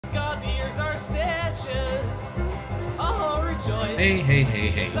Hey, hey, hey,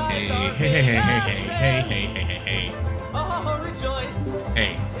 hey, hey, hey, hey, hey, hey, hey, hey, hey, hey, hey, hey. Oh, rejoice.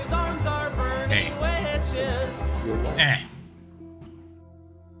 Hey. His arms are burning witches.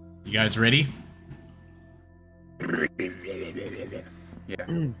 You guys ready? Yeah.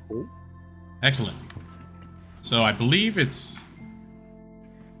 Excellent. So I believe it's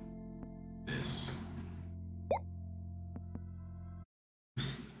this.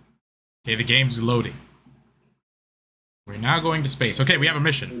 Okay, the game's loading. We're now going to space. Okay, we have a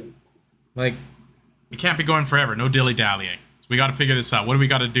mission. Like, we can't be going forever. No dilly-dallying. So we got to figure this out. What do we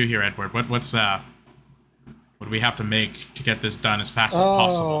got to do here, Edward? What do we have to make to get this done as fast as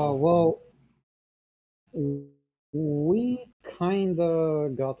possible? Well, we kinda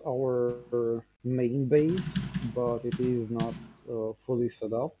got our main base, but it is not fully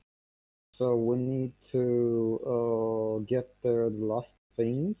set up. So we need to get there the last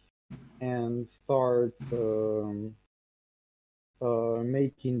things and start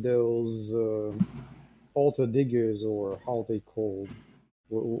making those auto diggers, or how they call,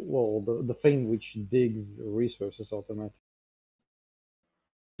 well, the thing which digs resources automatically.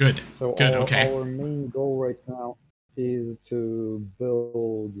 Good. So Good. Okay. our main goal right now is to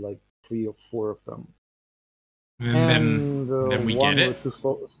build like 3 or 4 of them, And then we one get or it. 2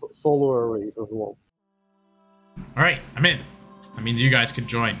 solar arrays as well. All right, I'm in. That means you guys can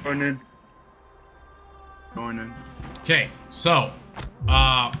join. Join in. Okay, so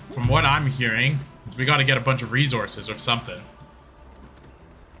from what I'm hearing, we got to get a bunch of resources or something.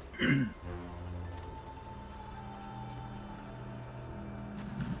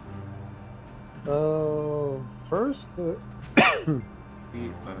 First, We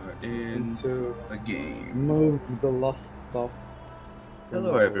are in to the game. move the last stuff.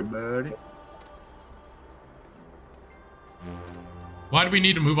 Hello, everybody. Why do we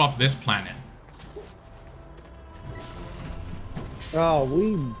need to move off this planet?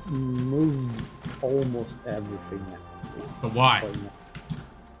 We moved almost everything now. But why?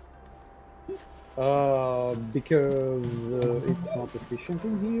 Because it's not efficient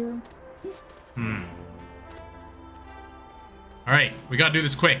in here. All right, we gotta do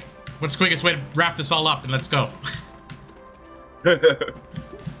this quick. What's the quickest way to wrap this all up and let's go? Yep.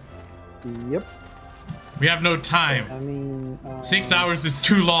 We have no time. I mean, 6 hours is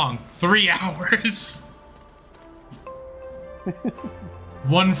too long. 3 hours.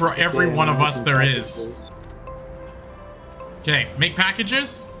 One for every one of us there is. Okay, make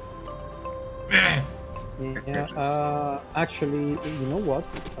packages? Yeah, actually, you know what?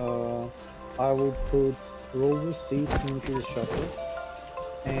 I will put roller seats into the shuttle,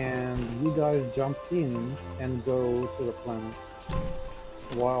 and you guys jump in and go to the planet,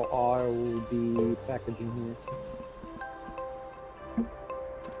 while I will be packaging here.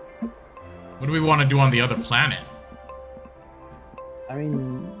 What do we want to do on the other planet? I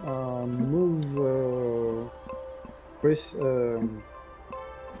mean, move Chris.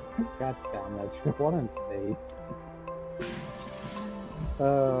 God damn, that's what I'm saying.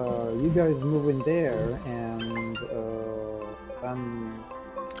 You guys move in there, and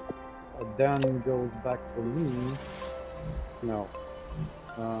Dan goes back for me. No,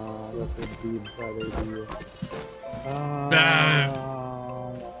 that would be a bad idea.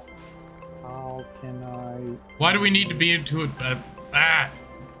 How can I? Why do we need to be into it?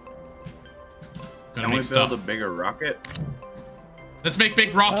 Gotta Can we make stuff. build a bigger rocket? Let's make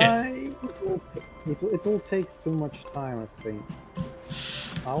big rocket. It will take too much time, I think.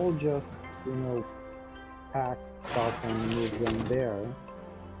 I will just, pack stuff and move them there.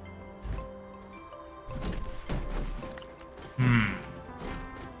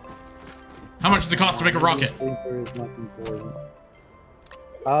 How much does it cost to make a rocket? Winter is not important.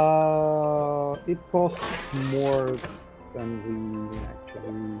 It costs more than we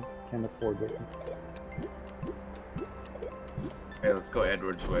actually can afford it. Hey, let's go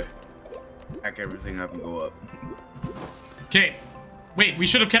Edward's way. Pack everything up and go up. Okay, wait, we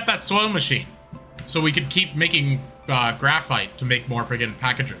should have kept that soil machine. So we could keep making graphite to make more friggin'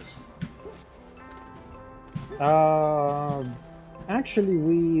 packages. Actually,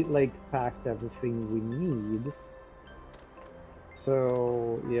 we packed everything we need.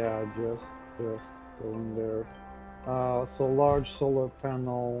 So yeah, just go in there. So large solar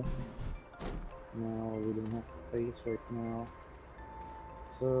panel. No, we don't have space right now.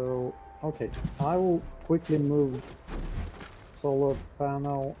 So okay, I will quickly move solar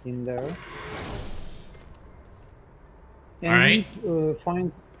panel in there. And Alright. you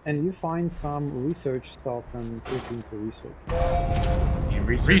find some research stuff and put into research.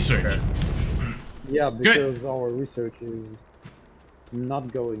 Research. Okay. Yeah, because our research is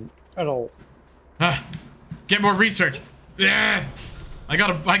not going at all. Get more research. Yeah. I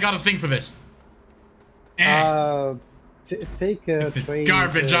got a thing for this. Take a Get the train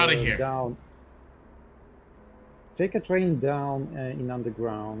garbage out of here. down. Take a train down in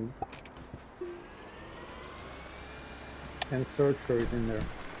underground and search for it in there.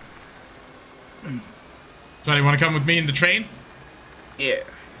 Johnny, want to come with me in the train? Yeah.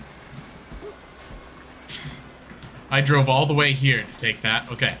 I drove all the way here to take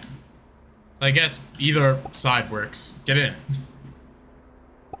that. Okay. So I guess either side works. Get in.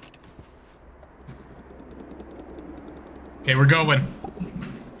 Okay, we're going.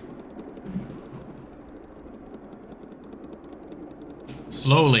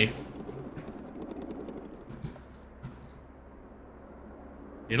 Slowly.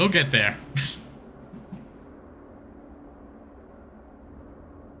 It'll get there.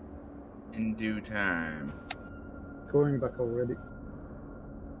 In due time. Going back already.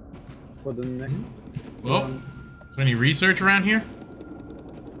 For the next Well, one. is there any research around here?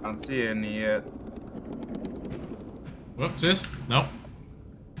 I don't see any yet. Whoops, this? Nope.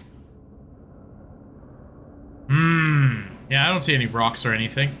 Yeah, I don't see any rocks or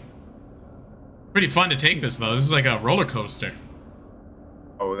anything. Pretty fun to take this, though. This is like a roller coaster.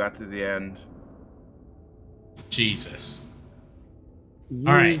 Oh, we got to the end. Jesus. Use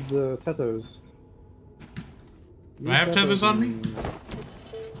All right. tethers. Do I have tethers on me?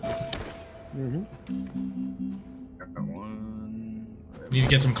 Got one. Need to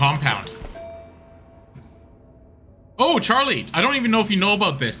get some compound. Oh, Charlie! I don't even know if you know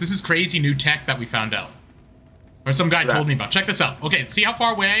about this. This is crazy new tech that we found out. Or some guy told me about. Check this out. Okay, see how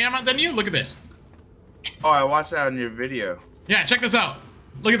far away I am than you? Look at this. Oh, I watched that on your video. Yeah, check this out.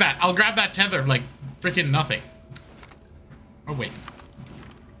 Look at that. I'll grab that tether like freaking nothing. Oh, wait.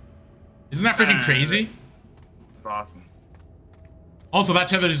 Isn't that freaking crazy? It's awesome. Also, that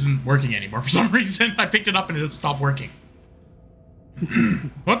tether isn't working anymore for some reason. I picked it up and it just stopped working.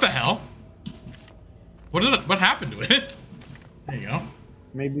 What the hell? What happened to it? There you go.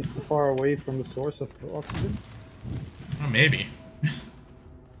 Maybe it's too far away from the source of oxygen. Oh, maybe.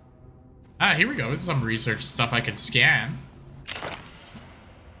 Ah, here we go. There's some research stuff I can scan.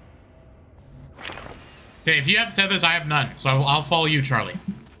 Okay, if you have tethers, I have none. So I'll follow you, Charlie.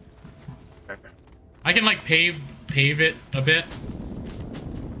 Okay. I can, like, pave it a bit.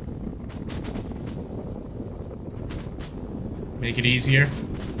 Make it easier.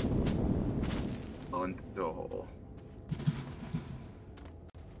 Into a hole.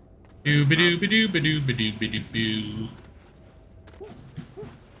 Doo-ba-doo-ba-doo-ba-doo-ba-doo-ba-doo-ba-doo.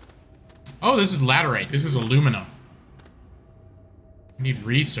 Oh, this is laterite. This is aluminum. I need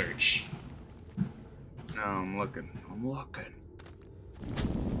research. No, I'm looking. I'm looking.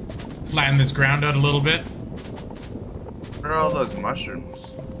 Flatten this ground out a little bit. Where are all those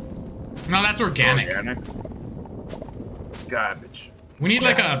mushrooms? No, that's organic. Organic? Garbage. We need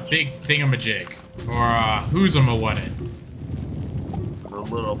like a big thingamajig. Or a who's-a-ma-what-it. The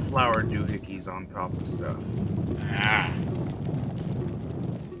little flower doohickeys on top of stuff. Ah.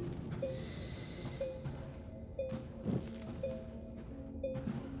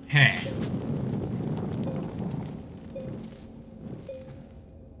 Heh.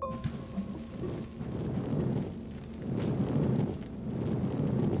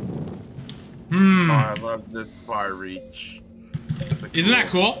 Oh, I love this far reach. Isn't that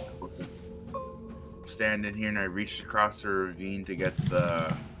cool? Standing here and I reached across the ravine to get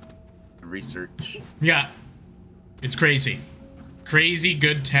the research. Yeah. It's crazy. Crazy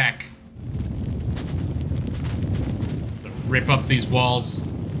good tech. Rip up these walls.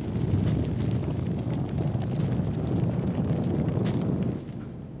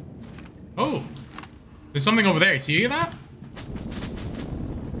 Oh. There's something over there. See that?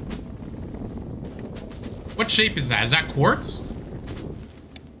 What shape is that? Is that quartz?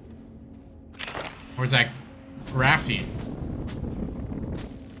 Or is that graphene?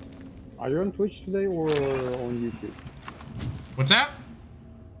 Are you on Twitch today or on YouTube? What's that?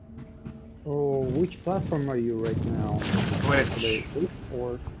 Oh, which platform are you right now? Twitch. Today, Twitch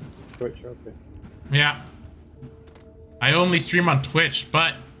or Twitch? Okay. Yeah. I only stream on Twitch,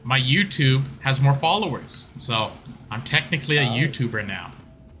 but my YouTube has more followers. So I'm technically a YouTuber now.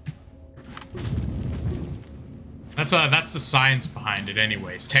 That's the science behind it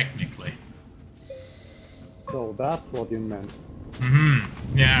anyways, technically. So that's what you meant.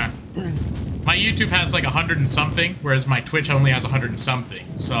 Yeah. My YouTube has like 100 and something, whereas my Twitch only has 100 and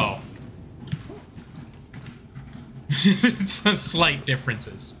something, so it's a slight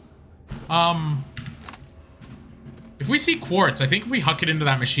differences. If we see quartz, I think if we huck it into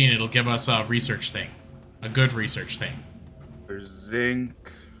that machine, it'll give us a research thing. A good research thing. There's zinc.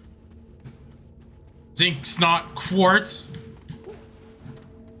 Zinc's not quartz.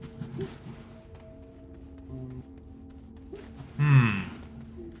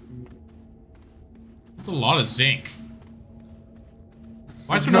 That's a lot of zinc.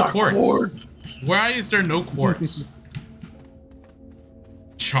 Why is there no quartz? Why is there no quartz?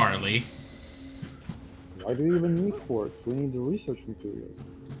 Charlie. Why do you even need quartz? We need the research materials.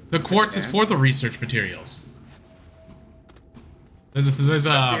 The quartz is for the research materials. There's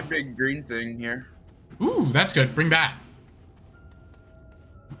I see a big green thing here. Ooh, that's good. Bring that.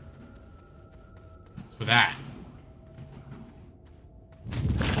 For that.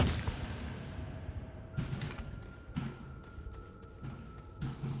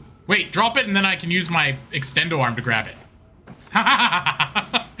 Wait, drop it and then I can use my extendo arm to grab it.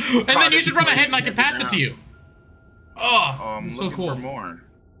 And then you should run ahead and I can pass it to you. Oh, this is so cool. For more.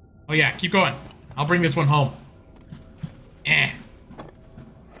 Oh yeah, keep going. I'll bring this one home.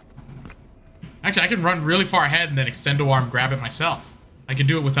 Actually, I can run really far ahead and then extendo arm grab it myself. I can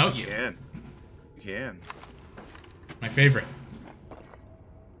do it without you. You can. My favorite.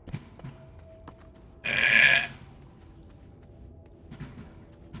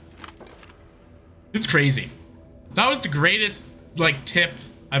 It's crazy. That was the greatest, like, tip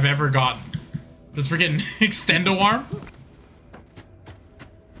I've ever gotten. Just freaking extendo arm.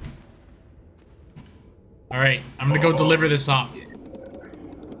 Alright, I'm gonna go deliver this up.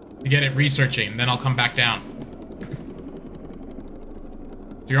 To get it researching, then I'll come back down.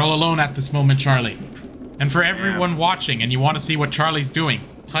 You're all alone at this moment, Charlie. And for everyone watching and you want to see what Charlie's doing,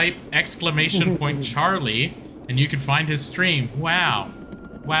 type !Charlie and you can find his stream. Wow.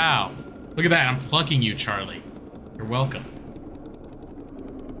 Wow. Look at that, I'm plugging you, Charlie. You're welcome.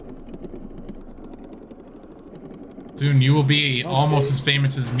 Soon you will be almost as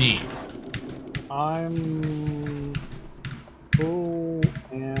famous as me. I'm full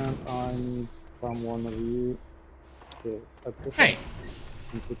and I need someone of you. Okay, Hey.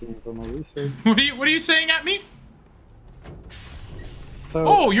 I'm putting it on my research. What are you saying at me? So,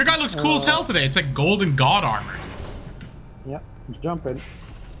 Oh, your guy looks cool as hell today. It's like golden god armor. Yeah, jump in.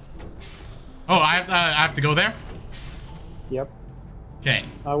 Oh, I have to go there? Yep. Okay.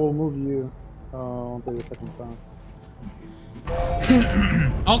 I will move you onto the second round.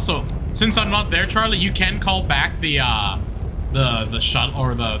 Also, since I'm not there, Charlie, you can call back the shuttle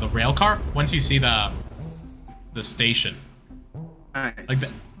or the rail car once you see the station. Nice. Like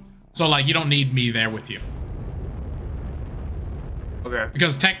that. So like you don't need me there with you. Okay.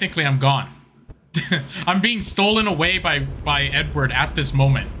 Because technically I'm gone. I'm being stolen away by Edward at this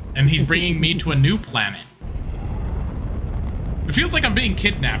moment, and he's bringing me to a new planet. It feels like I'm being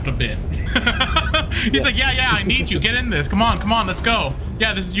kidnapped a bit. He's like, yeah, I need you. Get in this. Come on, let's go.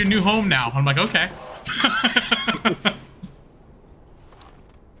 Yeah, this is your new home now. I'm like, okay.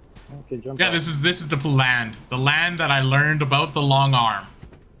 Okay, jump Yeah, out. this is the land. The land that I learned about the long arm.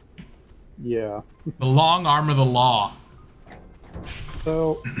 Yeah. The long arm of the law.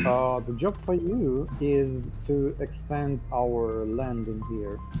 So, the job for you is to extend our landing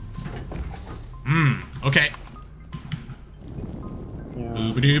here. Okay. Yeah.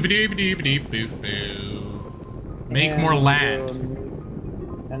 Boo-ba-doo-ba-doo-ba-doo-ba-doo. Make more land.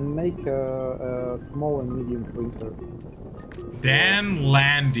 And make a small and medium printer.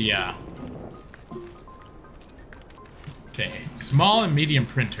 Danlandia. Okay, small and medium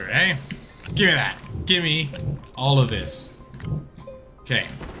printer, eh? Give me that. Give me all of this. Okay,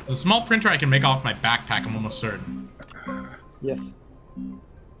 the small printer I can make off my backpack, I'm almost certain. Yes.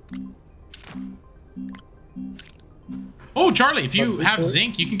 Oh, Charlie, if you have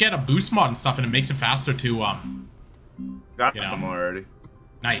zinc, you can get a boost mod and stuff, and it makes it faster to, Got you know. them already.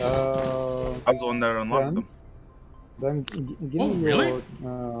 Nice. I was the one that unlocked them. Then give Oh, me really? your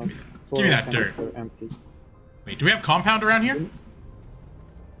Give me that dirt. empty. Wait, do we have compound around here?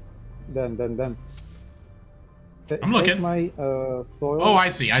 Then. I'm looking. Take my soil. Oh, I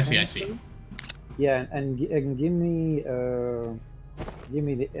see. Yeah, and give me the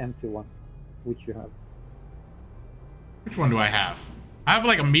empty one, which you have. Which one do I have? I have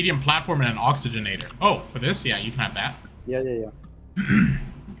like a medium platform and an oxygenator. Oh, for this? Yeah, you can have that. Yeah.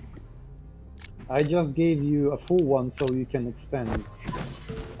 I just gave you a full one so you can extend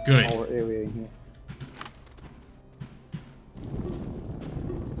Good. our area in here.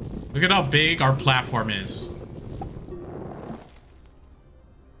 Look at how big our platform is.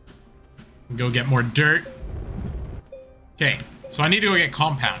 Go get more dirt. Okay, so I need to go get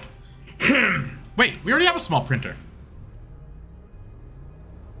compound. Wait, we already have a small printer.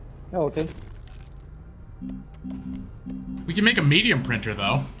 Oh, okay. We can make a medium printer,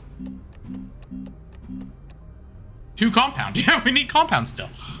 though. 2 compound. Yeah, we need compound still.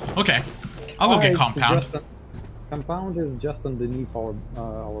 Okay. I'll go get it's compound. Compound is just underneath our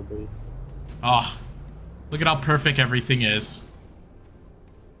base. Oh, look at how perfect everything is.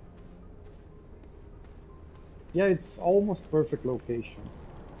 Yeah, it's almost perfect location.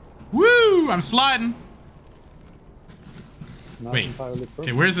 Woo! I'm sliding. Not Wait. entirely perfect,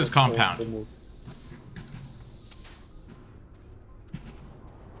 Okay, where's this but compound? almost.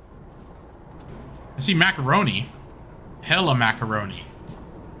 I see macaroni. Hella macaroni.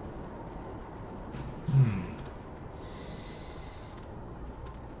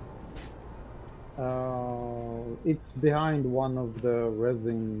 It's behind one of the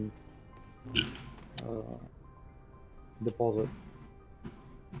resin deposits.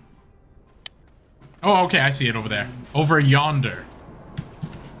 Oh, okay, I see it over there. Over yonder.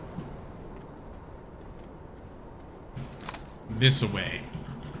 This way.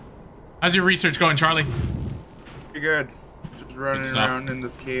 How's your research going, Charlie? Pretty good. Just running stuff. around in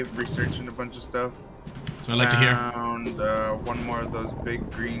this cave, researching a bunch of stuff. That's what I like to hear. Found one more of those big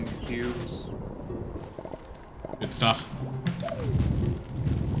green cubes. Good stuff.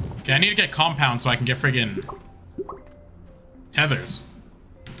 Okay, I need to get compound so I can get friggin' tethers.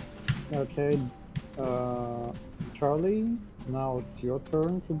 Okay, Charlie, now it's your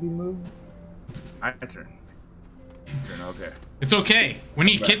turn to be moved. My turn. Okay. It's okay. When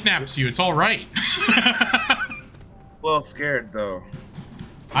he kidnaps you, it's alright. A little scared though.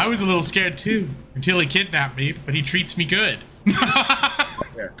 I was a little scared too, until he kidnapped me, but he treats me good.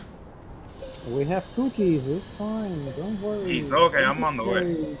 Yeah. We have cookies, it's fine, don't worry. He's okay, I'm on the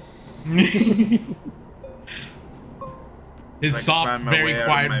way. His Like, soft, find my very way out of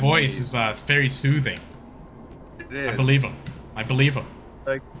quiet my voice maze. is very soothing. It is. I believe him. I believe him.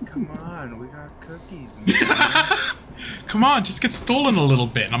 Like, come on, we got cookies. Man. Come on, just get stolen a little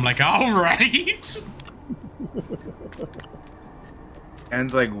bit. And I'm like, all right.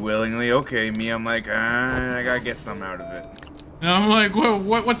 Anne's like willingly, okay. Me, I'm like, I gotta get some out of it. And I'm like,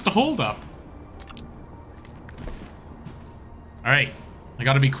 what's the holdup? All right, I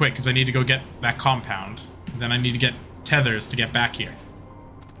gotta be quick because I need to go get that compound. Then I need to get tethers to get back here.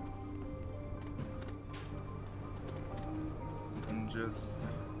 I'm just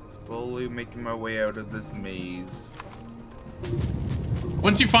slowly making my way out of this maze.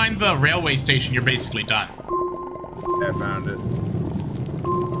 Once you find the railway station, you're basically done. I found it.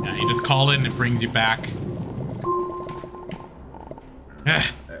 Yeah, you just call it and it brings you back.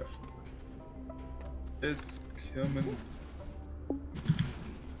 F. It's coming.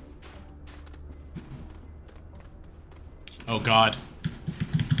 Oh god.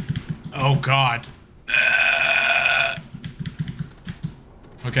 Oh god.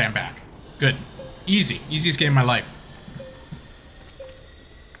 Okay, I'm back. Good. Easy. Easiest game of my life.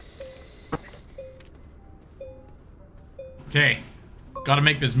 Okay. Gotta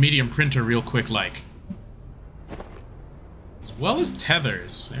make this medium printer real quick like. As well as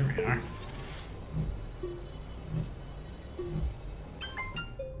tethers. There we are.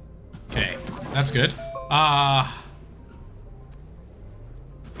 Okay. That's good.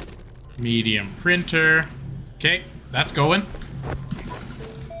 Medium printer. Okay, that's going.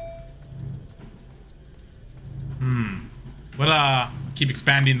 What, keep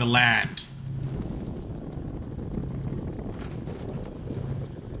expanding the land.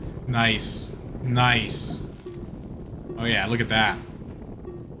 Nice. Nice. Oh yeah, look at that.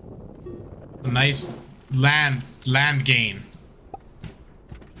 A nice land gain.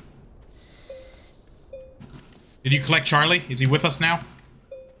 Did you collect Charlie? Is he with us now?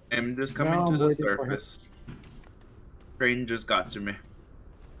 I'm just coming No, to I'm the waiting for him. surface. Train just got to me.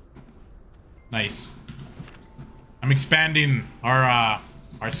 Nice. I'm expanding our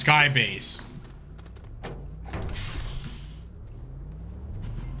sky base.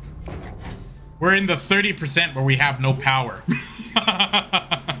 We're in the 30% where we have no power.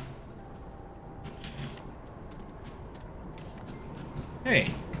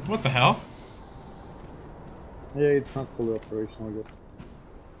 Hey, what the hell? Yeah, it's not fully operational yet.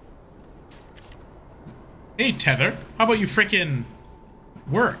 Hey, Tether, how about you frickin'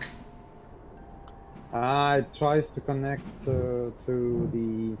 work? It tries to connect to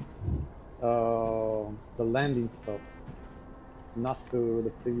the landing stuff, not to the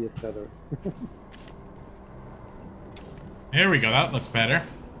previous tether. There we go, that looks better.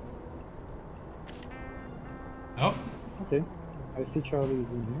 Oh, Okay, I see Charlie's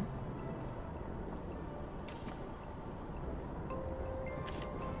in here.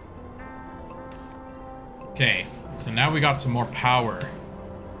 okay. So now we got some more power.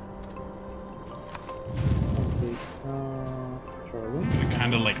 Okay, Charlie, We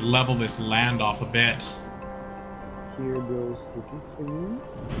kind of like level this land off a bit. here goes cookies for you.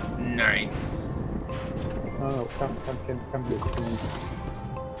 Nice. No, come this.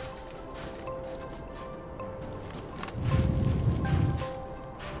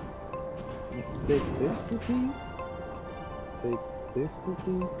 Take this cookie. Take this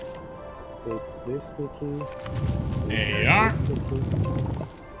cookie. Take this cookie. There you are.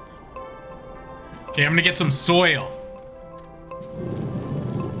 Okay, I'm gonna get some soil.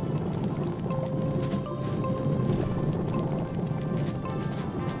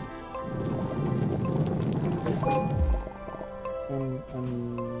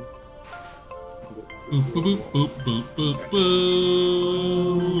 Boop, boop, boop, boop, boop,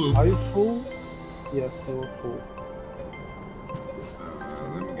 boop. Are you full? Yes, you're full.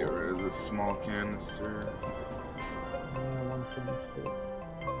 Let me get rid of this small canister. One canister.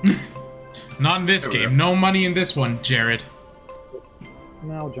 Not in this game. No money in this one, Jared.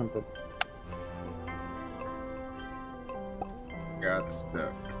 Now jump it. Got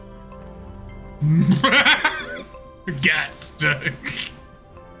stuck. Got stuck.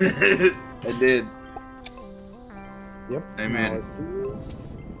 I did. Yep. I'm now in. I see you.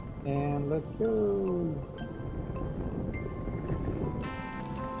 And let's go.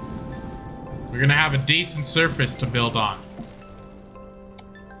 We're gonna have a decent surface to build on.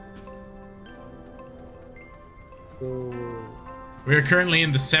 So We are currently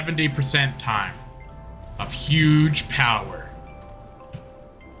in the 70% time of huge power.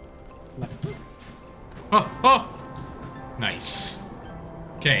 nice. Oh! Nice.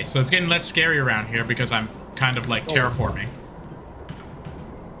 Okay, so it's getting less scary around here because I'm kind of like terraforming.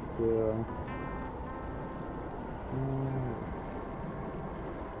 Yeah.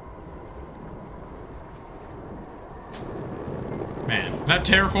 Man, that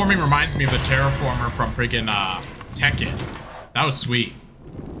terraforming reminds me of the terraformer from freaking Tekken. That was sweet.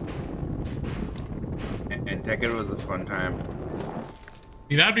 And Tekken was a fun time.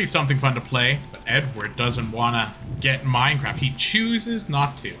 See, that'd be something fun to play, but Edward doesn't want to get in Minecraft. He chooses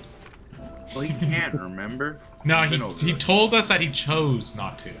not to. Well, he can't, remember? No, Been over he it. told us that he chose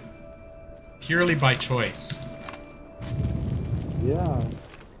not to. Purely by choice. Yeah.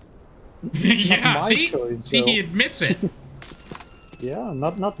 Yeah, my see? choice, See, he though. admits it. Yeah,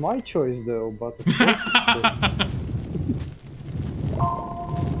 not my choice though, but of course it's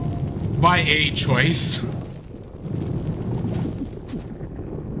By a choice.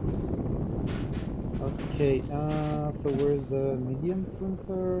 okay, so where's the medium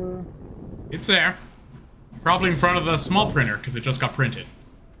printer? It's there. Probably in front of the small printer, because it just got printed.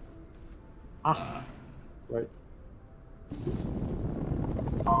 Ah, right.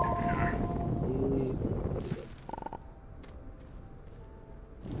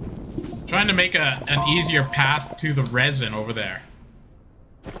 Trying to make an easier path to the resin over there.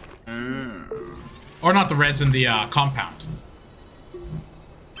 Or not the resin, the compound.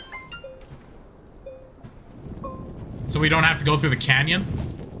 So we don't have to go through the canyon.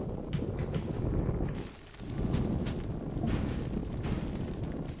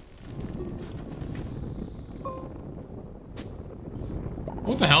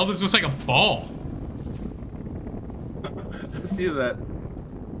 What the hell? This is just like a ball. I see that.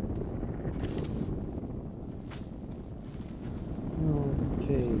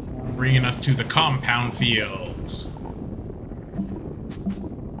 Okay. Bringing us to the compound fields.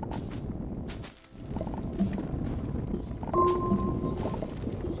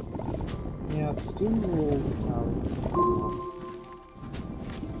 Yeah, soon we'll have.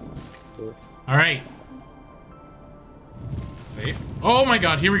 Alright. Wait. Oh my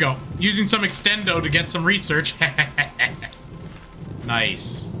god, here we go. Using some extendo to get some research.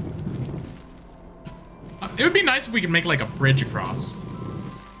 Nice. It would be nice if we could make like a bridge across.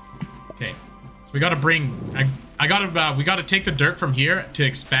 Okay. So we gotta bring... we gotta take the dirt from here to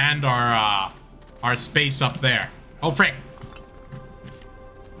expand our space up there. Oh, frick.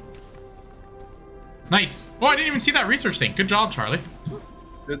 Nice. Oh, I didn't even see that research thing. Good job, Charlie.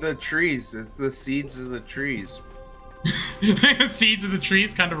 They're the trees. It's the seeds of the trees. Seeds of the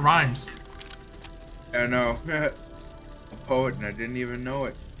trees kind of rhymes. I know. A poet, and I didn't even know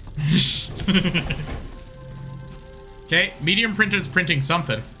it. Okay, medium printer's printing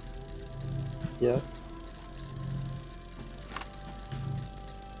something. Yes.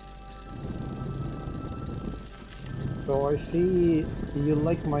 So I see you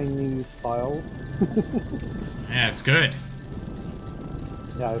like my new style. Yeah, it's good.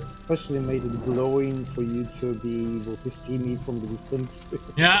 Yeah, I especially made it glowing for you to be able to see me from the distance.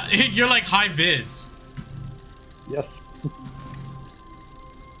 Yeah, you're like high vis. Yes.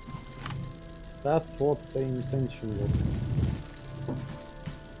 That's what the intention was.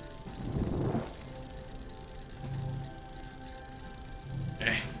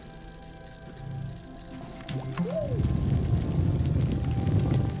 Okay.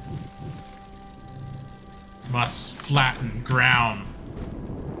 Must flatten ground.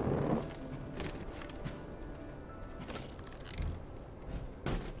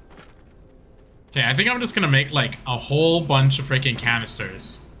 Okay, I think I'm just gonna make like a whole bunch of freaking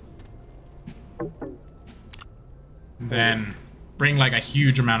canisters. Then bring like a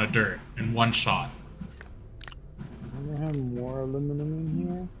huge amount of dirt in one shot. Do we have more aluminum in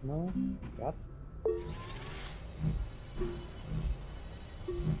here? No? Got.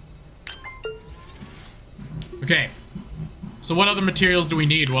 Okay. So what other materials do we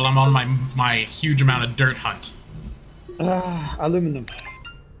need while I'm on my huge amount of dirt hunt? Aluminum.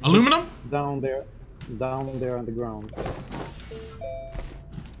 Aluminum? It's down there on the ground.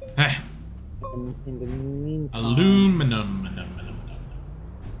 Eh. In the meantime... Aluminum.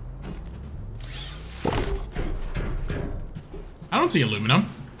 I don't see aluminum.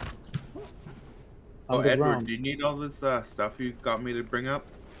 Oh, On the Edward, ground. do you need all this stuff you got me to bring up?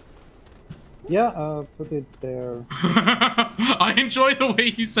 Yeah, put it there. I enjoy the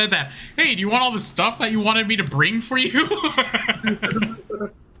way you said that. Hey, do you want all the stuff that you wanted me to bring for you?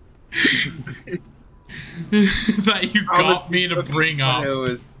 That you got me to bring up. It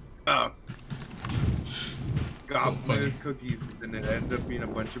was So got funny. me cookies, and it ended up being a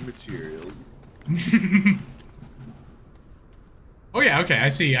bunch of materials. Oh yeah, okay, I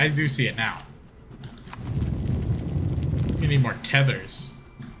see. I do see it now. You need more tethers.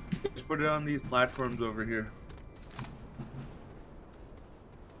 Just put it on these platforms over here.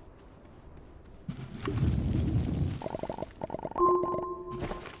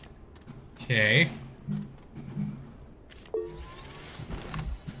 Okay.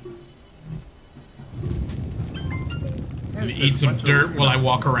 So Yeah, eat some bunch of dirt aluminum. while I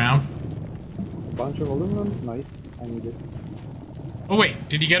walk around. Bunch of aluminum. Nice. I need it. Oh wait,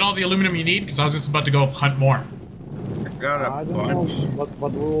 did you get all the aluminum you need? Because I was just about to go hunt more. I got a I don't bunch. know,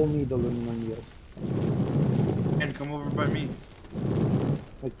 but we'll need aluminum, yes. And come over by me.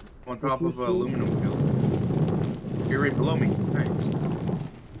 Like, On top you of see- an aluminum field. You're right below me. Nice.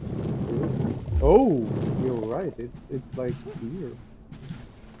 oh, you're right. It's like here.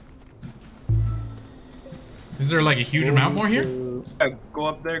 Is there like a huge amount more here? Go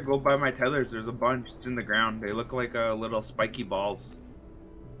up there, go by my tethers. There's a bunch. It's in the ground. They look like little spiky balls.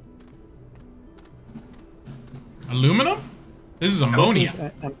 Aluminum? This is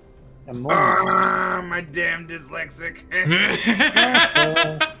ammonia. Ammonia. Ah, my damn dyslexic.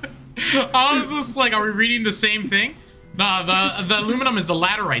 I was just like, are we reading the same thing? Nah, the aluminum is the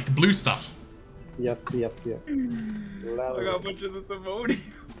laterite, the blue stuff. Yes. I got a bunch of this ammonia.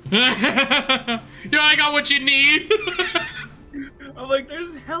 Yeah, I got what you need. I'm like,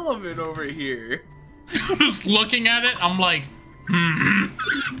 there's hell of it over here. Just looking at it, I'm like,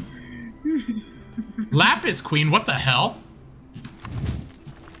 Lapis Queen, what the hell?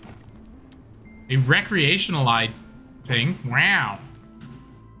 A recreational thing? Wow.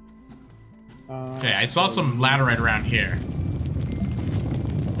 Okay, I saw some laterite around here.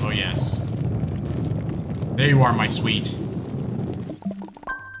 Oh, yes. There you are, my sweet.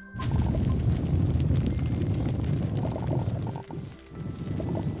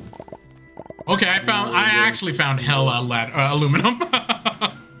 Okay, I actually found hella aluminum.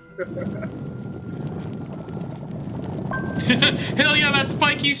 Hell yeah, that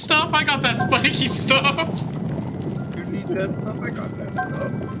spiky stuff! I got that spiky stuff! You need that stuff? I got that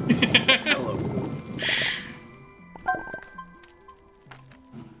stuff. Hello.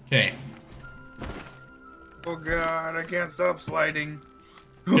 Okay. Oh god, I can't stop sliding.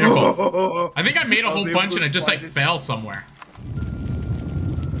 Careful. I think I made a I was whole able bunch to and it just like slide it. fell somewhere.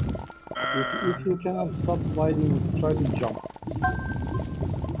 If you cannot stop sliding, try to jump.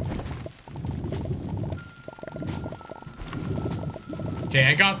 Okay,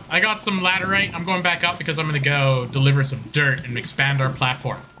 I got some laterite. I'm going back up because I'm gonna go deliver some dirt and expand our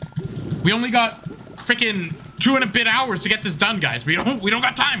platform. We only got freaking 2 and a bit hours to get this done, guys. We don't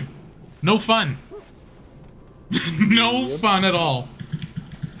got time. No fun. No fun at all.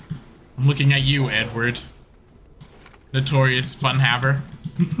 I'm looking at you, Edward. Notorious fun haver.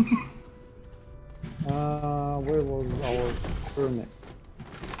 Where was our furnace?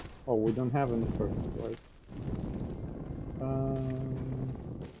 Oh, we don't have any furnace, right?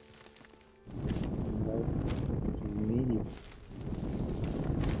 Medium.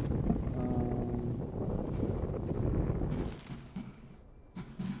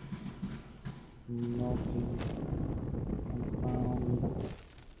 Nothing.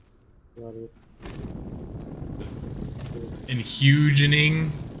 Got it.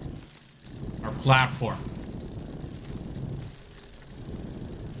 Inhugening our platform.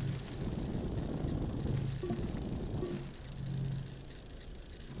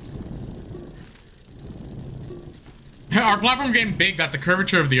 our platform getting big that the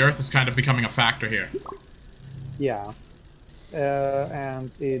curvature of the Earth is kind of becoming a factor here. Yeah.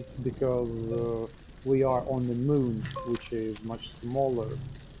 And it's because we are on the moon, which is much smaller.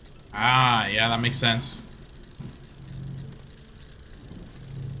 Ah, yeah, that makes sense.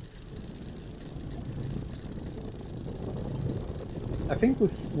 I think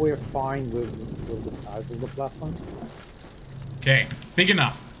we're fine with the size of the platform. Okay, big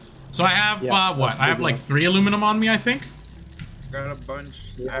enough. So I have, Yeah, what? I have like enough. 3 aluminum on me, I think? Got a bunch.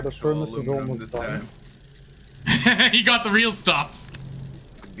 Yeah, the Actual furnace is aluminum almost this done. time. You got the real stuff.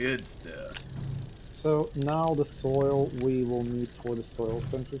 Good stuff. So now the soil we will need for the soil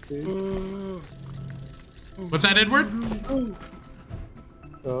centrifuge. What's that, Edward?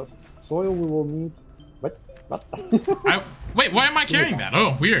 Soil we will need. What? Wait, why am I carrying that?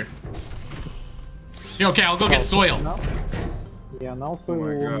 Oh, weird. Yeah, okay, I'll go get soil. Now, yeah, now soil Oh my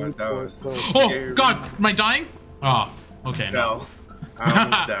we will God, need that for was soil. Oh, scary. God, am I dying? Oh, okay, no. No. I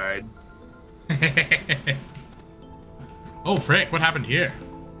almost died. Oh, frick, what happened here?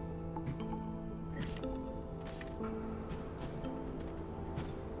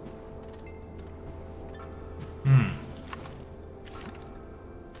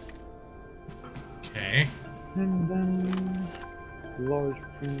 Okay. And then large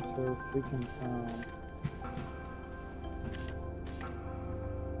printer, freaking town.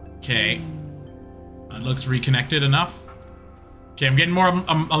 Okay. That looks reconnected enough. Okay, I'm getting more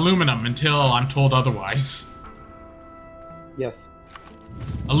aluminum until I'm told otherwise. Yes.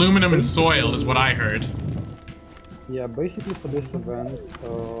 Aluminum and soil is what I heard. Yeah, basically for this event,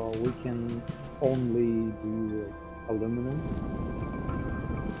 we can only do aluminum.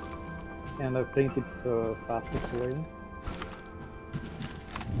 And I think it's the fastest way.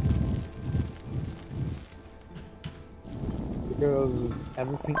 Because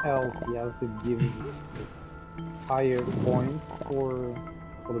everything else, yes, it gives higher points for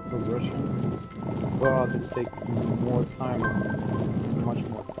the progression, but it takes more time and much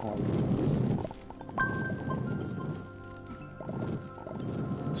more time.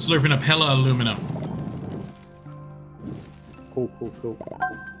 Slurping up hella aluminum. Cool, cool, cool.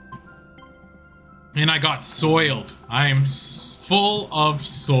 And I got soiled. I am full of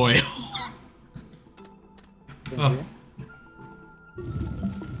soil. Oh.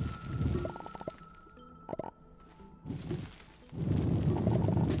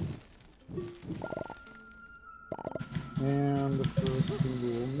 And the first thing we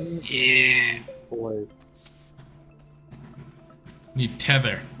will need Yeah. is oil. Need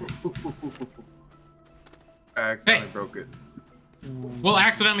tether. I accidentally Hey. broke it. Well,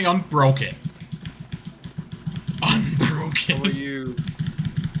 accidentally unbroke it. Unbroken. How are you?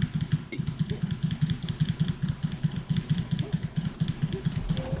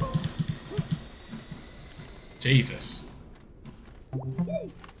 Jesus.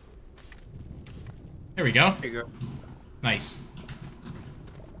 There we go. There you go. Nice.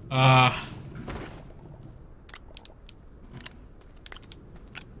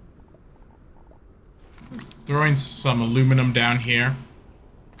 Throwing some aluminum down here.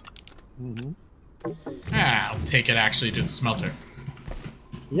 Ah, I'll take it actually to the smelter.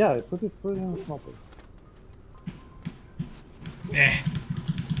 Yeah, put it in the smelter. Eh.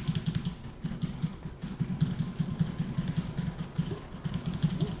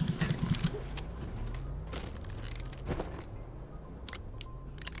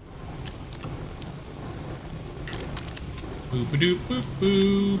 Boop a doop boop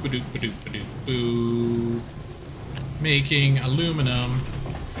boo, ba doop ba doop ba doop boo. Making aluminum.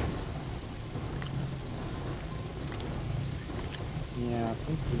 Yeah, I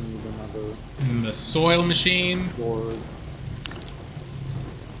think we need another In the soil machine. board.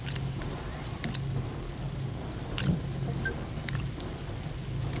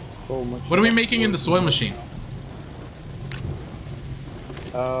 So much What are we stuff making in the soil machine?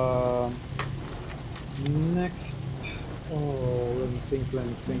 Next. Oh, let me think.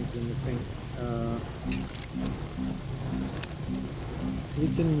 You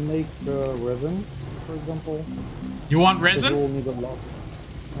can make resin, for example. You want Because we resin? will need a lot.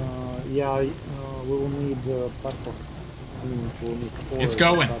 Yeah, we will need platform. I mean, we'll need 4. It's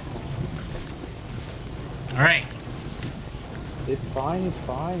going. platform. Alright. It's fine, it's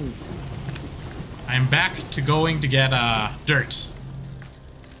fine. I'm back to going to get dirt.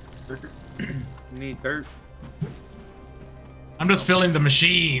 You need dirt. I'm just filling the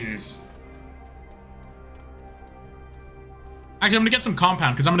machines. Actually, I'm gonna get some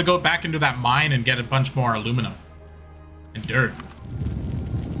compound because I'm gonna go back into that mine and get a bunch more aluminum and dirt.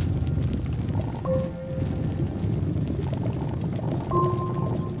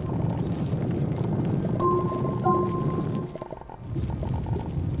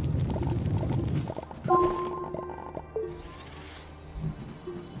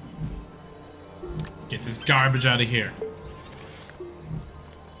 Get this garbage out of here.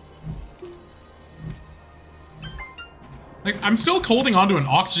 Like, I'm still holding onto an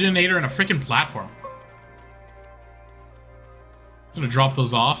oxygenator and a freaking platform. I'm gonna drop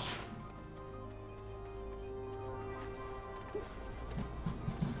those off.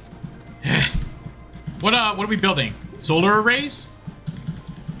 What are we building? Solar arrays?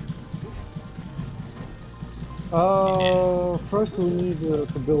 First we need to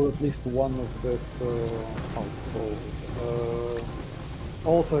build at least one of this, how it's called?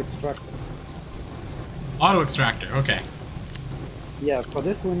 Auto extractor. Auto extractor, okay. Yeah, for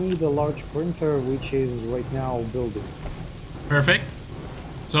this we need a large printer, which is right now building. Perfect.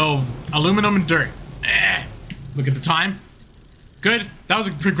 So, aluminum and dirt. Look at the time. Good. That was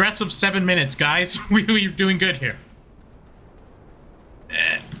a progressive 7 minutes, guys. We're doing good here.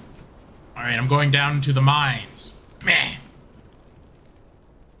 Alright, I'm going down into the mines. Meh.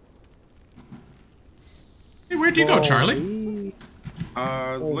 Hey, where'd you go, Charlie?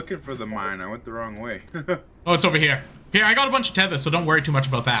 I was looking for the mine. I went the wrong way. Oh, it's over here. Here, I got a bunch of tethers, so don't worry too much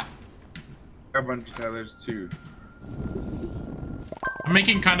about that. Got a bunch of tethers too. I'm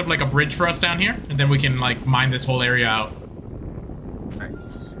making kind of like a bridge for us down here, and then we can like mine this whole area out.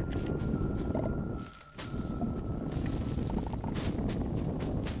 Nice.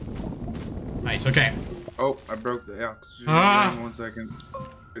 Nice, okay. Oh, I broke the oxygen. Ah. 1 second. There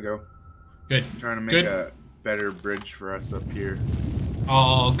we go. Good. I'm trying to make Good. a better bridge for us up here.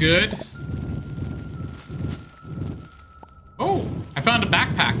 All good. Oh, I found a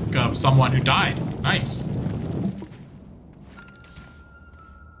backpack of someone who died. Nice.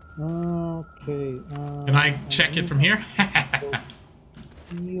 Okay. Can I check it from here?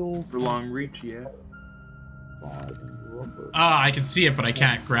 Steel, For long reach, yeah. 5, and rubber. Ah, I can see it, but I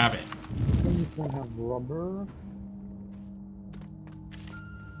can't grab it. I think we have rubber.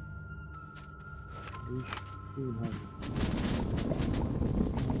 We should have.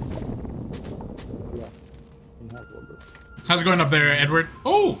 Yeah, we have rubber. How's it going up there, Edward?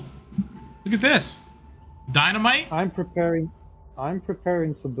 Oh, look at this. Dynamite? I'm preparing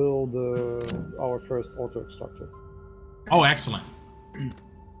to build our first auto extractor. Oh, excellent.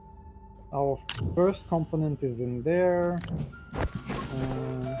 Our first component is in there.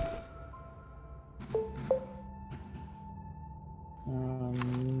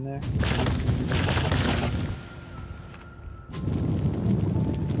 Next.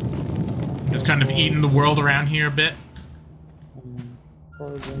 Just kind of eating the world around here a bit.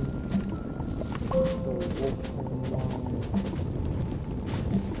 Carbon.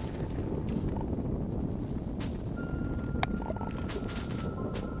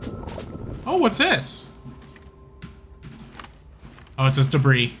 Oh, what's this? Oh, it's just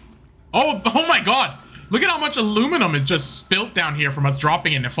debris. Oh, oh my god! Look at how much aluminum is just spilt down here from us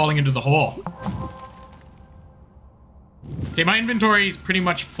dropping it and falling into the hole. Okay, my inventory is pretty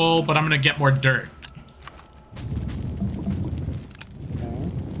much full, but I'm gonna get more dirt.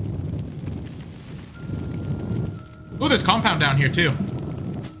 Oh, there's compound down here too.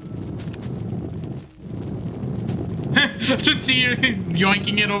 Just see you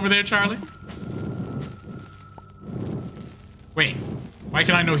yoinking it over there, Charlie. Wait, why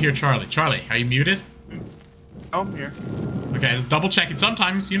can I no hear Charlie? Charlie, are you muted? Oh, I'm here. Okay, just double check it.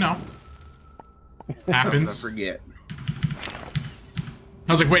 Sometimes, you know, happens. I forget.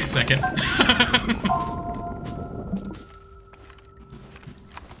 I was like, wait a second.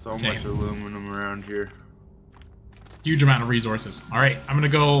 So Okay. much aluminum around here. Huge amount of resources. All right, I'm gonna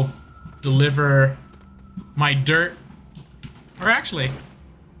go deliver my dirt. Or actually,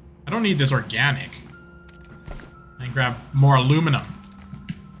 I don't need this organic. I can grab more aluminum.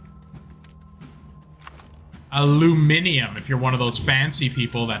 Aluminium, if you're one of those fancy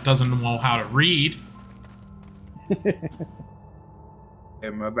people that doesn't know how to read. Hey,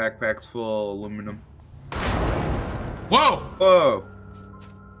 my backpack's full of aluminum. Whoa! Whoa!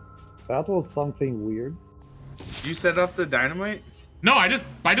 That was something weird. You set up the dynamite? No, I just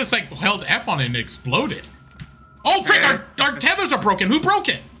like held F on it and it exploded. Oh, frick! Our tethers are broken. Who broke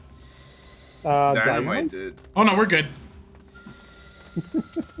it? Dynamite did. Oh no, we're good.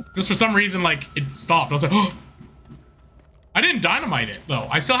 Just for some reason, like, it stopped. I was like, oh! I didn't dynamite it, though.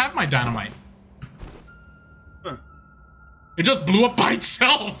 I still have my dynamite. Huh. It just blew up by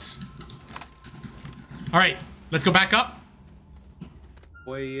itself. Alright, let's go back up.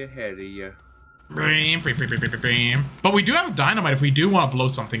 Way ahead of you. But we do have dynamite if we do want to blow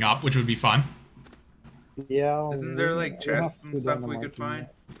something up, which would be fun. Yeah. Isn't there like we have chests and to stuff we dynamite could find?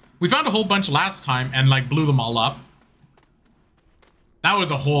 We found a whole bunch last time and, like, blew them all up. That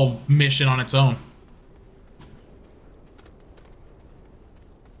was a whole mission on its own.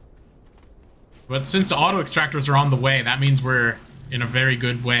 But since the auto extractors are on the way, that means we're in a very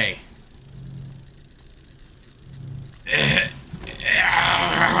good way. I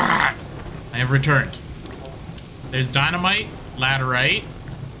have returned. There's dynamite, laterite,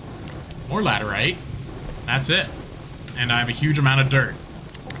 more laterite. That's it. And I have a huge amount of dirt.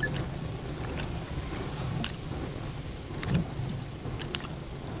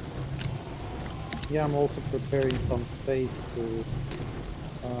 Yeah, I'm also preparing some space to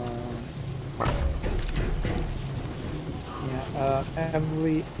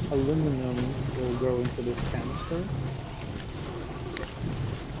every aluminum will go into this canister.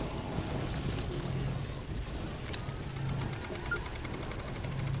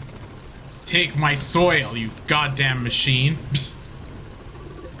 Take my soil, you goddamn machine.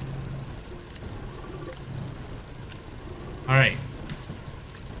 Alright.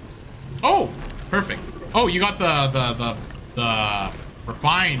 Oh! Perfect. Oh, you got the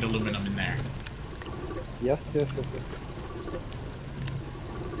refined aluminum in there. Yes.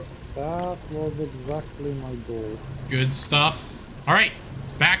 That was exactly my goal. Good stuff. Alright,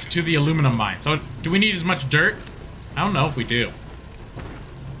 back to the aluminum mine. So, do we need as much dirt? I don't know if we do.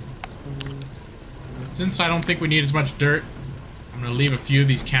 Since I don't think we need as much dirt, I'm gonna leave a few of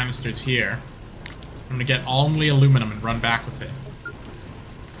these canisters here. I'm gonna get only aluminum and run back with it.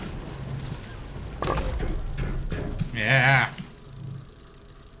 Yeah.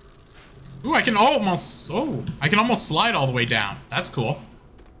 Ooh, I can almost... Oh, I can almost slide all the way down. That's cool.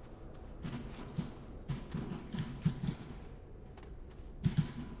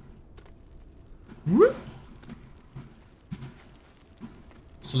 Whoop.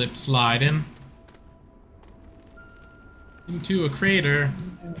 Slip slide in. Into a crater.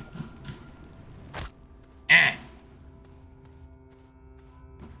 Eh.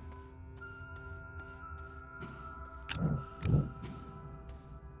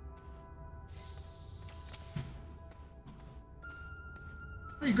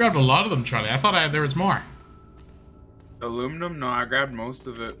 Oh, you grabbed a lot of them, Charlie. I thought there was more. Aluminum? No, I grabbed most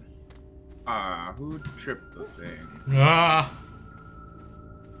of it. Who tripped the thing? Ah.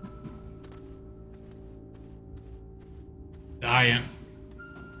 Dying.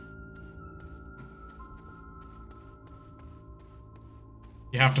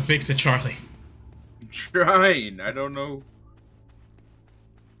 You have to fix it, Charlie. I'm trying. I don't know.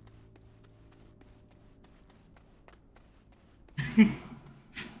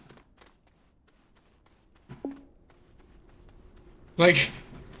 Like,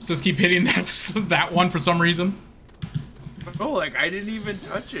 just keep hitting that one for some reason. No, like I didn't even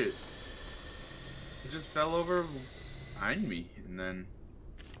touch it. It just fell over behind me, and then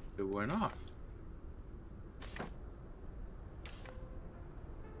it went off.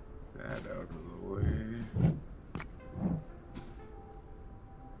 That out of the way.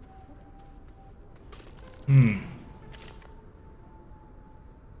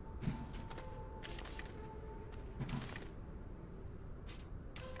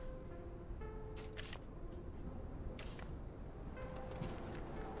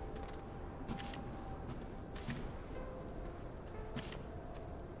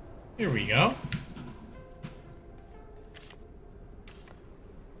 Here we go.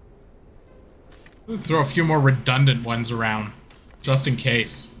 Let's throw a few more redundant ones around, just in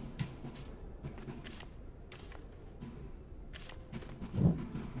case.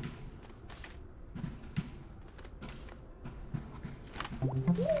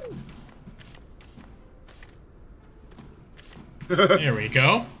 There we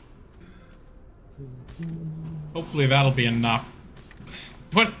go. Hopefully that'll be enough.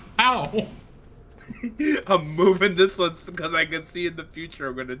 What? How? I'm moving this one because I can see in the future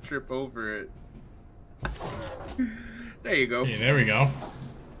I'm gonna trip over it. There you go. Yeah, there we go.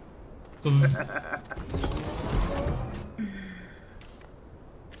 So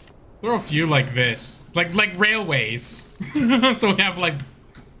throw a few like this, like railways, so we have like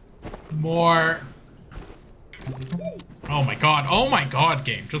more. Oh my god,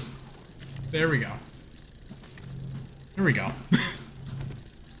 game. Just there we go. There we go.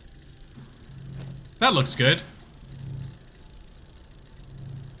 That looks good.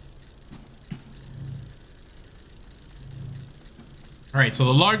 Alright, so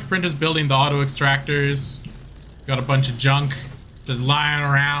the large print is building the auto extractors. Got a bunch of junk just lying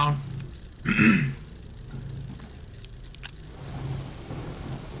around.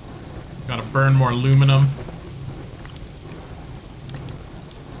 Gotta burn more aluminum.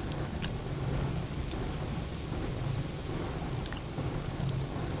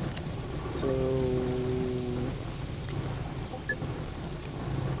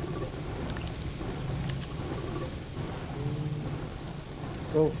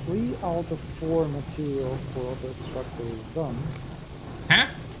 So 3 out of 4 materials for auto extractor is done. Huh?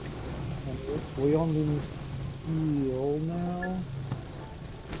 And we only need steel now.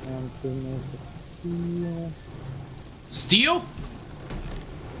 And to make a steel... Steel?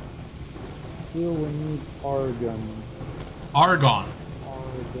 Steel we need argon. Argon.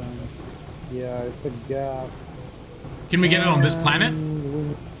 Argon. Yeah, it's a gas. Can we get it on this planet? And we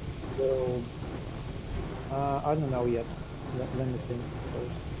need to build... I don't know yet. Let me think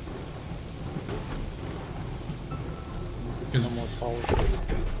first. Some more power.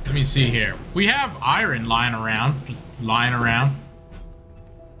 Let me see here. We have iron lying around.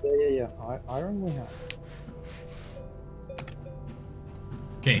 Yeah. Iron we have.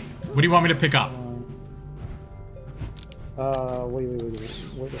 Okay, what do you want me to pick up? Wait a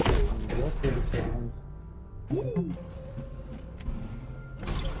second. Just wait a second.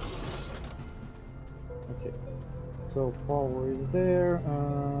 Okay. So power is there.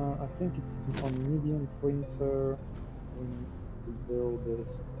 I think it's on medium printer. We need to build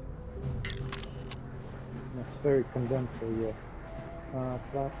this atmospheric condenser. Yes.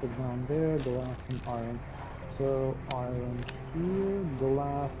 Plastic down there, glass and iron. So iron here,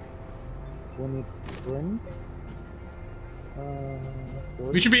 glass. We need to print.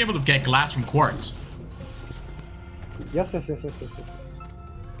 We should be able to get glass from quartz. Yes.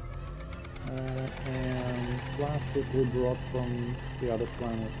 And plastic we brought from the other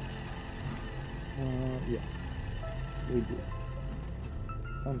planet. Yes, we do.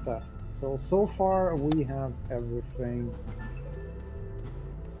 Fantastic. So far we have everything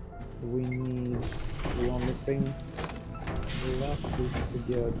we need. The only thing left is to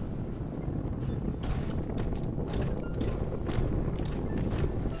get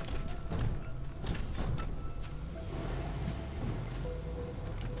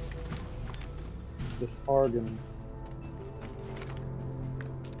this argon.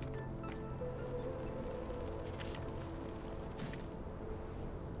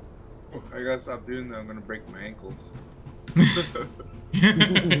 I gotta stop doing that. I'm gonna break my ankles.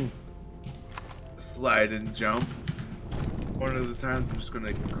 Slide and jump. One at a time, I'm just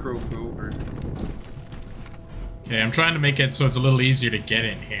gonna croak over. Okay, I'm trying to make it so it's a little easier to get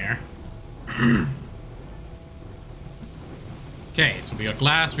in here. Okay, so we got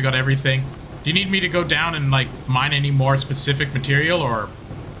glass, we got everything. Do you need me to go down and like mine any more specific material, or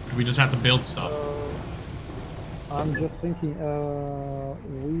do we just have to build stuff? I'm just thinking,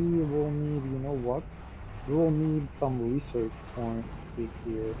 we will need, you know what? We will need some research points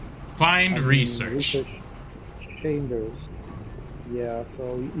here. Find research chambers. Yeah,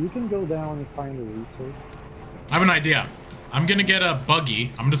 so you can go down and find the research. I have an idea. I'm gonna get a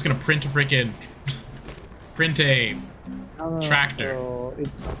buggy. I'm just gonna print a freaking tractor.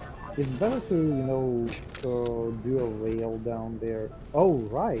 It's better to, you know, do a rail down there. Oh,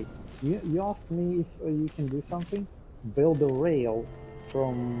 right. You asked me if you can do something? Build a rail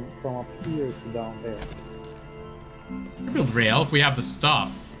from up here to down there. We can build rail if we have the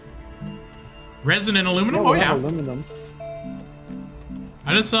stuff. Resin and aluminum? Yeah, Oh we yeah. have aluminum.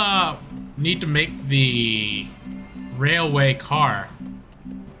 I just need to make the railway car.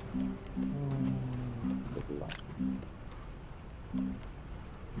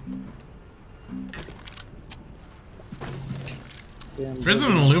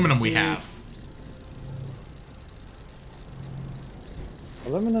 Resin and aluminum we have.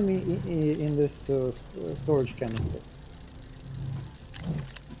 Aluminum in this storage canister.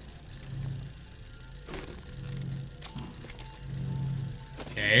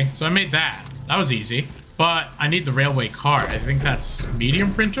 Okay, so I made that. That was easy. But I need the railway car. I think that's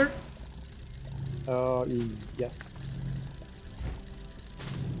medium printer? Yes.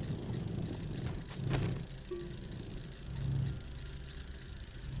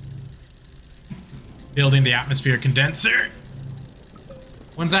 Building the atmosphere condenser.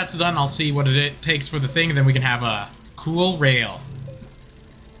 Once that's done, I'll see what it takes for the thing, and then we can have a cool rail.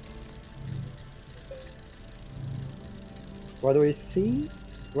 What do we see?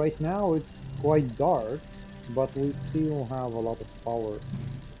 Right now it's quite dark, but we still have a lot of power.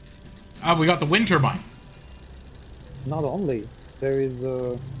 Oh, we got the wind turbine. Not only, there is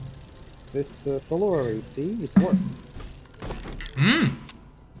this solar array, see? It works.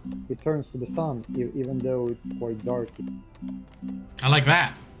 It turns to the sun, even though it's quite dark. I like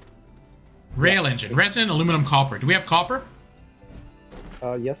that. Rail engine. Resin, aluminum, copper. Do we have copper?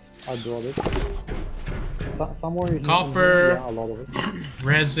 Yes, I brought it. Somewhere in Copper. Yeah, a lot of it.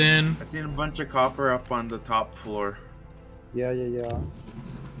 Resin. I seen a bunch of copper up on the top floor. Yeah.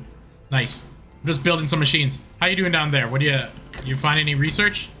 Nice. I'm just building some machines. How you doing down there? What do you find any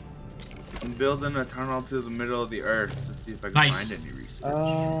research? I'm building a tunnel to the middle of the earth to see if I can Nice. find any research.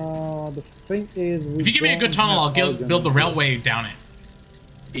 The thing is, If you give me a good tunnel, I'll build the railway down it.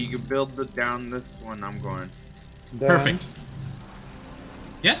 You can build it down this one. I'm going. Perfect.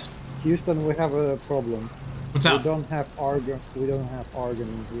 Yes? Houston, we have a problem. What's up? We don't have argon. We don't have argon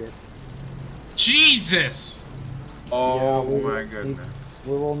in here. Jesus! Oh Yeah, my goodness.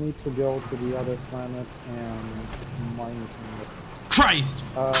 We will need to go to the other planet and mine it. Christ!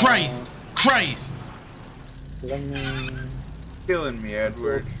 Christ! Christ! Let me Killing me,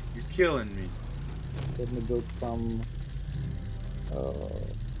 Edward. You're killing me. build some.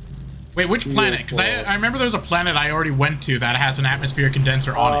 Wait, which planet? Because I remember there's a planet I already went to that has an atmosphere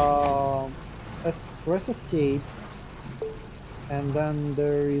condenser on it. Press escape, and then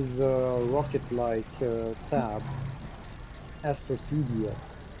there is a rocket-like tab. Astropedia.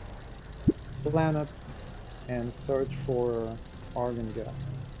 Planets, and search for argon gas.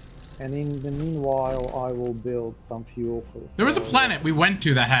 And in the meanwhile, I will build some fuel for. There was a planet we went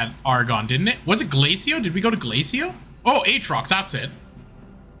to that had argon, didn't it? Was it Glacio? Did we go to Glacio? Oh, Atrox, that's it.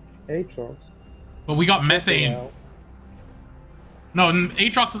 Atrox. But we got methane. No,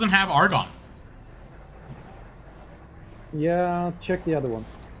 Atrox doesn't have argon. Yeah, check the other one.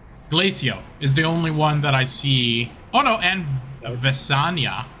 Glacio is the only one that I see. Oh no, and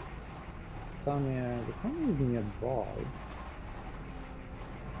Vesania. Vesania is nearby.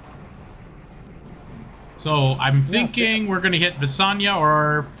 So I'm thinking we're gonna hit Vesania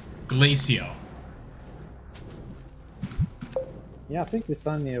or Glacio. Yeah, I think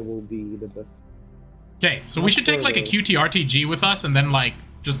Vesania will be the best. Okay, so we should take like a QT-RTG with us and then like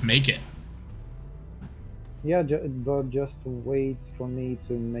just make it. Yeah, but just wait for me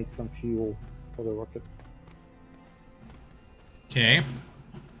to make some fuel for the rocket. Okay.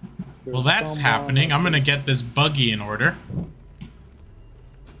 Well, that's happening. I'm gonna get this buggy in order.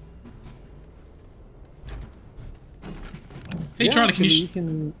 Hey, yeah, Charlie, actually,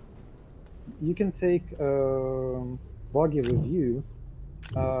 can you can take buggy with you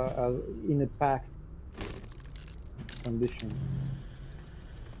as in a packed condition.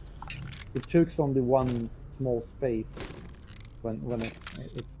 It takes only one small space when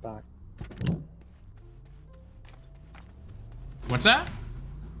it's packed. What's that?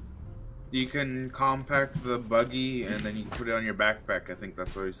 You can compact the buggy and then you can put it on your backpack. I think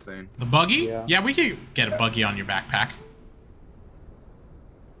that's what he's saying. The buggy? Yeah. Yeah, we could get a buggy on your backpack.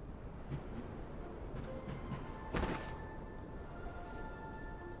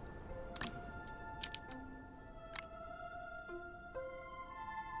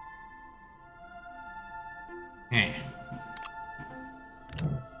 Hey.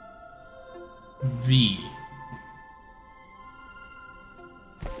 V.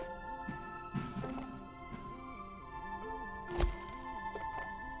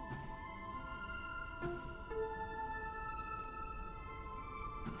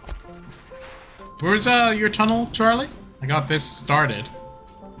 Where's your tunnel, Charlie? I got this started.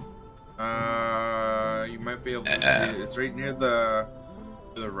 You might be able to see it. It's right near the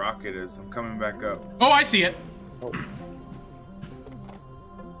where the rocket is. I'm coming back up. Oh, I see it. Oh.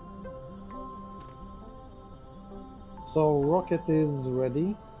 So rocket is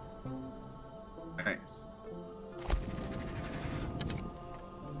ready. Nice.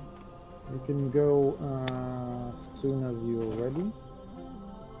 You can go as soon as you're ready.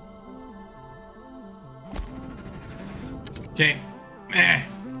 Okay. I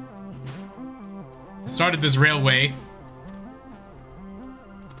started this railway.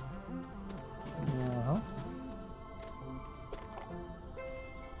 Uh-huh.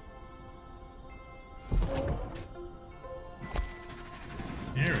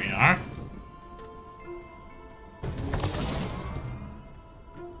 Here we are.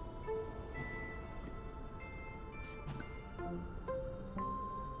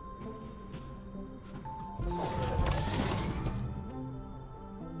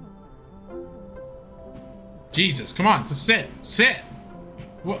 Jesus, come on, just sit. Sit!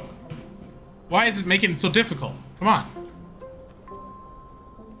 What? Why is it making it so difficult? Come on.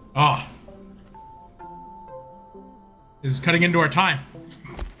 Oh. This is cutting into our time.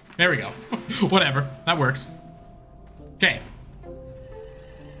 There we go. Whatever, that works. Okay.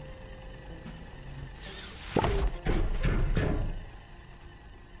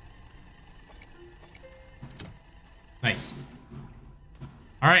 Nice.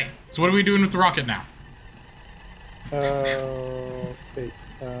 Alright, so what are we doing with the rocket now? Okay.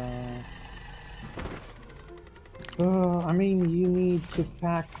 I mean, you need to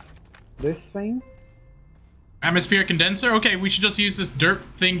pack this thing. Atmosphere condenser? Okay, we should just use this dirt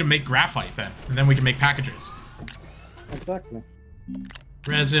thing to make graphite then. And then we can make packages. Exactly.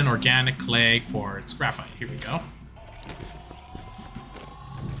 Resin, organic clay, quartz, graphite. Here we go.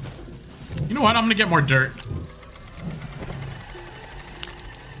 You know what? I'm gonna get more dirt.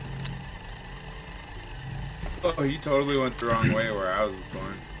 Oh, you totally went the wrong way where I was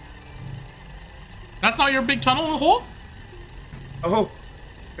going. That's not your big tunnel hole? Oh.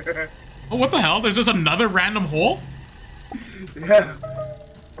 Oh, what the hell? There's just another random hole? Yeah.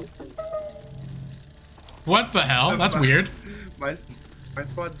 What the hell? That's weird. My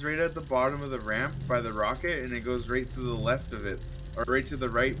spot's right at the bottom of the ramp by the rocket, and it goes right to the left of it. Or right to the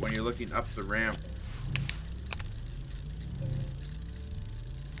right when you're looking up the ramp.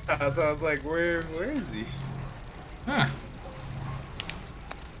 So I was like, where is he? Huh.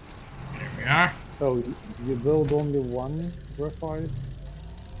 Here we are. So you build only one graphite?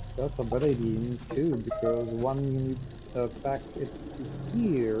 That's a bad idea. You need two, because one you need to pack it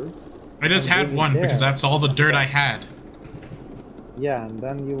here. I just had one because that's all the dirt I had. Yeah, and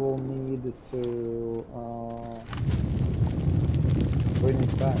then you will need to bring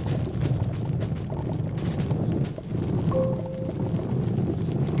it back.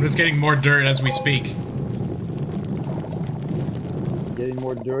 I'm just getting more dirt as we speak. Getting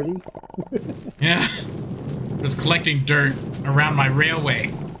more dirty? Yeah. Just collecting dirt around my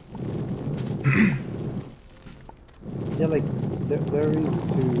railway. Yeah, like, there is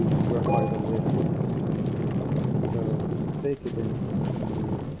two graphite over here. So, take it in.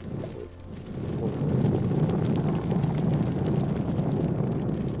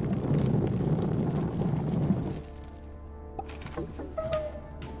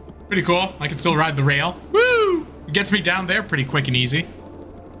 Pretty cool. I can still ride the rail. Woo! It gets me down there pretty quick and easy.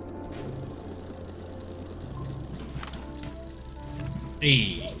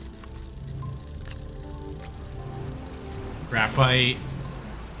 Hey. Graphite.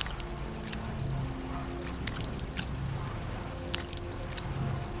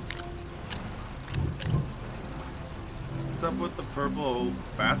 What's up with the purple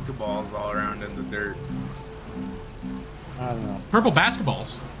basketballs all around in the dirt? I don't know. Purple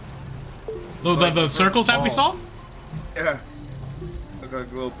basketballs. The circles that we saw? Yeah. Look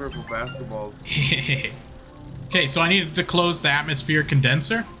like little purple basketballs. Okay, so I needed to close the atmosphere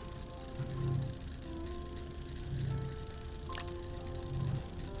condenser.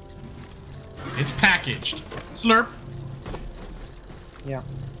 It's packaged. Slurp. Yeah.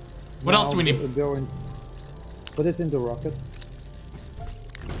 What else do we need? Go in. Put it in the rocket.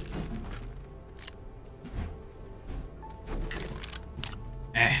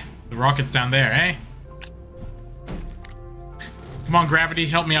 The rocket's down there, eh? Come on, gravity,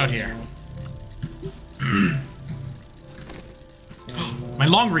 help me out here. My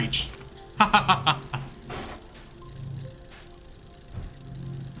long reach.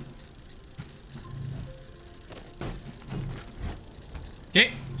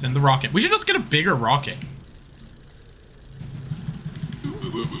 Okay, send the rocket. We should just get a bigger rocket.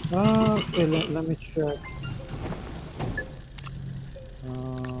 Okay, let me check.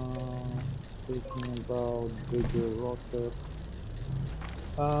 Thinking about bigger rocket.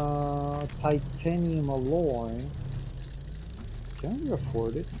 Titanium alloy. Can we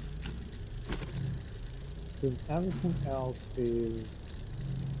afford it? Because everything else is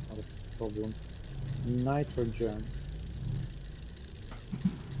not a problem. Nitrogen.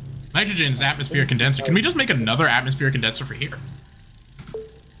 Nitrogen's atmosphere condenser. Can we just make another atmosphere condenser for here?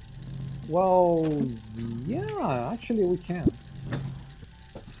 Well, yeah, actually we can.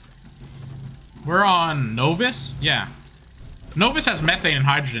 We're on Novus? Yeah. Novus has methane and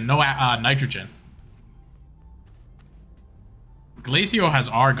hydrogen, no nitrogen. Glacio has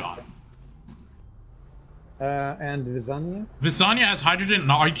argon. And Visania? Visania has hydrogen,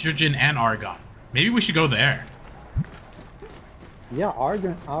 nitrogen, and argon. Maybe we should go there. Yeah,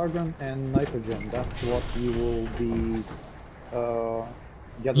 argon and nitrogen. That's what you will be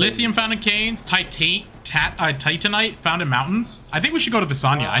gathering. Lithium found in canes, titanite found in mountains. I think we should go to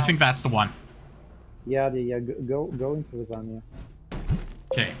Visania. I think that's the one. Yeah, go into Visania.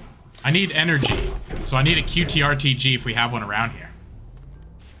 Okay. I need energy. So I need a QTRTG if we have one around here.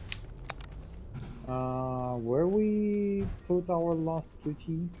 Where we put our last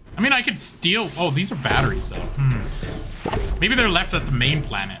QT? I mean, I could steal... Oh, these are batteries, though. Maybe they're left at the main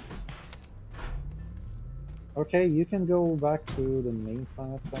planet. Okay, you can go back to the main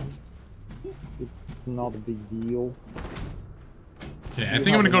planet then. It's not a big deal. Okay, I think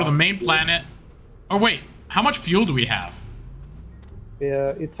I'm gonna go to the main planet. Oh, wait. How much fuel do we have?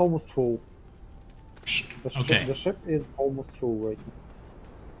 It's almost full. Okay. The ship is almost full right now.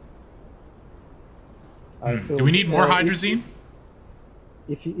 Do we need more hydrazine?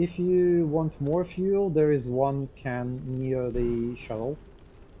 If you want more fuel, there is one can near the shuttle.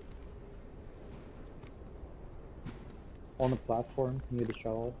 On the platform near the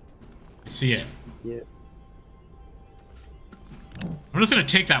shuttle. I see it. Yeah. I'm just gonna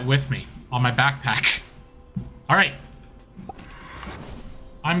take that with me on my backpack. All right.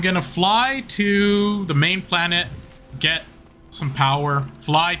 I'm gonna fly to the main planet, get some power,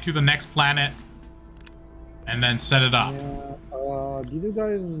 fly to the next planet, and then set it up. Yeah. Did you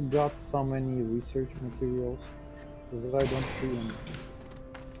guys got so many research materials? Because I don't see any.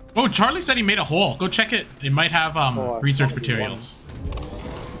 Oh, Charlie said he made a hole. Go check it. It might have I research found materials.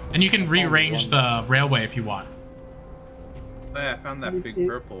 And you can rearrange the railway if you want. Oh, yeah, I found that big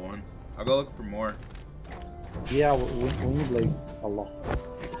purple one. I'll go look for more. Yeah, we need like a lot.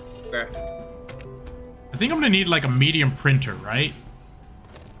 Okay. I think I'm gonna need like a medium printer, right?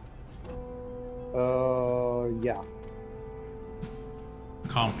 Yeah.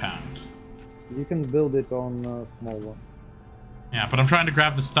 Compound. You can build it on a small one. Yeah, but I'm trying to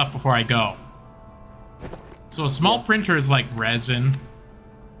grab the stuff before I go. So a small printer is like resin.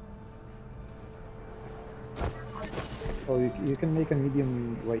 Oh, you can make a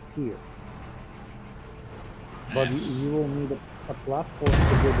medium right here. But Yes. you will need a platform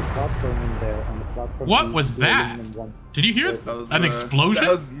to build a platform in there, and the platform. What needs was to be that? aluminum one. Did you hear That was, an explosion?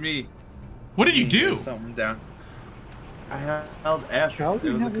 That was me. What did you There's do? something down. I held F. How do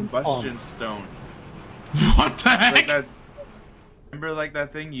It you was a have it combustion on? stone. What the heck? Like that. Remember, like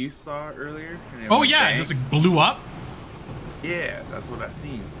that thing you saw earlier? And it Oh went yeah, bang? it just like, blew up. Yeah, that's what I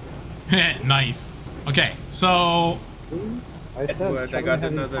seen. Nice. Okay, so See? I said. But I Charlie got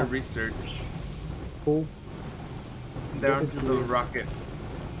had it another on. research. Cool. Down Good to to the you. rocket.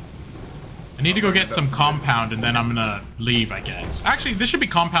 I need to go get some compound and then I'm gonna leave, I guess. Actually, this should be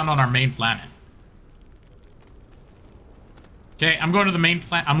compound on our main planet. Okay, I'm going to the main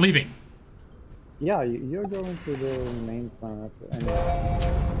planet. I'm leaving. Yeah, you're going to the main planet anyway.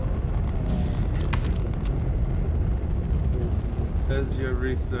 There's your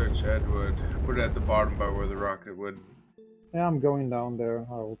research, Edward. Put it at the bottom by where the rocket would. Yeah, I'm going down there.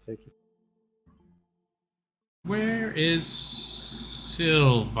 I will take it. Where is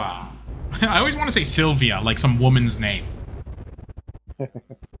Silva? I always want to say Sylvia, like some woman's name.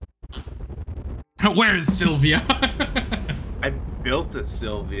 Where is Sylvia? I built a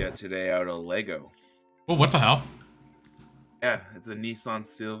Sylvia today out of Lego. Oh, what the hell? Yeah, it's a Nissan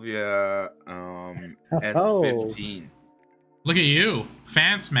Sylvia Oh. S15. Look at you,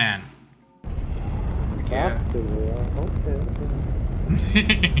 Fance man. Yeah. That's Sylvia. Okay.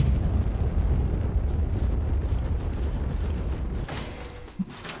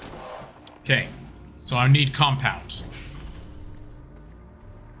 Okay, so I need compound.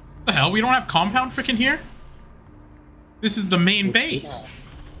 What the hell? We don't have compound freaking here? This is the main base.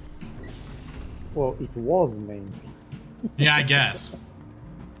 Well, it was main. Yeah, I guess.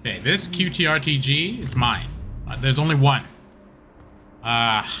 Okay, this QTRTG is mine. There's only one.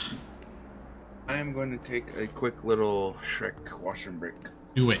 I am going to take a quick little Shrek wash and break.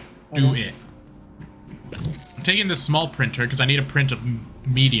 Do it. Do it. I'm taking this small printer because I need a print of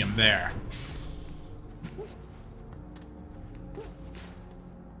medium there.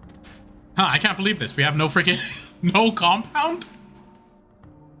 Huh, I can't believe this. We have no freaking... no compound?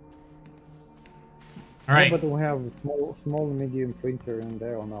 Alright. But we have a small medium printer in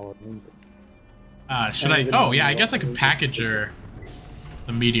there on our window. Should I... Oh, yeah, I guess I could package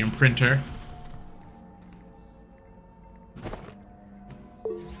the medium printer.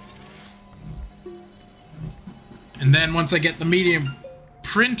 And then once I get the medium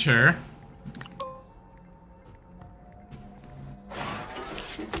printer...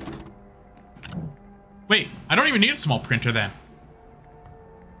 Wait, I don't even need a small printer then.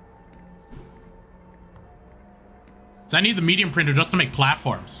 So I need the medium printer just to make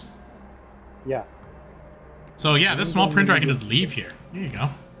platforms. Yeah. So yeah, this small printer I can just leave here. There you go.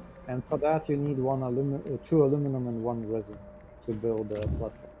 And for that you need two aluminum and one resin to build a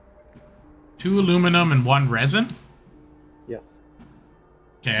platform. 2 aluminum and 1 resin? Yes.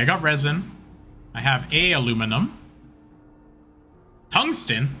 Okay, I got resin. I have a aluminum.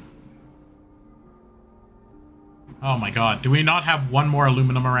 Tungsten? Oh my god, do we not have one more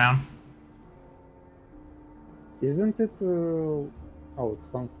aluminum around? Isn't it? Oh, it's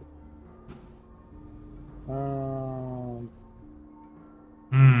tungsten.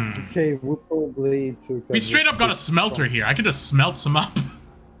 Okay, we probably took. We straight up got a smelter here. I could just smelt some up.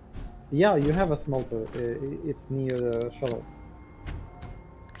 Yeah, you have a smelter. It's near the shuttle.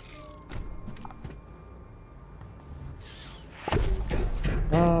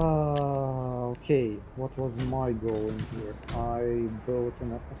 Okay. What was my goal in here? I built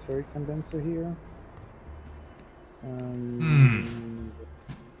an atmospheric condenser here.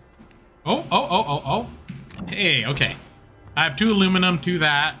 Oh. Hey, okay. I have 2 aluminum, 2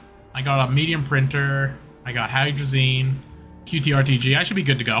 that. I got a medium printer. I got hydrazine, QTRTG. I should be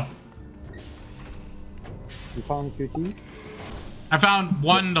good to go. You found QT? I found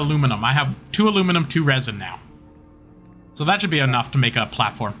 1 aluminum. I have 2 aluminum, 2 resin now. So that should be enough to make a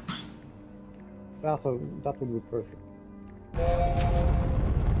platform. That would be perfect.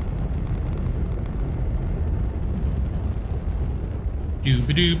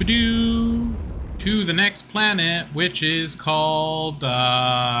 Doo-ba-doo-ba-doo. To the next planet, which is called,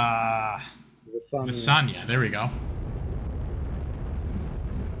 Visanya. There we go.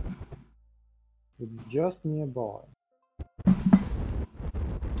 It's just nearby.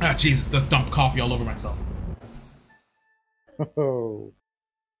 Ah, Jesus, just dumped coffee all over myself. Oh.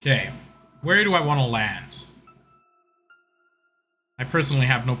 Okay, where do I want to land? I personally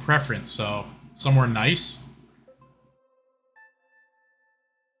have no preference, so somewhere nice.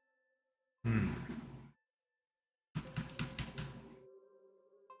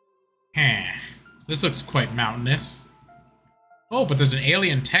 This looks quite mountainous. Oh, but there's an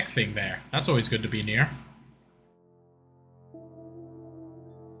alien tech thing there. That's always good to be near.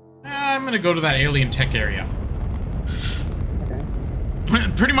 I'm gonna go to that alien tech area. Okay.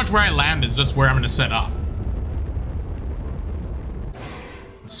 Pretty much where I land is just where I'm gonna set up.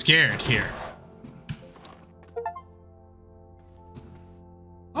 I'm scared here.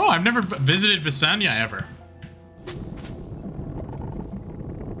 Oh, I've never visited Visanya ever.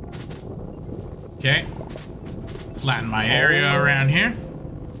 Okay. Flatten my area around here.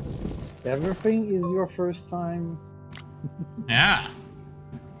 Everything is your first time. Yeah.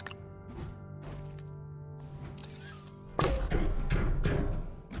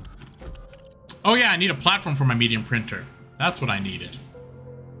 Oh yeah, I need a platform for my medium printer. That's what I needed.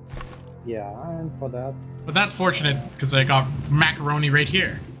 Yeah, and for that. But that's fortunate because I got macaroni right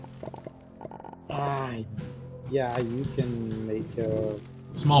here. Yeah, you can make a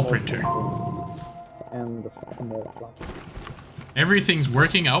Small printer. And a small platform. Everything's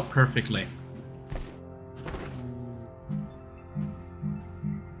working out perfectly.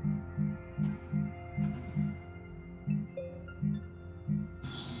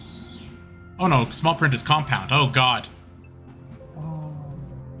 Oh no, small print is compound. Oh god.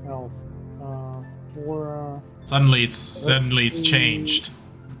 Else. Suddenly it's changed.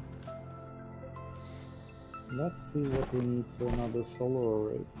 Let's see what we need for another solar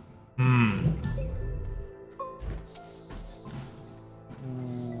array.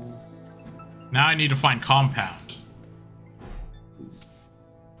 Now I need to find compound.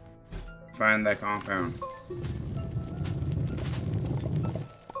 Find that compound.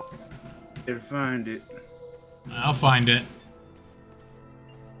 Did find it. I'll find it.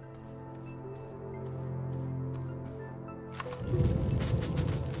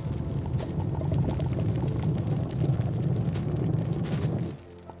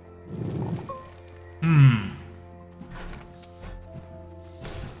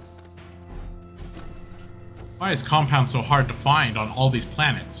 Why is compound so hard to find on all these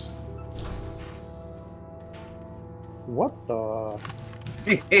planets? What the?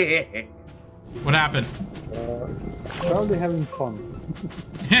 What happened? Probably having fun.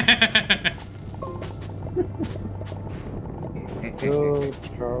 Oh,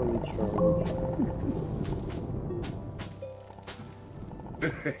 Charlie.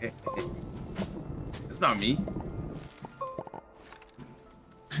 It's not me.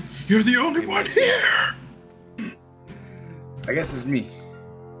 You're the only one here! I guess it's me.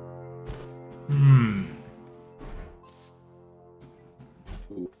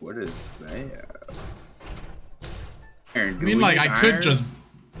 Ooh, what is that? Aaron, I mean, like, I could iron? just...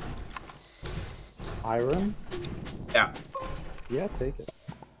 Iron? Yeah. Yeah, take it.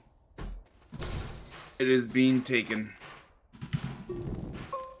 It is being taken.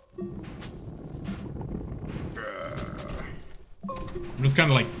 I'm just kind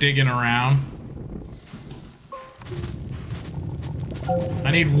of, like, digging around.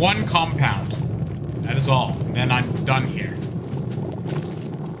 I need 1 compound. That is all. And then I'm done here.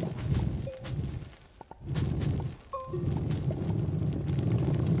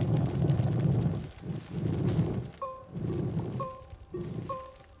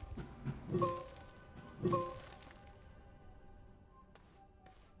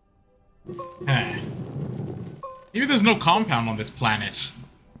 Maybe there's no compound on this planet.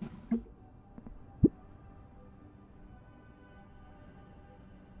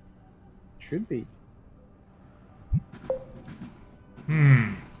 Should be.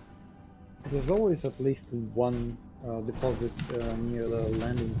 There's always at least one deposit near the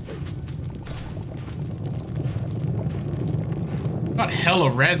landing place. Got hella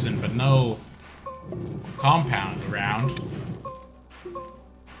resin, but no compound around.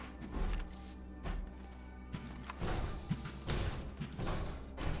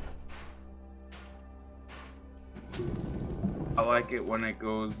 like it when it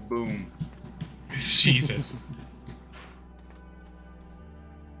goes boom. Jesus.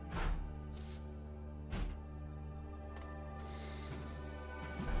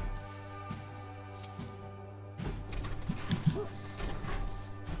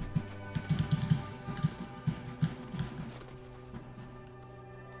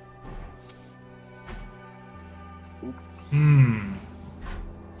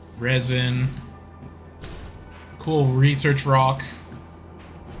 Resin. Cool research rock.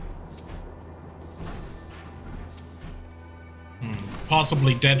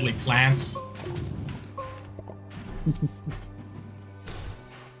 Possibly deadly plants.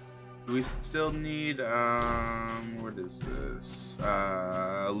 Do we still need, what is this?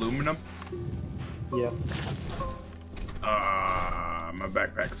 Aluminum? Yes. My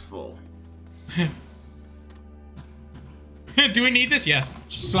backpack's full. Do we need this? Yes.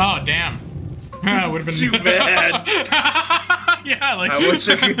 Oh, damn. Would have been Too bad. Yeah, like I wish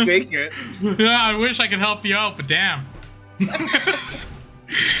I could take it. Yeah, I wish I could help you out, but damn.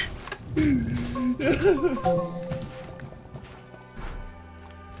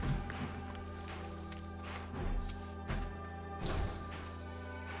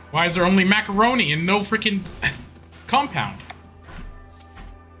 Why is there only macaroni and no freaking compound?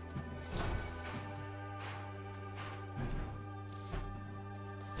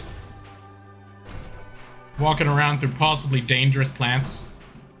 Walking around through possibly dangerous plants.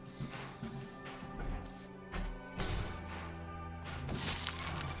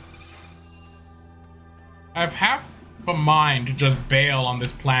 I have half a mind to just bail on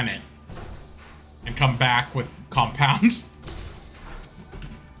this planet and come back with compound.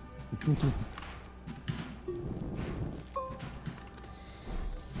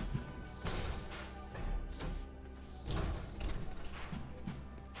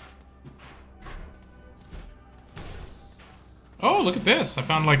 Oh, look at this. I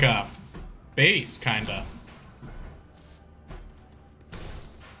found like a base, kinda.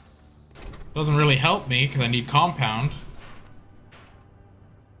 Doesn't really help me because I need compound.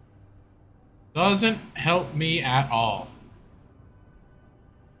 Doesn't help me at all.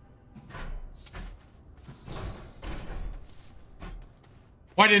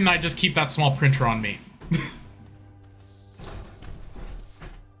 Why didn't I just keep that small printer on me?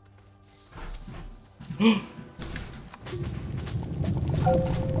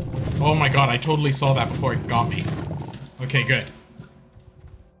 Oh my god, I totally saw that before it got me. Okay, good.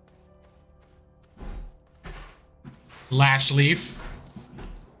 Lash leaf.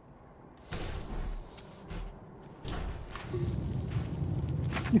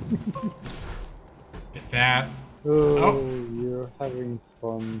 Get that. Oh, you're having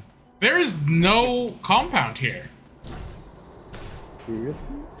fun. There is no compound here. Seriously?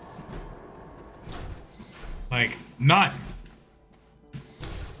 Like, none.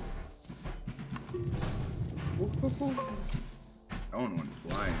 That one went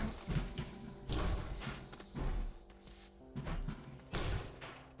flying.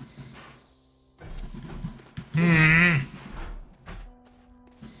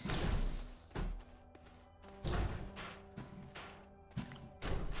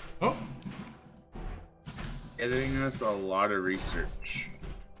 Oh. Getting us a lot of research.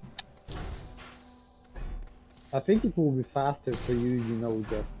 I think it will be faster for you, you know,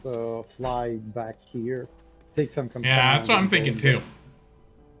 just fly back here, take some compound. Yeah, that's what I'm thinking too.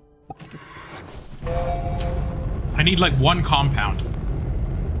 I need like one compound.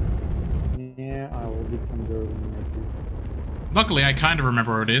 Yeah, I will get some dirt in there too. Luckily, I kind of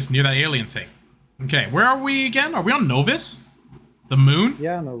remember where it is, near that alien thing. Okay, where are we again? Are we on Novus? The moon?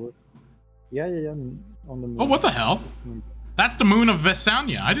 Yeah, no. Yeah, on the moon. Oh, what the hell? That's the moon of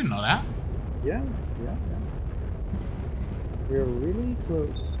Vesania. I didn't know that. Yeah. We're really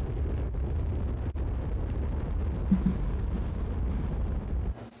close.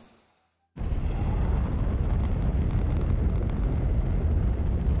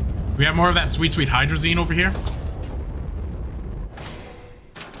 We have more of that sweet, sweet hydrazine over here.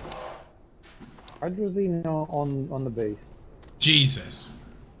 Hydrazine on the base. Jesus.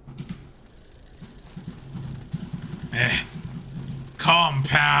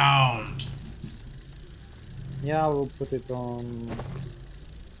 Compound. Yeah, we'll put it on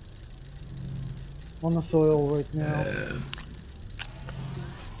the soil right now.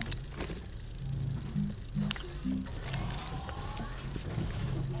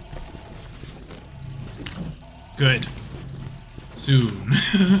 Good. Soon.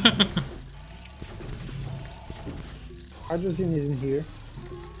 Hydrazine isn't here.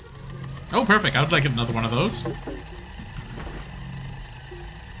 Oh, perfect. I would like another one of those.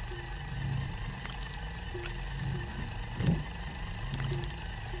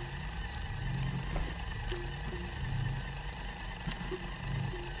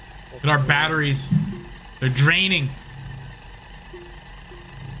 Look at our batteries. They're draining.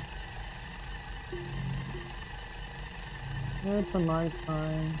 It's a night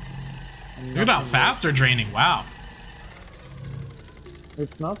time. Look at how fast they're draining. Wow.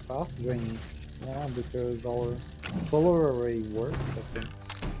 It's not fast draining. Yeah, because our solar array works, I think.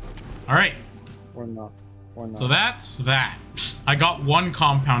 Alright. Or not. Or not. So that's that. I got one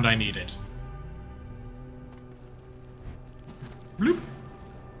compound I needed. Bloop.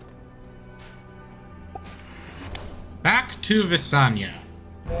 Back to Visanya.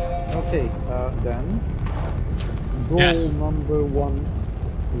 Okay, then. Goal Yes. number 1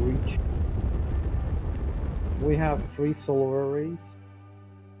 reached. We have 3 solar arrays.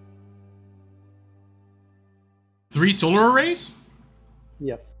 3 solar arrays?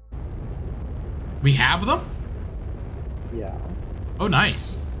 Yes. We have them? Yeah. Oh,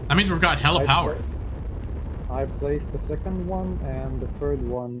 nice. That means we've got hella power. I placed the second one, and the third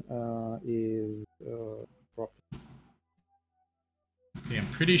one is proper. Okay, I'm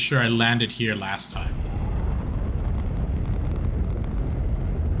pretty sure I landed here last time.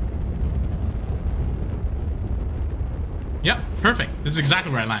 Yep, perfect. This is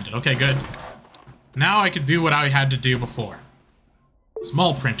exactly where I landed. Okay, good. Now I could do what I had to do before.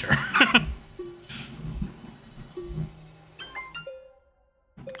 Small printer.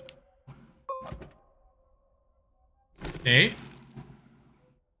 Okay.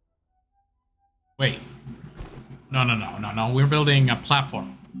 Wait. No. We're building a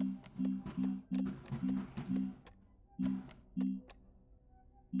platform.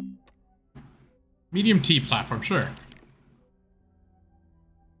 Medium T platform, sure.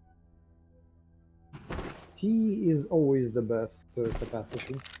 T is always the best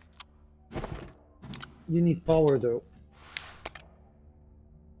capacity. You need power though.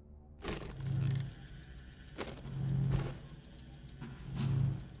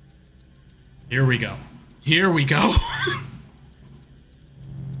 Here we go. Here we go.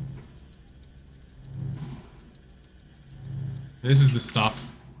 This is the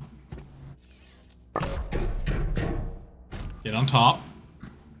stuff. Get on top.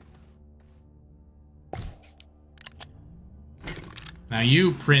 Now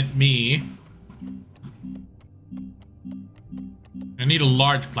you print me. I need a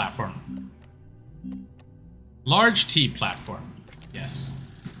large platform. Large T platform. Yes.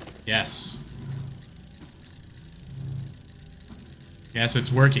 Yes. Yes,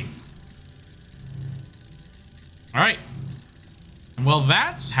 it's working. Alright. And while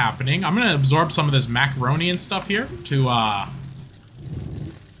that's happening, I'm gonna absorb some of this macaroni and stuff here to,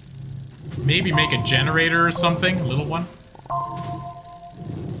 maybe make a generator or something. A little one.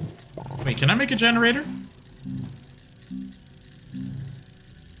 Wait, can I make a generator?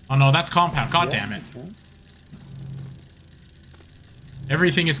 Oh no, that's compound. God damn it.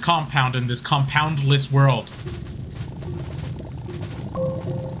 Everything is compound in this compoundless world.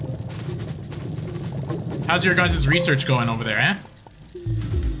 How's your guys' research going over there, eh?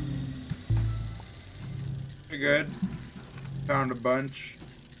 Pretty good. Found a bunch.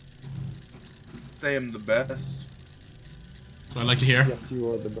 Say I'm the best. That's what I'd like to hear. Yes, you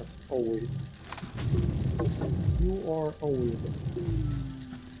are the best. Always. You are always the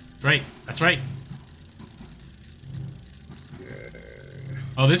best. Right, that's right.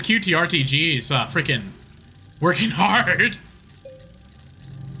 Oh, this QTRTG is freaking working hard.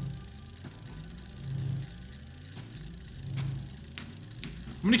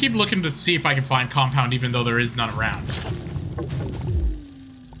 I'm gonna keep looking to see if I can find compound even though there is none around.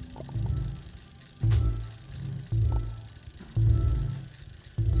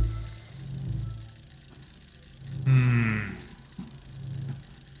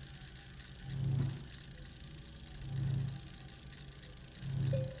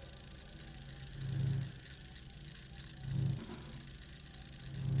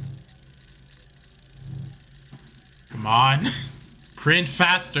 Come on. Print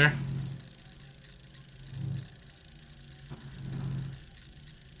faster.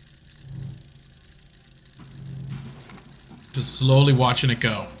 Just slowly watching it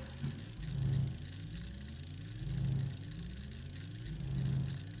go.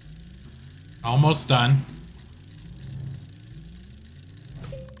 Almost done.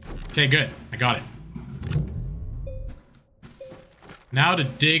 Okay, good. I got it. Now to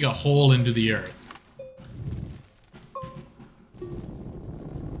dig a hole into the earth.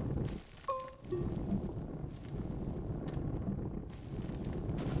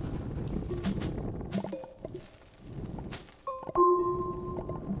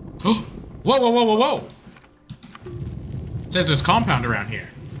 Whoa, whoa, whoa, whoa, whoa! It says there's compound around here.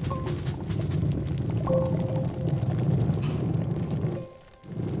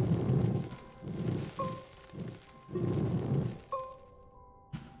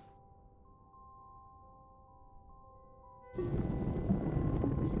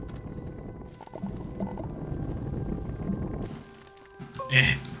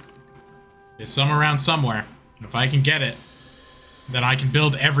 There's some around somewhere. If I can get it, then I can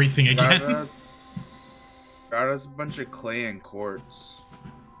build everything again. Got us a bunch of clay and quartz.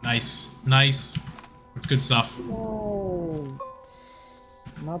 Nice. Nice. That's good stuff. Oh,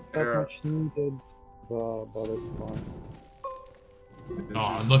 not that much needed, but it's fine.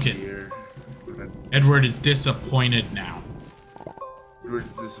 Oh, look at Edward is disappointed now. Edward's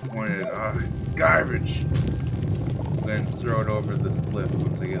disappointed. Ah, it's garbage. I'm going to throw it over this cliff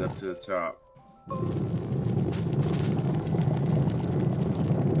once I get up to the top.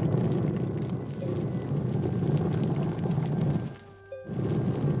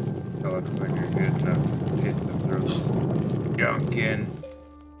 That looks like a good enough hit to throw this junk in.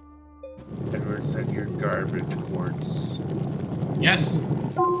 Edward said you're garbage quartz. Yes!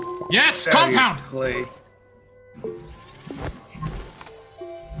 Yes! Compound! Clay.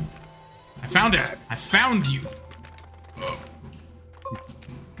 I found it! I found you!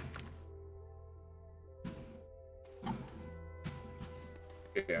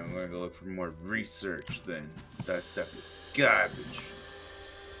 Okay, I'm going to look for more research then. That stuff is garbage.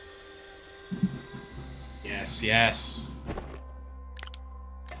 Yes, yes.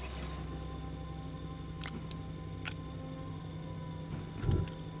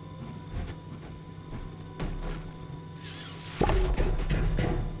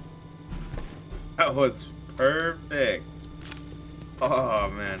 That was perfect. Oh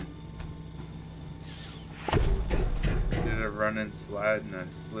man. Did a run and slide and I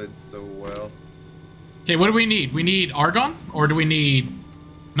slid so well. Okay, what do we need? We need argon or do we need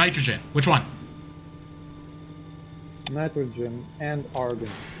nitrogen? Which one? Nitrogen and argon,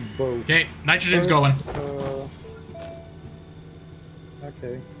 both. Okay, nitrogen's going.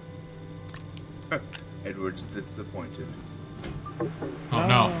 Okay. Edward's disappointed. Oh no.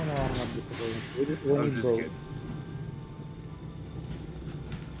 No, I'm not disappointed. I'm just kidding.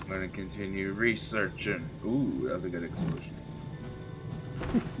 I'm gonna continue researching. Ooh, that was a good explosion.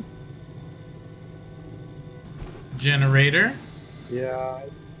 Generator. Yeah, I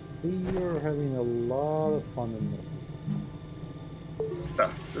see you're having a lot of fun in there.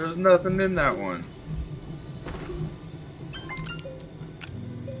 There's nothing in that one.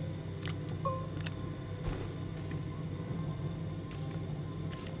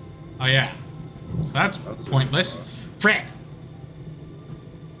 Oh yeah. So that's pointless. Frick!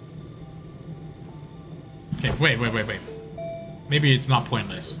 Okay, wait. Maybe it's not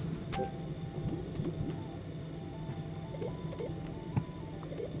pointless.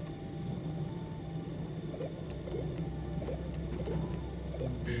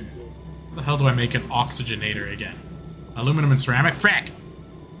 How the hell do I make an oxygenator again? Aluminum and ceramic? Frack!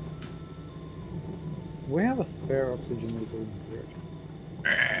 We have a spare oxygenator in here.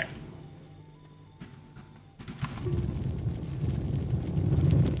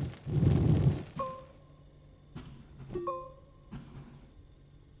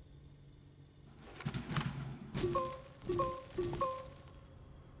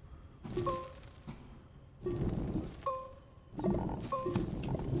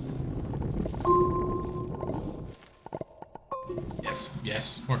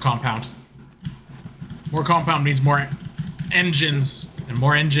 Yes, more compound. More compound means more engines, and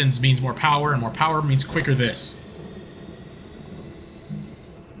more engines means more power, and more power means quicker this.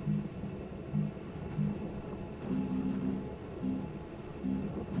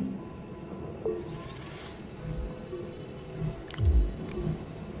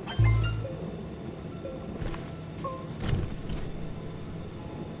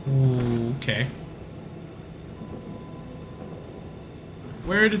 Okay.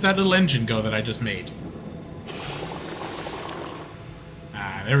 Where did that little engine go that I just made?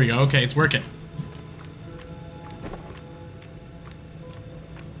 Ah, there we go. Okay, it's working.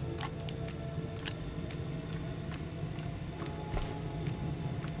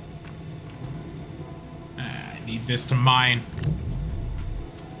 I need this to mine.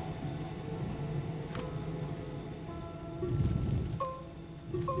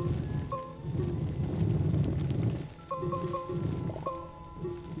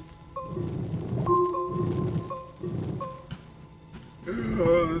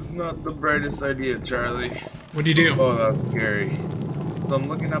 Oh, this is not the brightest idea, Charlie. What do you do? Oh, that's scary. So I'm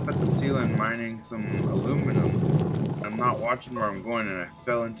looking up at the ceiling mining some aluminum. I'm not watching where I'm going and I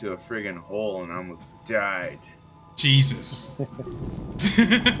fell into a friggin' hole and I almost died. Jesus.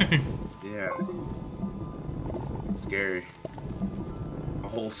 Yeah. Scary. The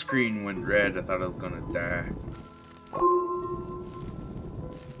whole screen went red. I thought I was gonna die.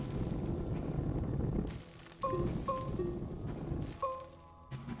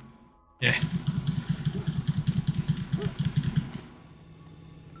 Yeah.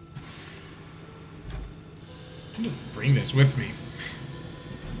 can just bring this with me.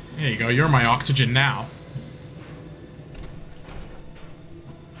 There you go, you're my oxygen now.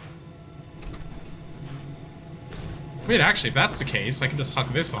 Wait, actually, if that's the case, I can just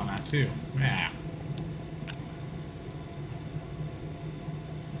huck this on that too. Yeah.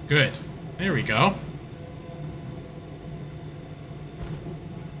 Good. There we go.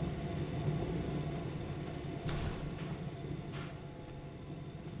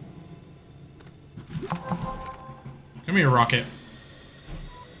 Come here, Rocket.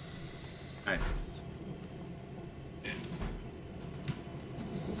 Nice.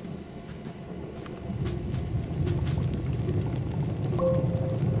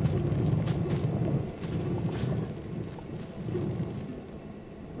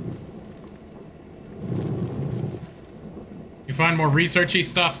 You find more researchy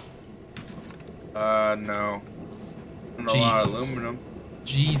stuff? No. And a lot of aluminum.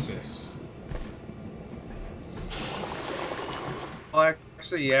 Jesus. Well,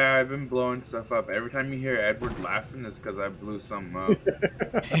 actually, yeah, I've been blowing stuff up. Every time you hear Edward laughing, it's because I blew something up.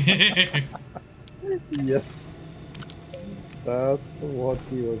 Yeah. That's what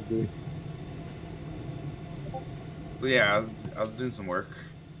he was doing. But yeah, I was doing some work.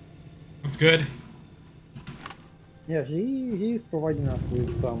 That's good. Yeah, he's providing us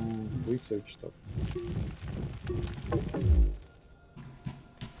with some research stuff.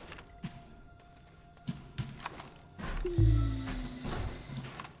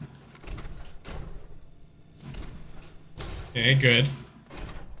 Okay, good.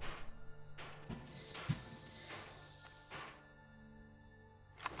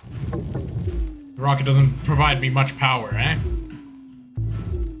 The rocket doesn't provide me much power, eh?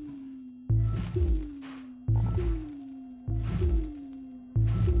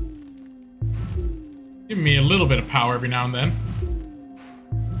 Give me a little bit of power every now and then.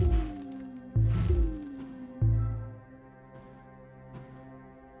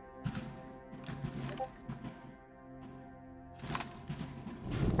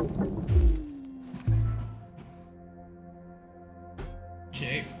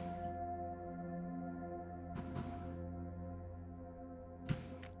 Okay.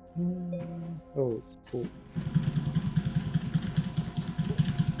 Oh, it's cool.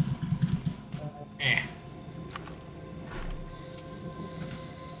 Eh.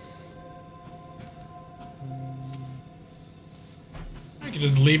 I can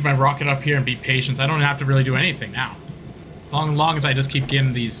just leave my rocket up here and be patient. I don't have to really do anything now. As long as I just keep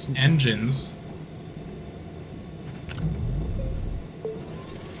getting these engines.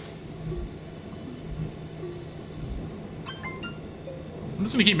 I'm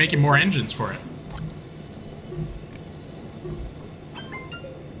just gonna keep making more engines for it.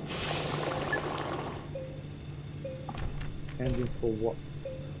 Engine for what?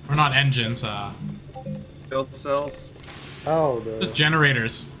 Or not engines, Build cells. Oh, the just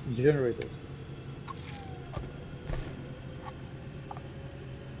generators. generators.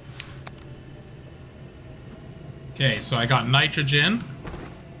 Okay, so I got nitrogen.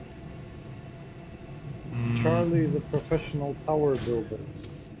 Charlie is a professional tower builder.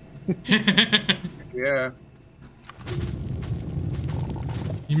 Yeah.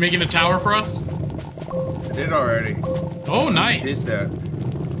 You making a tower for us? I did already. Oh, Did nice. that.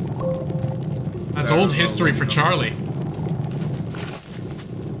 That's That old was history for aluminum. Charlie.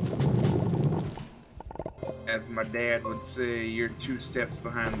 As my dad would say, you're 2 steps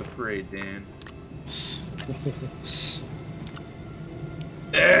behind the parade, Dan.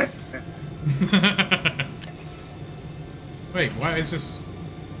 Eh. Wait, why is this?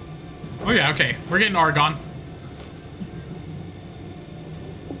 Oh yeah, okay. We're getting argon.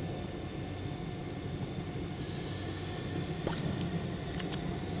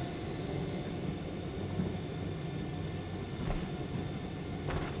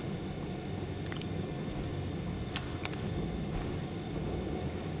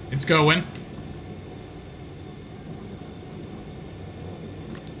 It's going.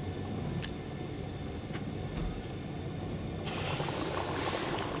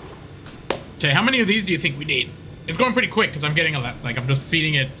 Okay, how many of these do you think we need? It's going pretty quick because I'm getting a lot, like I'm just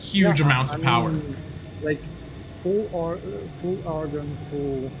feeding it huge Yeah, amounts I of power. mean, like full argon,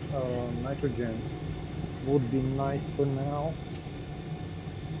 full nitrogen would be nice for now.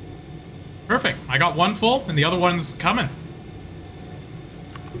 Perfect. I got one full and the other one's coming.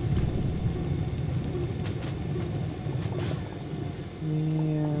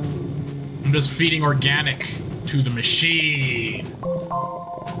 Yeah. I'm just feeding organic to the machine.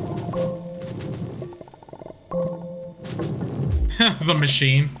 The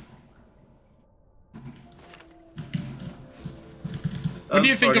machine. What do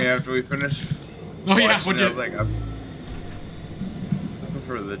you think funny of- after we finish? Oh yeah, watching it, I was like, I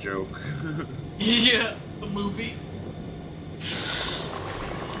prefer the joke. Yeah, the movie.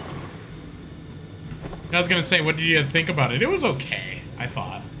 I was gonna say, what did you think about it? It was okay, I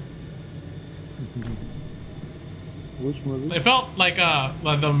thought. Which movie? It felt like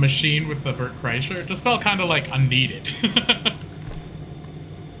the machine with the Bert Kreischer. It just felt kind of like unneeded.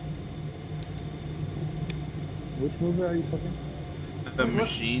 Which movie are you talking? The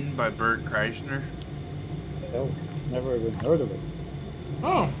Machine by Bert Kreischer. Oh, never even heard of it.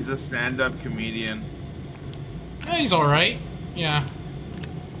 Oh, He's a stand-up comedian. yeah, he's all right. Yeah.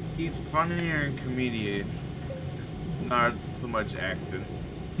 He's funnier in comedian, not so much acting.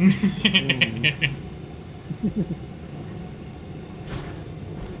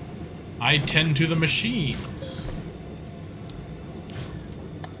 I tend to the machines.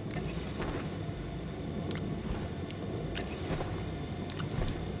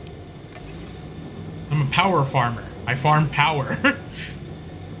 I'm a power farmer. I farm power.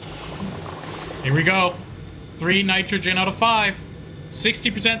 Here we go. 3 nitrogen out of 5.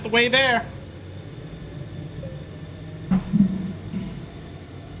 60% the way there.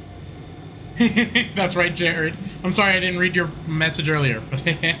 That's right, Jared. I'm sorry I didn't read your message earlier, but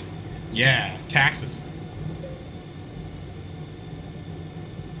yeah, taxes.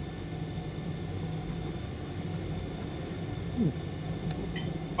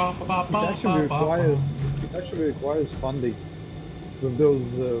 It actually requires funding with those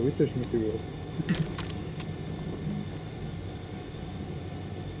research materials.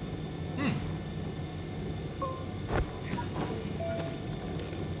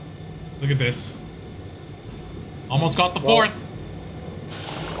 Look at this. Almost got the 4th.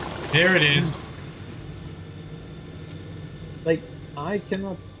 There it is. Like, I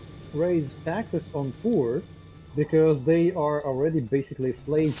cannot raise taxes on poor because they are already basically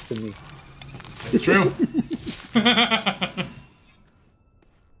slaves to me. That's true.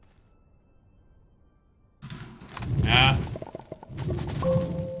 Yeah.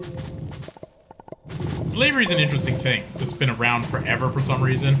 Slavery is an interesting thing. It's just been around forever for some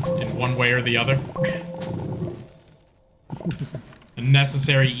reason, in one way or the other. A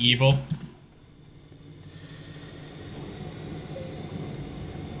necessary evil.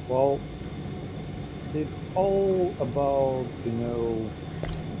 Well, it's all about, you know,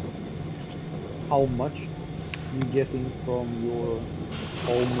 how much you're getting from your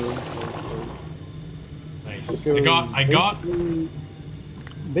owner. Nice. Because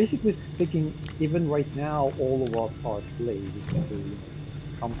basically speaking, even right now, all of us are slaves to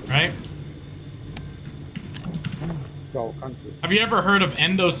companies. Right? To our country. Have you ever heard of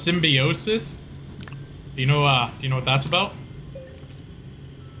endosymbiosis? Do you know what that's about?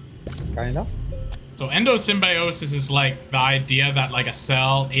 Kinda. So endosymbiosis is like the idea that like a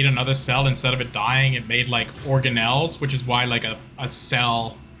cell ate another cell. Instead of it dying, it made like organelles, which is why like a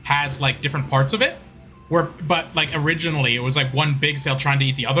cell has like different parts of it. But like originally it was like one big cell trying to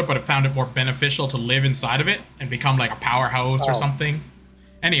eat the other, but it found it more beneficial to live inside of it and become like a powerhouse or something.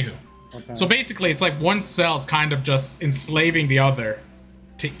 Anywho. Okay. So basically it's like one cell's kind of just enslaving the other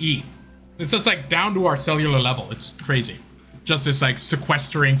to eat. It's just like down to our cellular level. It's crazy. Just this like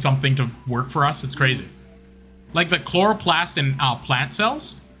sequestering something to work for us. It's crazy. Like the chloroplast in plant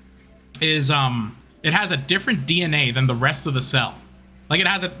cells is it has a different DNA than the rest of the cell. Like it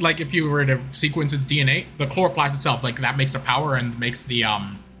has a, like if you were to sequence its DNA, the chloroplast itself, like that makes the power and makes the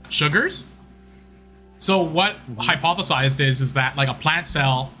sugars. So what hypothesized is that like a plant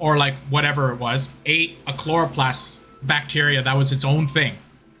cell or like whatever it was ate a chloroplast bacteria that was its own thing.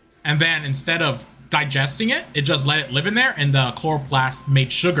 And then instead of digesting it, it just let it live in there, and the chloroplast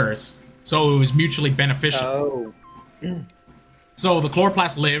made sugars, so it was mutually beneficial. Oh. So the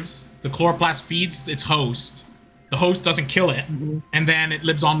chloroplast lives, the chloroplast feeds its host, the host doesn't kill it, and then it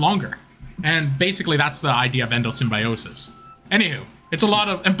lives on longer. And basically that's the idea of endosymbiosis. Anywho, it's a lot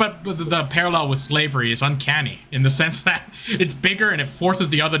of, but the parallel with slavery is uncanny in the sense that it's bigger and it forces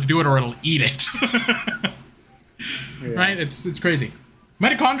the other to do it or it'll eat it. Yeah. Right? It's crazy.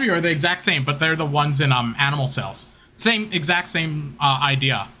 Mitochondria are the exact same, but they're the ones in animal cells. Exact same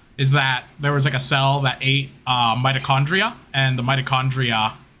idea is that there was like a cell that ate mitochondria, and the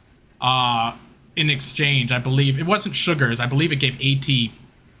mitochondria, in exchange, I believe it wasn't sugars. I believe it gave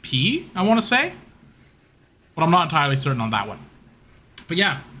ATP. I want to say, but I'm not entirely certain on that one. But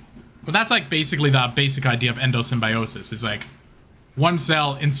yeah, but that's like basically the basic idea of endosymbiosis. Is like one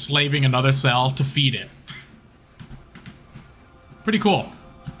cell enslaving another cell to feed it. Pretty cool.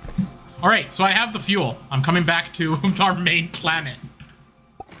 All right, so I have the fuel. I'm coming back to our main planet.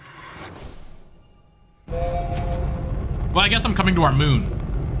 Well, I guess I'm coming to our moon.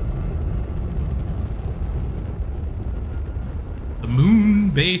 The moon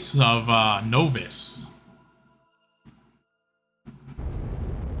base of Novus.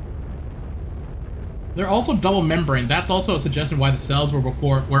 They're also double membrane. That's also a suggestion why the cells were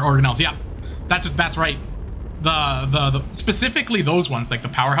organelles. Yeah, that's right. The specifically those ones, like the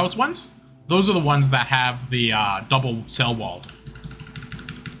powerhouse ones, those are the ones that have the double cell walled.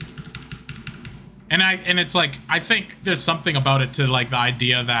 And it's like, I think there's something about it to like the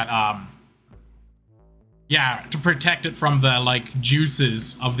idea that yeah, to protect it from the like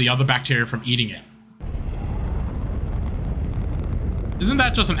juices of the other bacteria from eating it. Isn't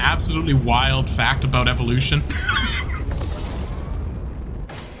that just an absolutely wild fact about evolution?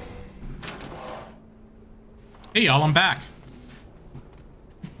 Hey y'all, I'm back.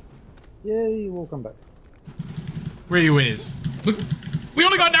 Yay, welcome back. Where you is? Look, we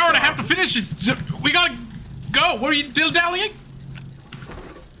only got an hour and a half to finish this. We gotta go. What are you dilly-dallying?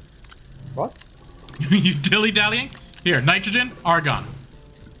 What? You dilly-dallying? Here, nitrogen, argon.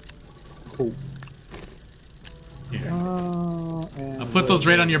 Cool. Here. And I'll put those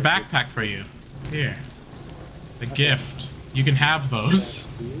right on your backpack for you. Here. The gift. You can have those.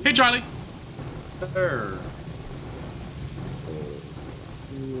 Hey, Charlie. Sure.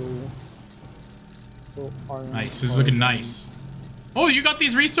 Nice. This is looking nice. Oh, you got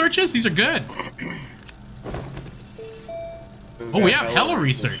these researches? These are good. Oh, we have hella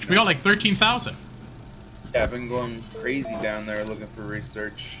research. We got like 13,000. Yeah, I've been going crazy down there looking for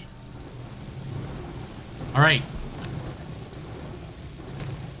research. All right.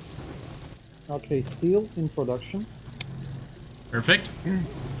 Okay, steel in production. Perfect.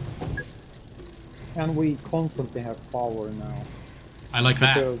 And we constantly have power now. I like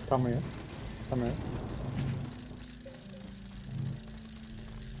that. Because, come here. Come here.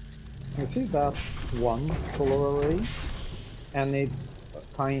 You see that one solar array? And it's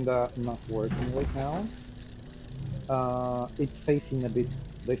kinda not working right now. It's facing a bit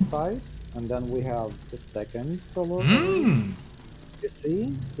this side, and then we have the second solar array. You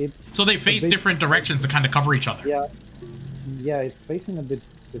see? It's so they face different directions to kind of cover each other. Yeah. Yeah, it's facing a bit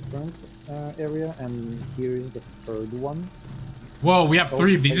different area, and here is the third one. Whoa, we have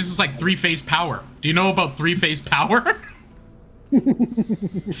three of these. This is like three-phase power. Do you know about three-phase power?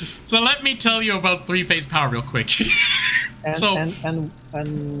 So let me tell you about three-phase power real quick. And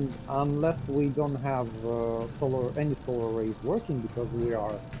unless we don't have any solar arrays working because we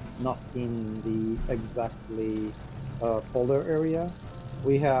are not in the exactly polar area,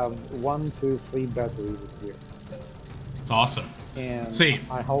 we have 1, 2, 3 batteries here. It's awesome. And see,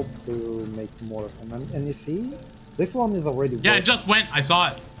 I hope to make more of them. And you see, this one is already yeah, working. it just went. I saw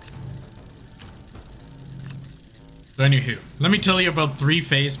it. So anywho, let me tell you about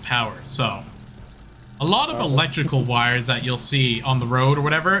three-phase power. So, a lot of electrical wires that you'll see on the road or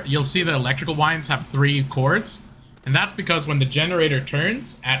whatever, you'll see the electrical wires have 3 cords. And that's because when the generator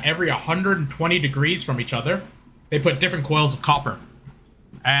turns at every 120 degrees from each other, they put different coils of copper.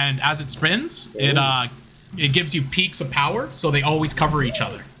 And as it spins, it gives you peaks of power, so they always cover each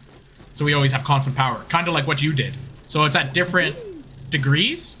other. So we always have constant power, kind of like what you did. So it's at different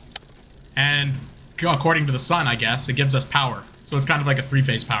degrees, and according to the sun, I guess, it gives us power. So it's kind of like a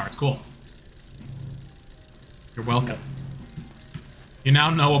three-phase power. It's cool. You're welcome. You now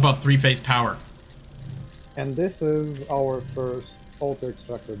know about three-phase power. And this is our first auto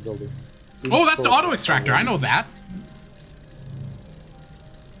extractor building. Oh, that's the auto extractor. I know that.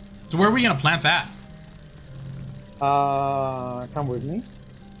 So where are we gonna plant that? Come with me.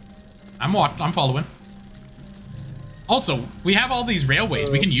 I'm following. Also, we have all these railways.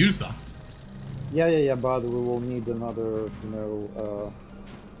 We can use them. Yeah, but we will need another,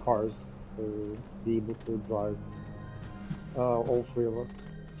 cars to be able to drive all 3 of us.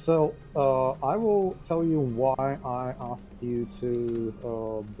 So, I will tell you why I asked you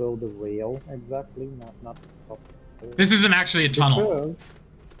to build a rail exactly, not the top. This isn't actually a tunnel.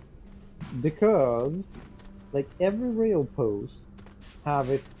 Because like every rail post have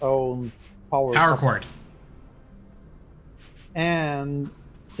its own power cord. And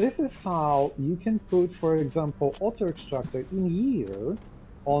this is how you can put, for example, auto extractor in here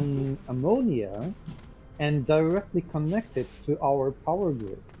on ammonia and directly connect it to our power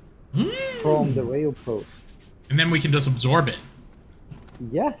grid from the rail post. And then we can just absorb it.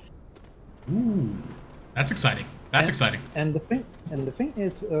 Yes. Ooh, that's exciting. That's exciting. And the thing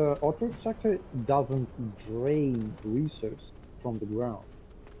is, auto extractor doesn't drain resource from the ground.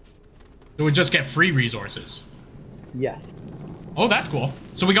 So we just get free resources. Yes. Oh, that's cool.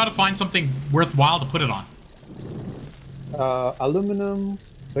 So we got to find something worthwhile to put it on. Aluminum,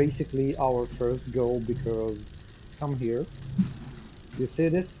 basically our first goal, because come here. You see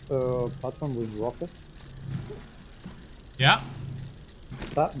this platform with rocket? Yeah.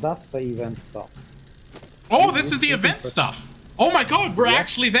 That's the event stuff. Oh, this is the event stuff. Oh my god, we're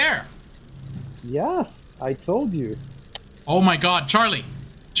actually there. Yes, I told you. Oh my god, Charlie.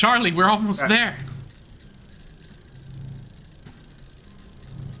 Charlie, we're almost there.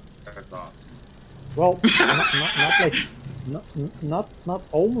 That's awesome. Well, not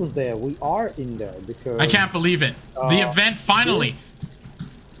almost there. We are in there because I can't believe it. The event finally.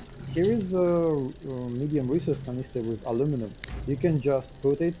 Here is a medium resource canister with aluminum. You can just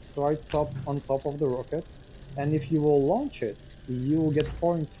put it right on top of the rocket, and if you will launch it, you will get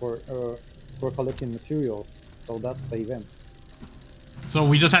points for collecting materials. So that's the event. So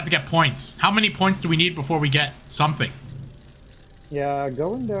we just have to get points. How many points do we need before we get something? Yeah,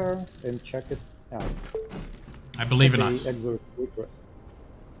 go in there and check it out. I believe in us. Exit request.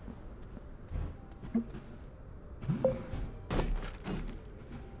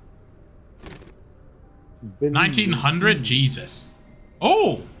 1900? Jesus.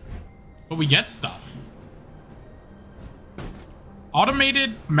 Oh! But we get stuff.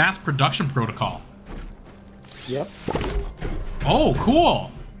 Automated mass production protocol. Yep. Oh,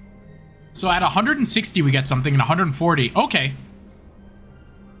 cool. So at 160 we get something, and 140. Okay.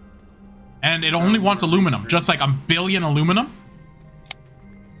 And it only wants aluminum, just like a billion aluminum?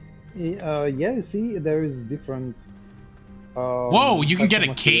 Yeah, you see, there is different... Whoa, you can get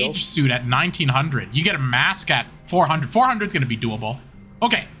a cage suit at 1900. You get a mask at 400. 400 is going to be doable.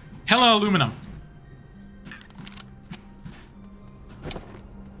 Okay. Hella aluminum.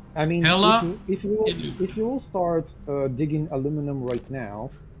 I mean, Hella if you will start digging aluminum right now,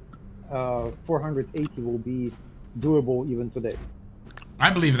 480 will be doable even today. I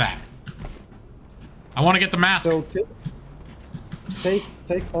believe that. I want to get the mask. So take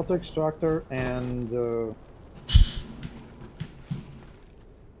auto extractor and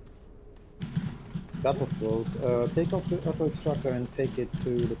that was close. Take auto extractor and take it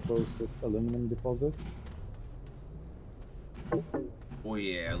to the closest aluminum deposit. Oh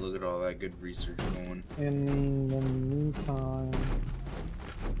yeah, look at all that good research going. And in the meantime,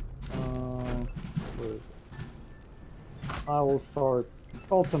 where is it? I will start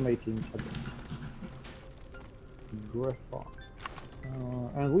automating a bit. Graphite.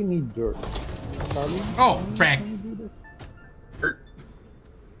 And we need dirt. Charlie, Oh, frack. Can you do this? Dirt.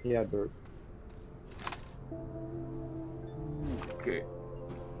 Yeah, dirt. Okay.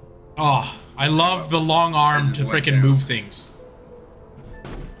 Oh, I love the long arm to freaking move things.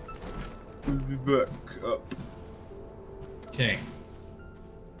 Back up. Okay.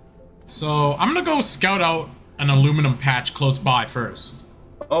 So, I'm gonna go scout out an aluminum patch close by first.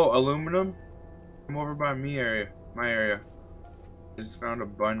 Oh, aluminum? Come over by my area. I just found a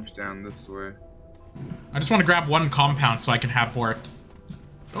bunch down this way. I just want to grab one compound so I can have more.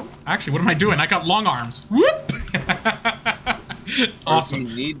 Oh, actually, what am I doing? I got long arms. Whoop! Awesome. If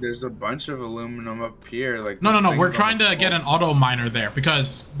you need, there's a bunch of aluminum up here. Like No. We're trying to get an auto miner there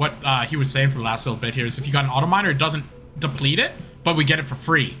because what he was saying for the last little bit here is if you got an auto miner, it doesn't deplete it, but we get it for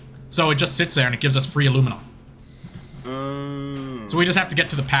free. So it just sits there and it gives us free aluminum. So we just have to get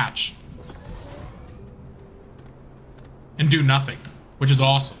to the patch and do nothing, which is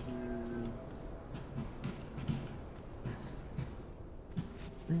awesome.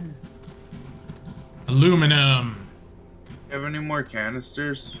 Aluminum. You have any more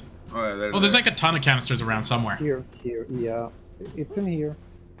canisters? Oh, yeah, There's like a ton of canisters around somewhere. Here, yeah. It's in here.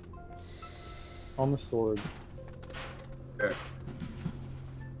 On the storage. Okay.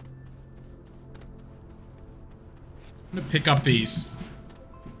 I'm gonna pick up these.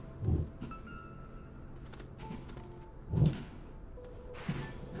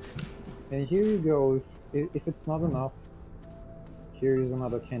 And here you go. If it's not enough, here is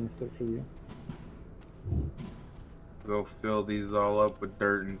another canister for you. Go fill these all up with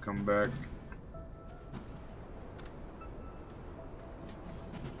dirt and come back.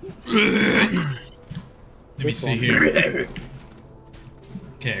 Let me see here.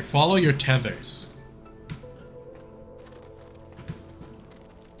 Okay, follow your tethers.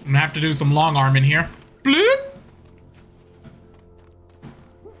 I'm gonna have to do some long arm in here. Bloop!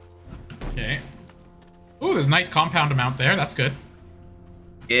 Okay. Oh, there's a nice compound amount there. That's good.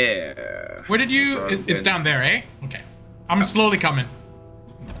 Yeah. Where did you... It's down there, eh? Okay. I'm slowly coming.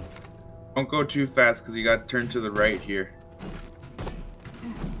 Don't go too fast because you got to turn to the right here.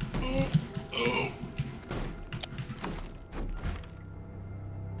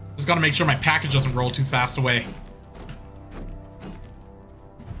 Just gotta make sure my package doesn't roll too fast away.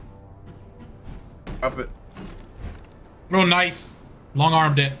 Up it. Oh, nice.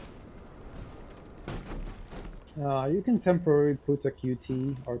 Long-armed it. You can temporarily put a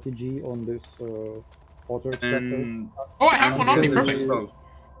QT RPG on this water extractor. And Oh, I have one on me. until Perfect. there's-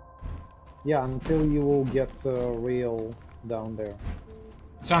 Yeah, until you will get rail down there.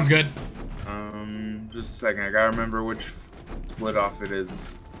 Sounds good. Just a second. I gotta remember which split off it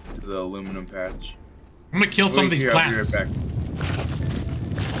is to the aluminum patch. I'm gonna kill some of these Wait here, I'll be plants. right back.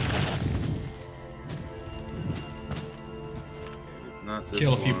 It's not this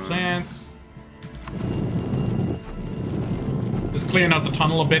Kill a few one. plants. Just clearing out the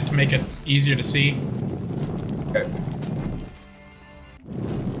tunnel a bit to make it easier to see. Okay.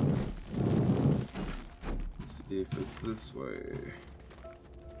 Let's see if it's this way.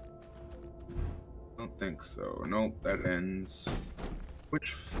 Don't think so. Nope, that ends.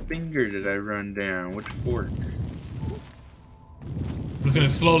 Which finger did I run down? Which fork? I'm just gonna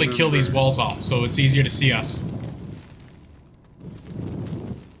slowly kill these walls off so it's easier to see us.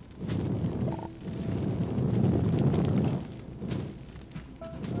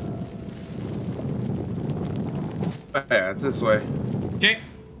 Oh, yeah, it's this way. Okay.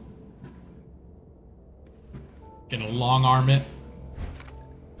 Gonna long arm it.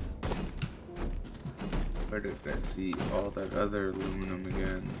 Where did I see all that other aluminum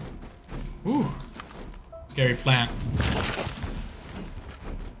again? Ooh. Scary plant.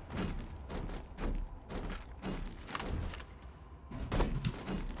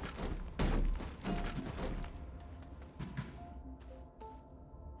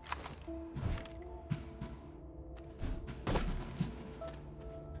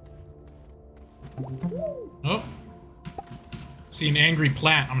 Oh. See an angry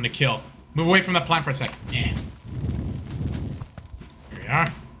plant I'm gonna kill. Move away from that plant for a second. Yeah. Here we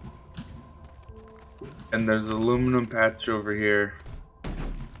are. And there's an aluminum patch over here.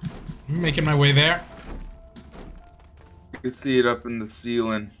 I'm making my way there. You can see it up in the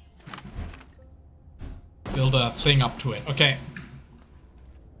ceiling. Build a thing up to it. Okay.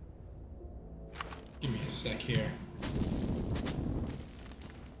 Give me a sec here.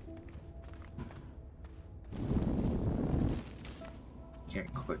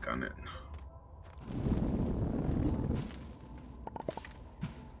 Can't click on it.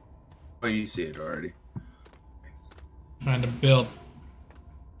 Oh, you see it already. Nice. Trying to build.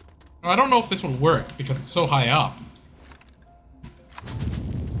 I don't know if this will work because it's so high up.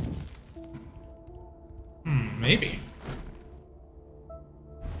 Maybe.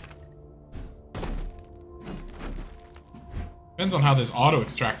 Depends on how this auto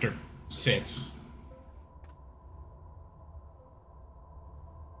extractor sits.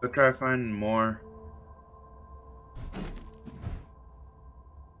 I'll try finding more.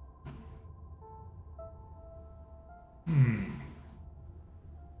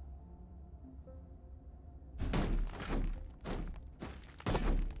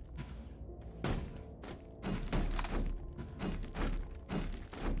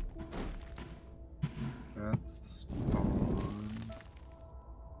 That's spawn.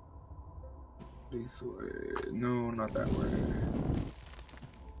 This way. No, not that way.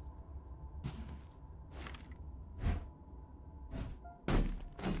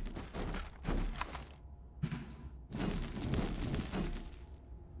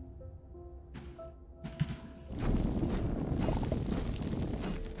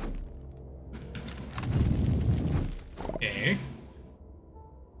 Okay.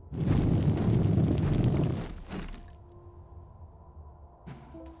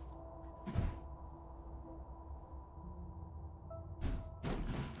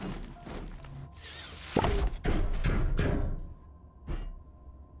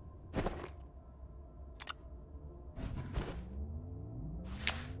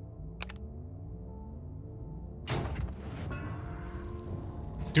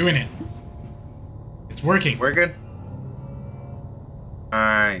 It's doing it. It's working. Working?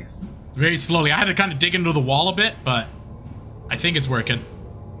 Nice. Very slowly. I had to kind of dig into the wall a bit, but I think it's working.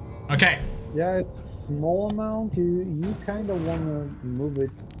 Okay. Yeah, it's small amount. You kind of want to move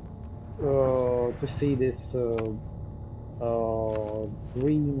it to see this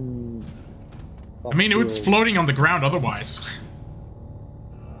green. I mean, it's floating on the ground otherwise.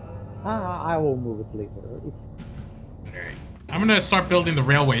 I will move it later. It's Alright. I'm gonna start building the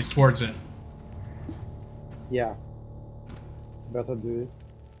railways towards it. yeah. Better do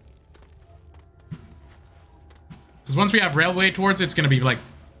it. Because once we have railway towards it, it's gonna be like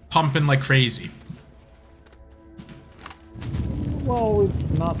pumping like crazy. Well, it's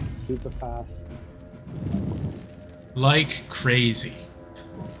not super fast. Like crazy.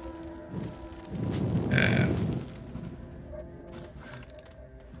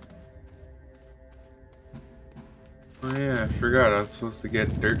 Oh yeah, I forgot I was supposed to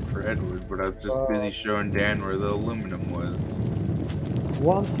get dirt for Edward, but I was just busy showing Dan where the aluminum was.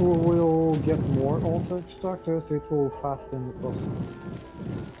 Once we will get more auto extractors, it will fasten the process.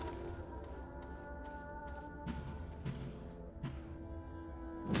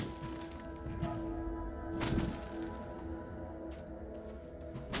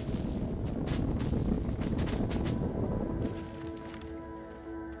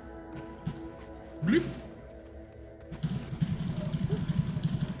 Bloop.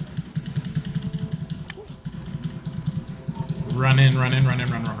 Running.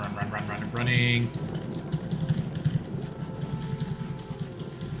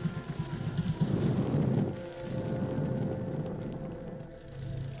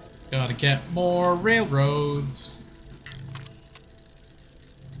 Gotta get more railroads.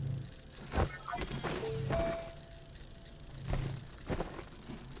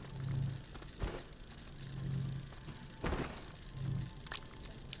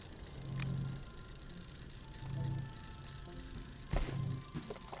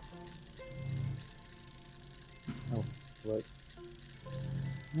 Oh, right.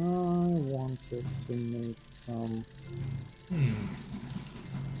 I wanted to make some.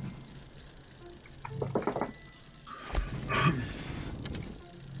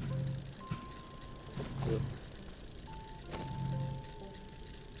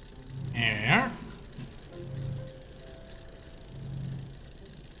 Yeah.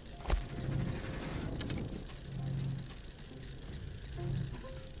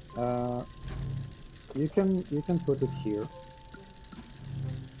 You can put it here.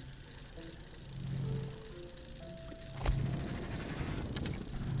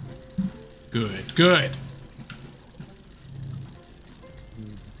 Good.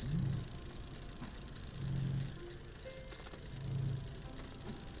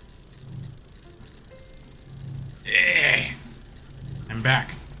 I'm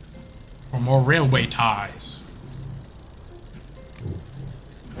back. For more railway ties.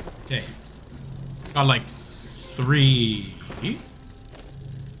 Okay. Got like 3.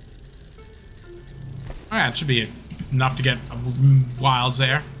 Alright, that should be enough to get wilds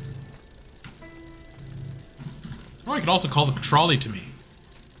there. Oh, I could also call the trolley to me.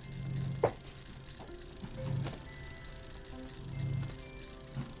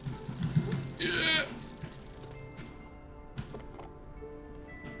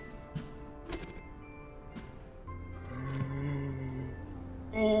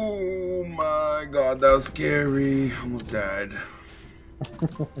 Oh my god, that was scary. Almost died.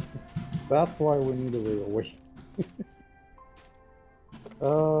 That's why we need a railway.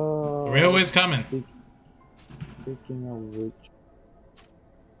 The railway's coming. Speaking of which,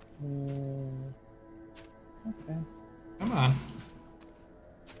 okay. Come on.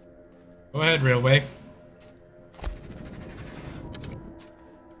 Go ahead, railway.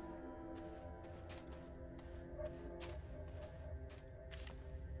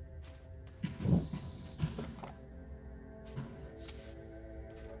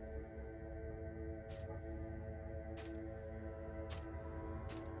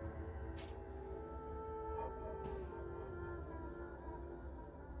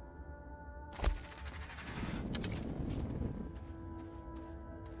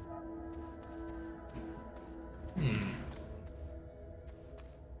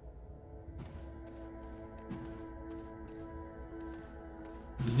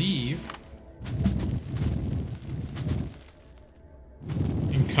 Leave.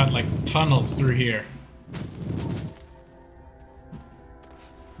 And cut like tunnels through here.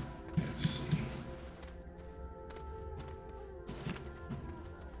 Let's see.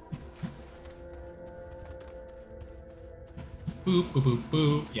 Boop, boop, boop,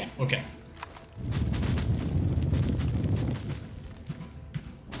 boop. Yeah, okay.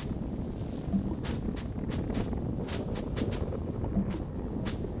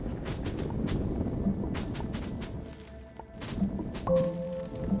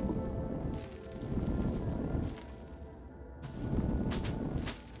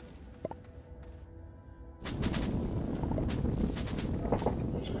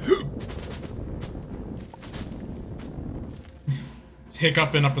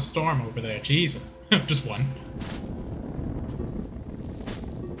 Hiccuping up a storm over there. Jesus. Just one.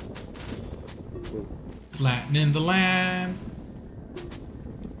 Flattening the land.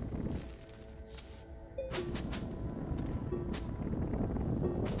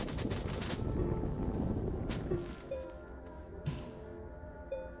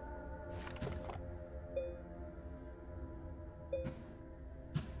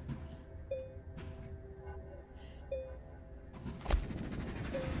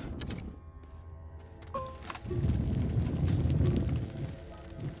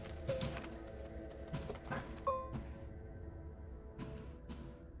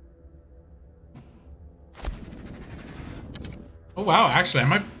 Oh wow, actually I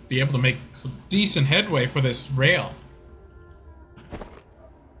might be able to make some decent headway for this rail.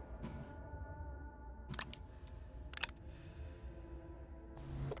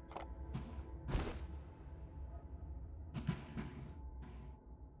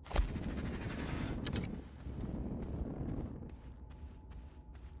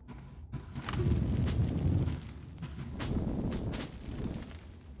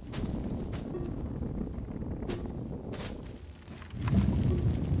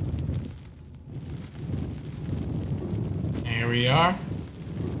 Here we are.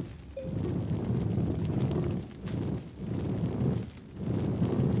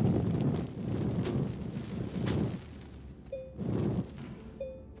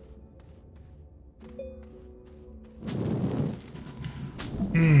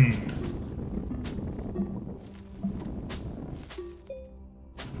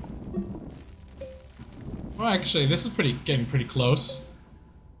 Well, actually, this is getting pretty close.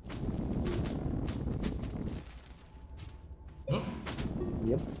 Oh.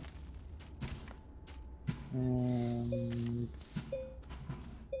 Yep. And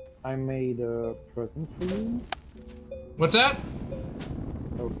I made a present for you. What's that?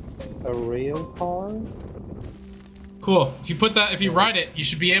 A rail car. Cool. If you ride it, you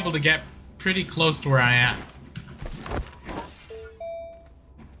should be able to get pretty close to where I am.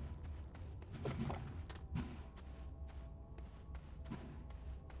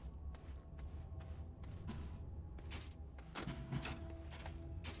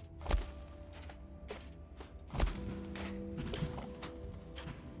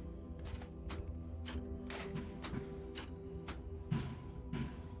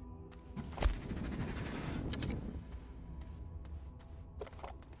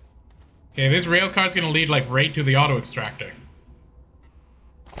 Okay, this rail car's gonna lead like right to the auto extractor.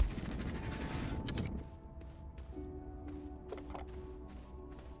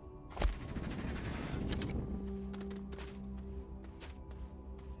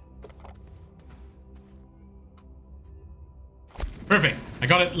 Perfect. I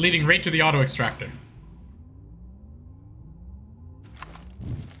got it leading right to the auto extractor.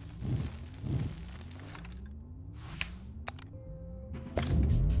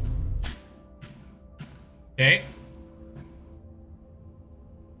 Okay.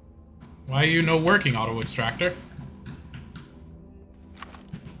 Why are you no working auto extractor?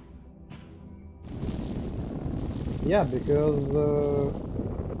 Yeah, because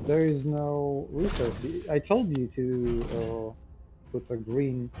there is no resource. I told you to put a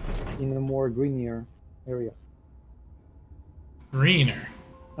green in a more greenier area. Greener.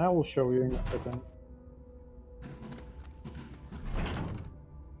 I will show you in a second.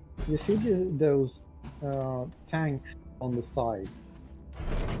 You see those tanks on the side?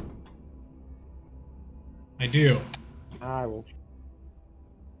 I do. I will.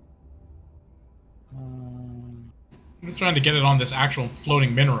 I'm just trying to get it on this actual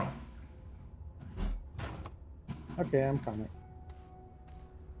floating mineral. Okay, I'm coming.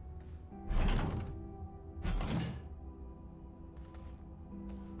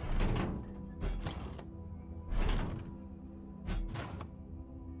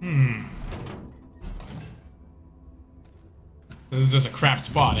 So this is just a crap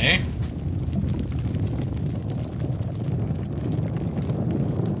spot, eh?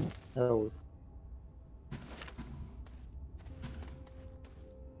 Oh, it's...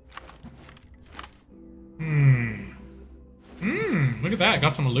 Look at that. I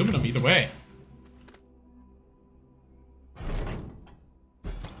got some aluminum either way.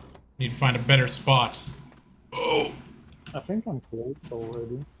 Need to find a better spot. Oh! I think I'm close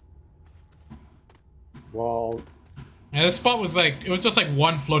already. Well... Yeah, this spot was like... It was just like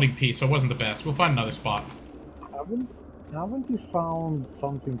one floating piece, so it wasn't the best. We'll find another spot. Haven't you found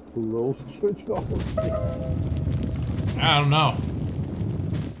something close to it already? I don't know.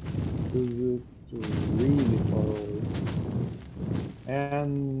 Because it's really far away.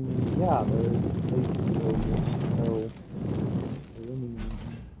 And yeah, there's basically no aluminum.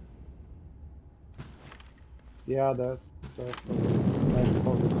 Yeah, that's a small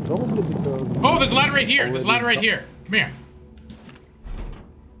deposit. Probably because... Oh, there's a ladder right here! There's a ladder right here! Come here.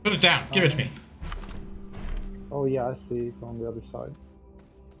 Put it down. Give it to me. Oh yeah, I see it on the other side.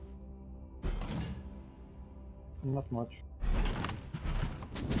 Not much.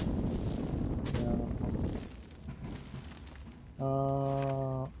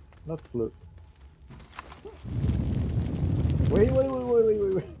 Yeah. Let's look. Wait.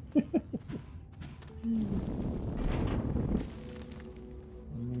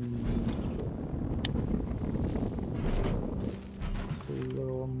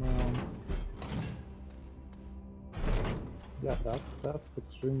 Low amounts. Yeah, that's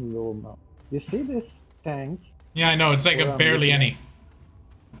extremely low amount. You see this tank? Yeah, I know. It's like Where a I'm barely looking any.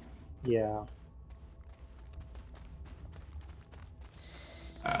 Yeah.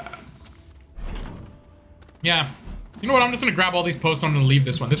 Yeah. You know what? I'm just gonna grab all these posts. I'm gonna leave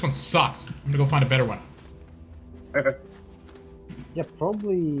this one. This one sucks. I'm gonna go find a better one. Yeah,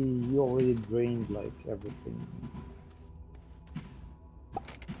 probably you already drained like everything.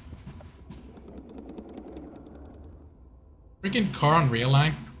 Freaking car on rail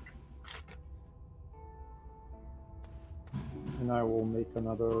line. And I will make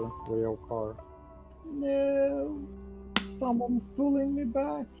another rail car. No! Someone's pulling me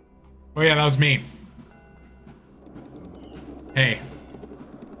back! Oh yeah, that was me. Hey,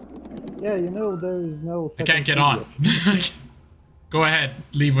 Yeah, you know, there is no I second can't get seat on. yet. Go ahead,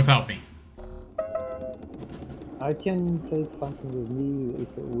 leave without me. I can take something with me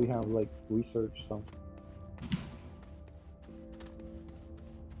if we have like research something.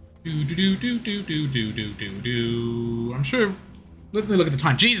 Do do do do do do do do do. I'm sure. Let me look at the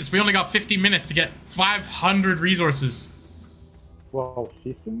time. Jesus, we only got 50 minutes to get 500 resources. Well,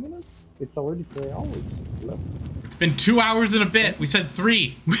 15 minutes? It's already 3 hours left. It's been 2 hours and a bit. We said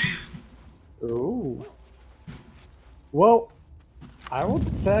 3. Oh. Well, I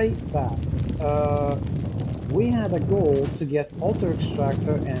would say that we had a goal to get Alter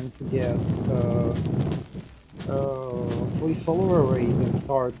Extractor and to get 3 solar arrays and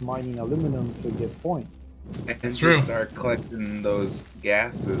start mining aluminum to get points. And true. to start collecting those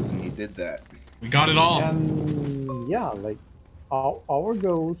gases, and you did that. We got it all. And yeah, like our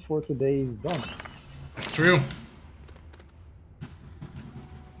goals for today is done. That's true.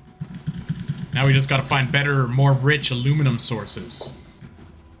 Now we just gotta find better, more rich aluminum sources.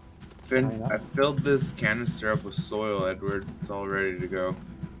 Finn, I filled this canister up with soil, Edward. It's all ready to go.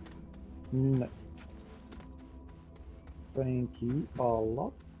 No. Thank you a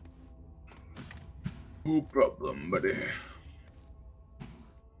lot. No problem, buddy.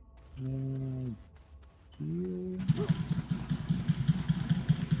 And here.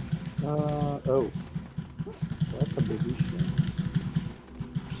 Oh. That's a big issue.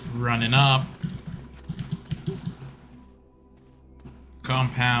 Just running up.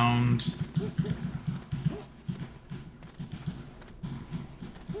 Compound.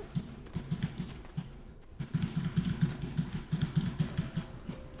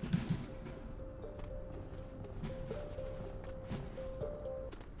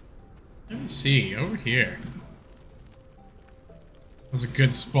 Let me see, over here. Was a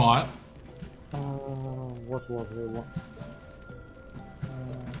good spot. What was the one?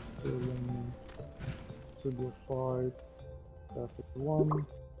 Sugar fight. That is 1,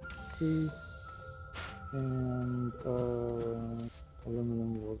 2, and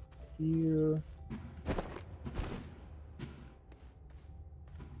aluminum was here.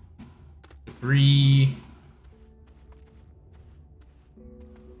 Debris.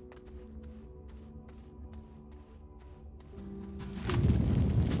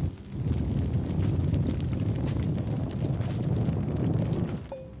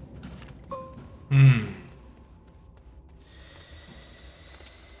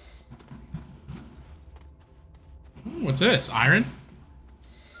 What's this? Iron?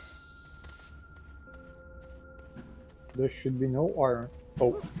 There should be no iron.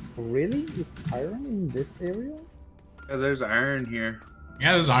 Oh, really? It's iron in this area? Yeah, there's iron here.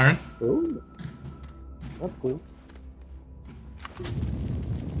 Yeah, there's iron. Oh, that's cool.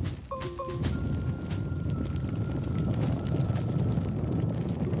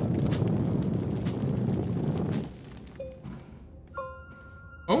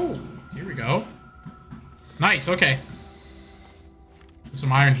 Oh, here we go. Nice, okay. There's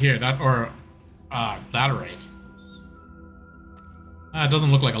some iron here, laterite. It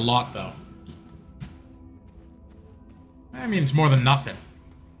doesn't look like a lot, though. I mean, it's more than nothing.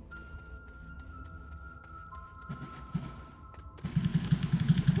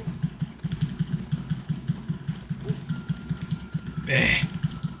 Eh.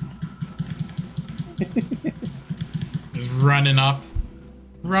 Just running up.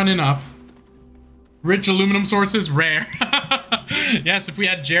 Running up. Rich aluminum sources? Rare. Yes, if we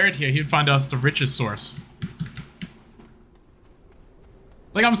had Jared here, he'd find us the richest source.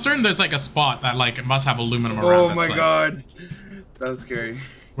 Like, I'm certain there's, like, a spot that, like, must have aluminum around. Oh my god. That was scary.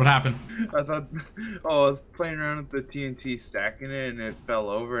 What happened? I thought, I was playing around with the TNT, stacking it, and it fell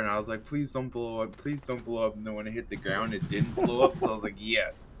over, and I was like, please don't blow up, please don't blow up. And then when it hit the ground, it didn't blow up, so I was like,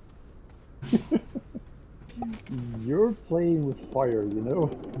 yes. You're playing with fire, you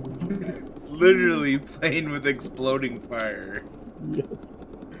know? Literally playing with exploding fire. Yes.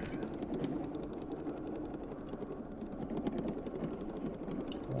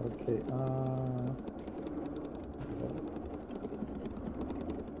 Okay.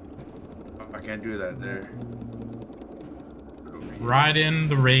 I can't do that there. Ride in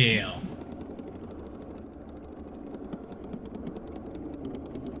the rail.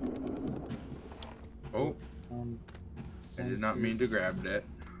 Oh, I did not mean to grab that.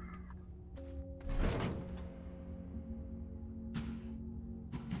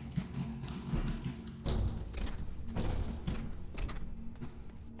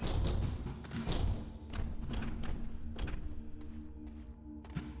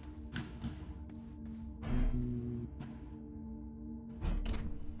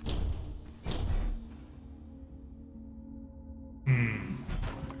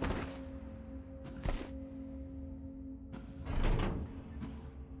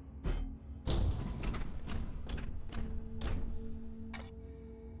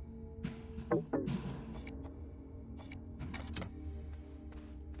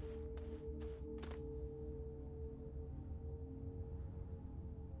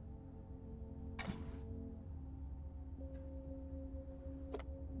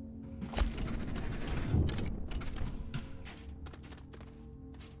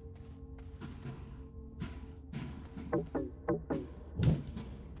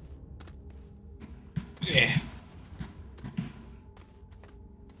 Yeah.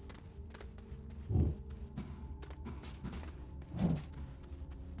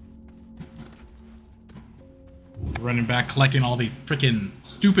 Running back, collecting all these freaking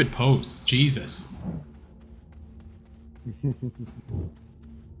stupid posts. Jesus. And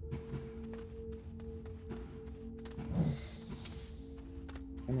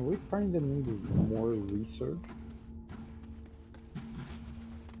we kind of need more research.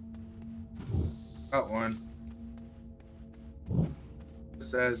 Got one.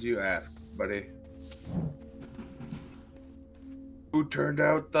 Just as you asked, buddy. Who turned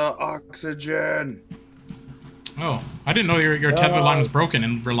out the oxygen? Oh, I didn't know your tether line was broken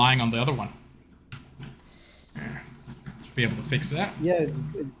and relying on the other one. Should be able to fix that. Yeah,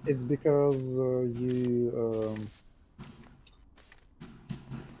 it's because you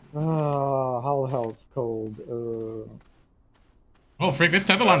how the hell it's called? Oh, frick! This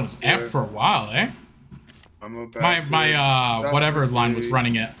tether line was effed for a while, eh? I'm about My whatever line was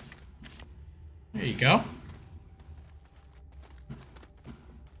running it. There you go.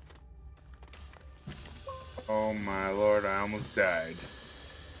 Oh my lord, I almost died.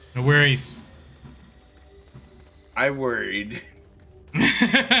 No worries. I worried.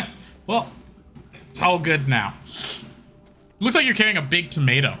 Well, it's all good now. Looks like you're carrying a big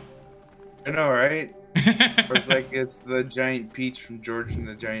tomato. I know, right? Or it's like it's the giant peach from George and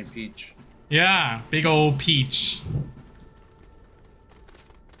the Giant Peach. Yeah, big old peach.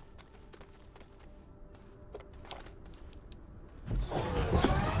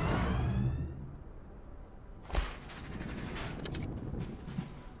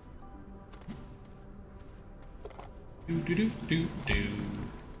 Do do do do do.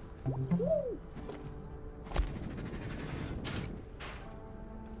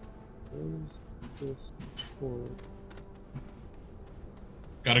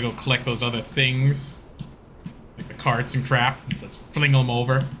 Gotta go collect those other things. Like the carts and crap. Just fling them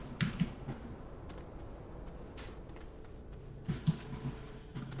over.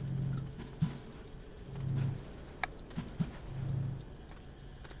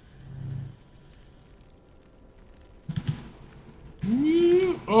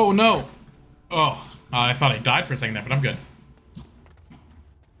 Oh no! Oh, I thought I died for a second there, but I'm good.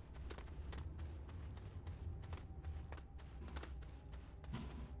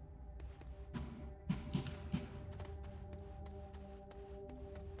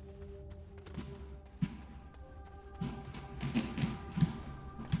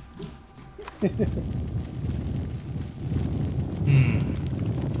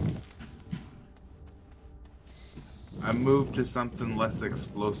 I moved to something less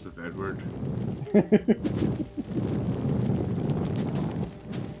explosive, Edward.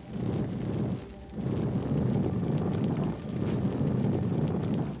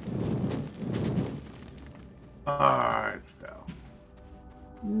 Ah, it fell.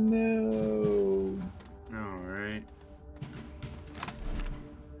 No. Alright.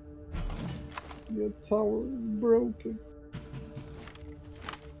 Your tower is broken.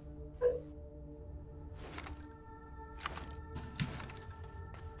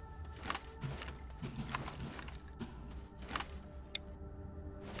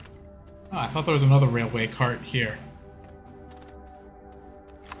 Oh, I thought there was another railway cart here.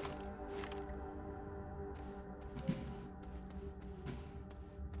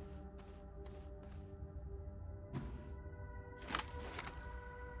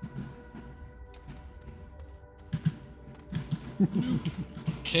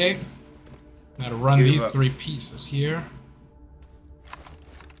 Okay. Gotta run Give these up. 3 pieces here.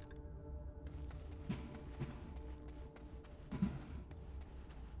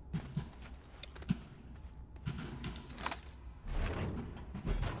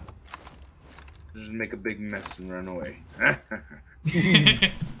 Just make a big mess and run away.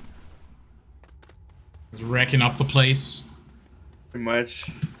 Just wrecking up the place. Pretty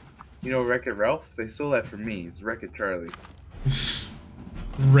much. You know Wreck-It Ralph? They stole that from me. It's Wreck-It Charlie.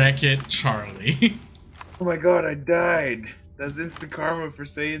 Wreck-It Charlie. Oh my god, I died. That's instant karma for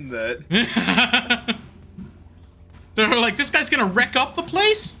saying that. They're like, this guy's gonna wreck up the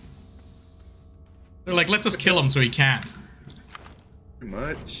place? They're like, let's just kill him so he can't. Pretty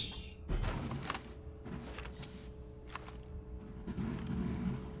much.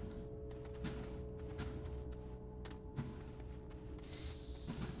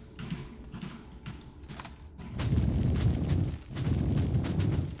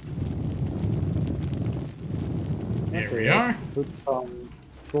 Here we are. Put some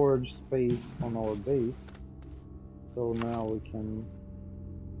storage space on our base. So now we can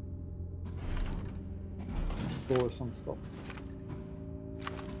store some stuff.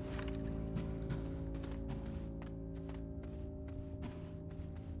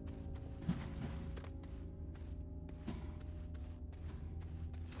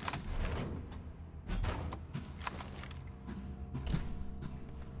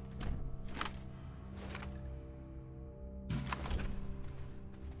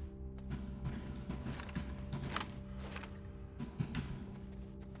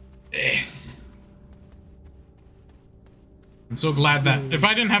 I'm so glad that if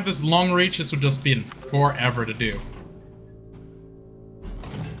I didn't have this long reach, this would just be forever to do.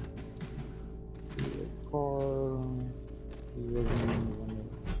 Car.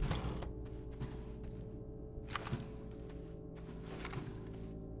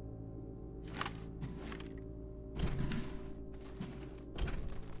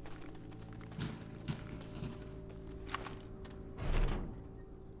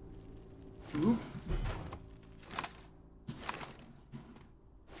 Oop.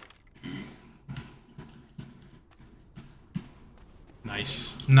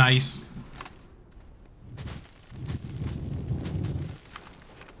 Nice. Nice.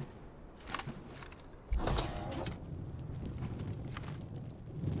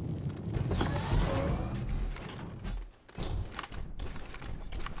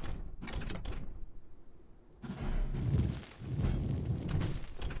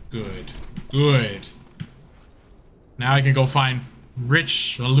 Good. Good. Now I can go find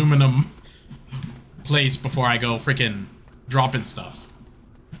rich aluminum place before I go freaking dropping stuff.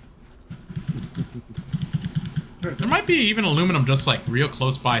 There might be even aluminum just like real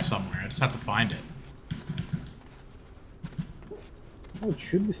close by somewhere. I just have to find it. Oh, it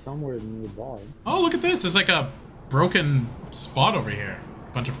should be somewhere nearby. Oh, look at this. There's like a broken spot over here.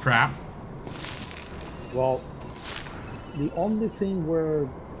 Bunch of crap. Well, the only thing where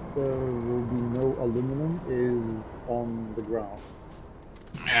there will be no aluminum is on the ground.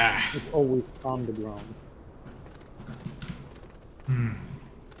 Ah. It's always on the ground. Hmm.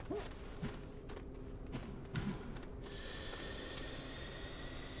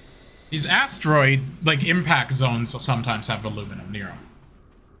 These asteroid, like, impact zones sometimes have aluminum near them.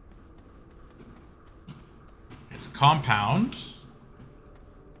 It's compound.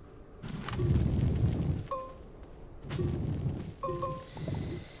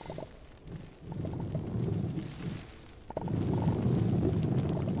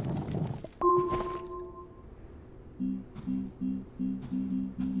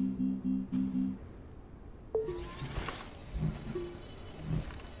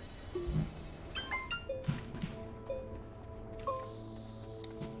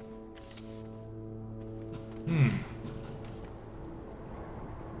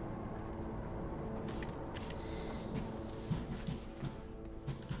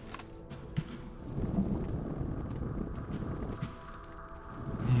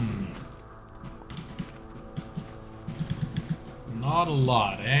 Not a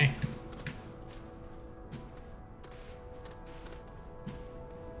lot, eh?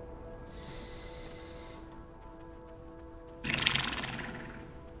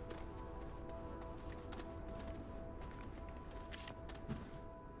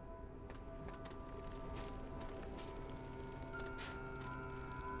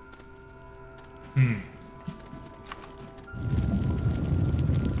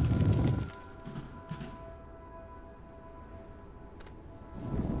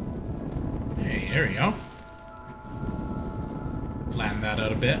 Hey, there we go. Flatten that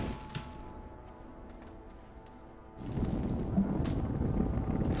out a bit.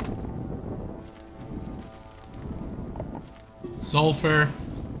 Sulfur.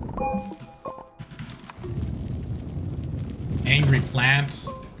 Angry plant.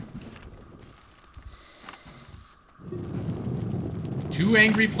 2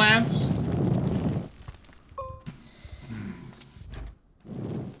 angry plants?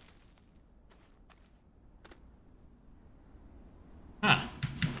 Huh.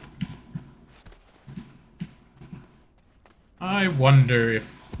 I wonder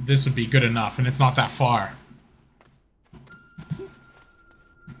if this would be good enough, and it's not that far.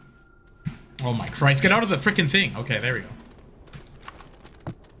 Oh my Christ, get out of the frickin' thing! Okay, there we go.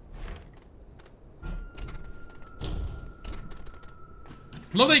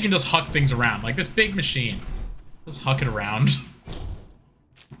 I love that you can just huck things around, like this big machine. Just huck it around.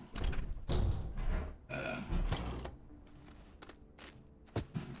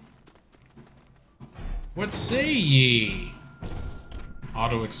 What say ye?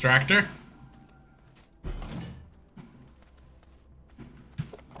 Auto extractor.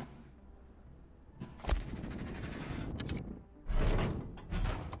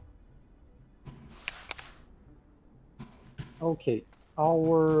 Okay,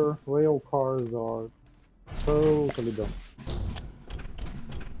 our rail cars are totally done.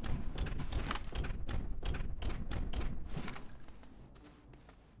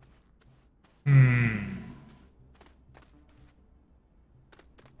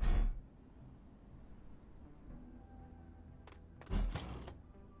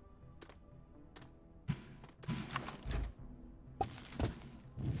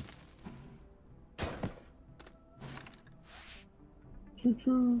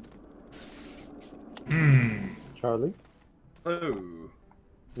 Choo-choo. Charlie, Oh.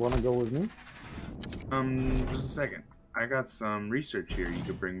 wanna go with me? Just a second. I got some research here you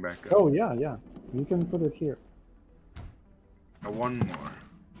could bring back up. Oh yeah, yeah. You can put it here. One more.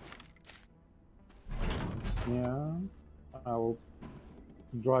 Yeah, I'll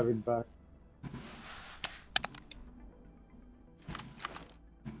drive it back.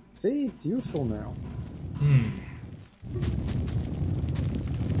 See, it's useful now.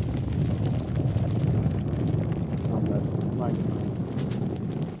 Not bad. It's nighttime.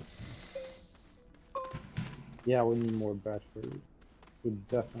 Yeah, we need more batteries. We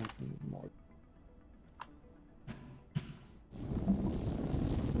definitely need more.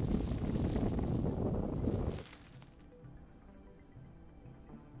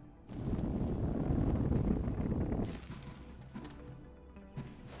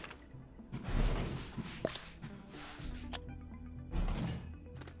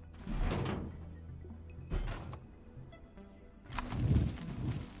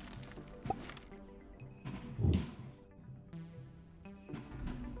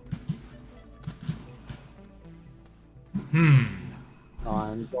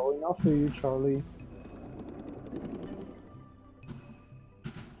 I'm going after you, Charlie.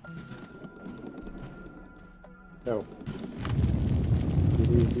 Go. This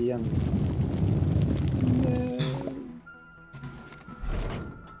is the end.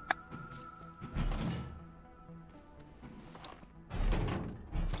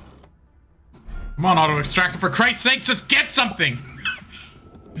 Come on, auto extractor, for Christ's sake, just get something!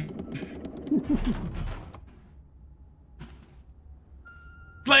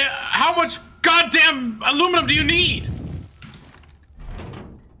 Like, how much goddamn aluminum do you need?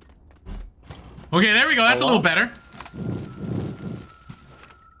 Okay, there we go, that's a little better.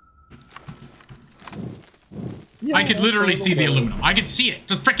 Yeah, I could literally see the aluminum. I could see it.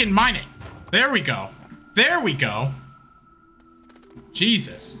 Just freaking mine it. There we go. There we go.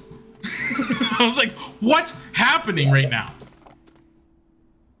 Jesus. I was like, what's happening right now?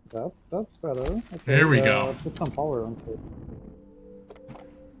 That's better. Okay, there we go. Put some power onto it.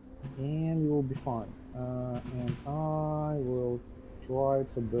 And you will be fine. And I will try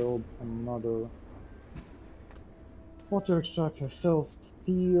to build another water extractor. So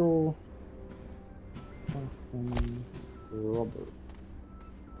steel, tungsten, rubber.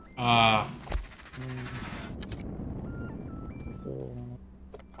 So,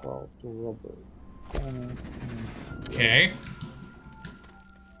 well, to rubber. Okay.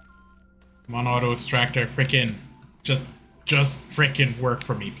 Come on, auto extractor, frickin'. Just frickin' work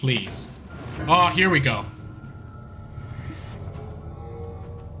for me, please. Oh, here we go.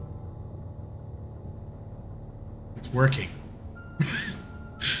 It's working.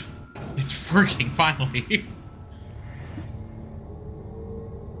 It's working, finally.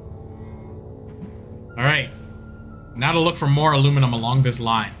 Alright. Now to look for more aluminum along this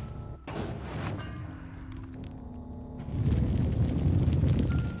line.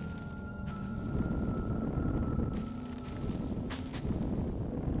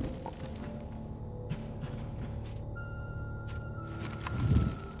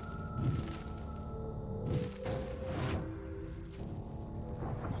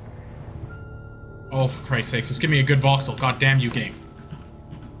 Oh, for Christ's sakes, just give me a good voxel. God damn you, game.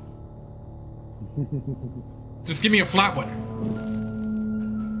 Just give me a flat one.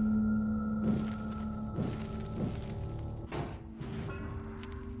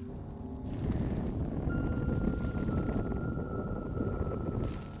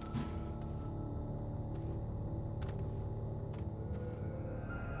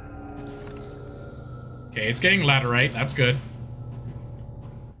 Okay, it's getting laterite. That's good.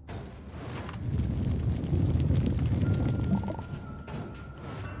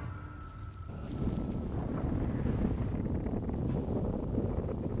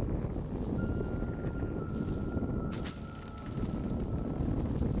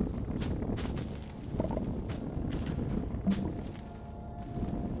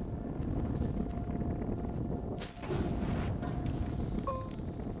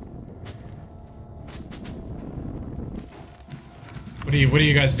 What are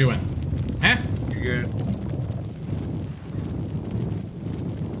you guys doing? Huh? You're good.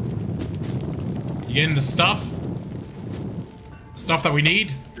 You getting the stuff? Stuff that we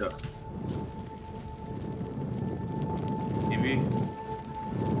need? Yeah. Maybe.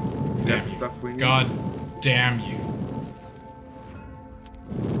 You got the stuff we need? God damn you.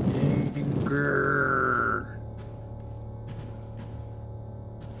 Anger.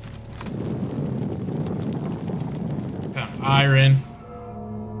 Found iron.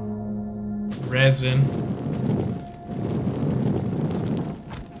 Resin.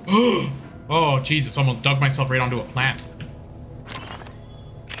 Oh, Jesus, almost dug myself right onto a plant.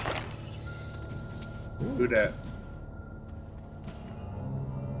 Do that.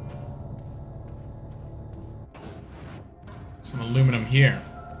 Some aluminum here.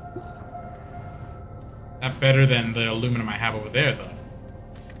 Not better than the aluminum I have over there, though.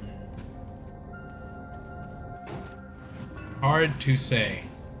 Hard to say.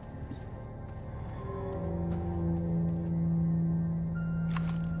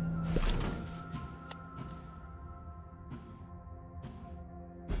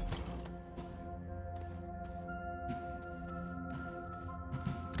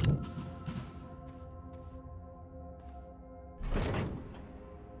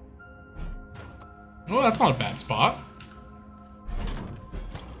 Well, that's not a bad spot.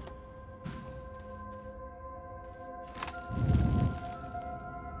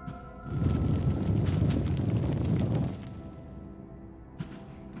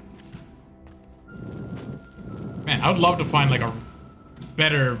 Man, I would love to find like a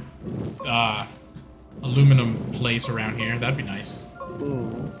better aluminum place around here. That'd be nice.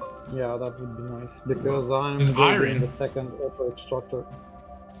 Yeah, that would be nice because I'm There's building iron. the second auto extractor.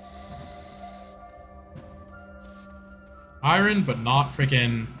 Iron, but not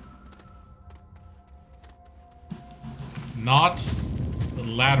freaking... Not the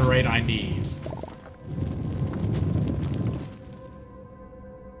laterite I need.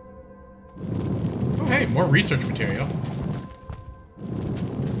 Oh, hey, more research material.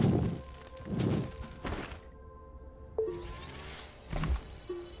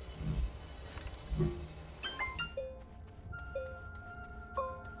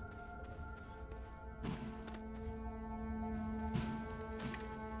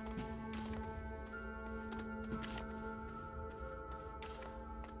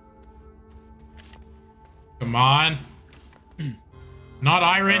 Come on. Not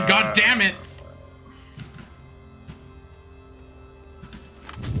iron, god damn it!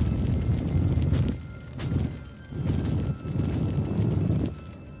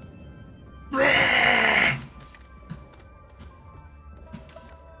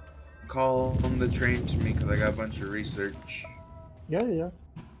 Call on the train to me because I got a bunch of research. Yeah, yeah.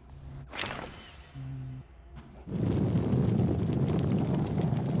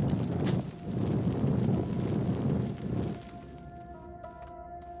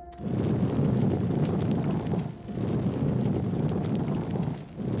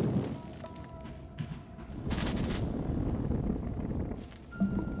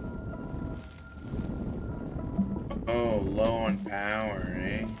 Oh, low on power,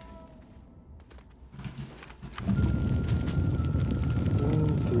 eh?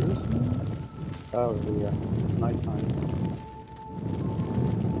 Seriously? Oh, yeah. Nighttime.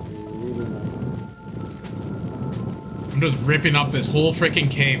 Really nice. I'm just ripping up this whole freaking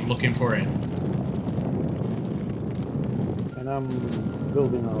cave looking for it. And I'm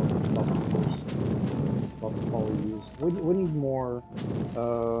building a lot of power use. We need more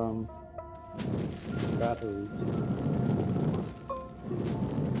batteries.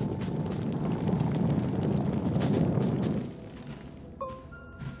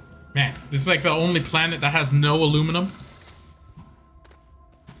 Man, this is like the only planet that has no aluminum.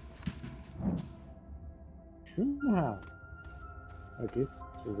 Like, it's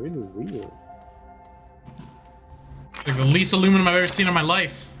really weird. It's like the least aluminum I've ever seen in my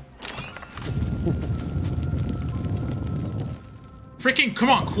life. Freaking, come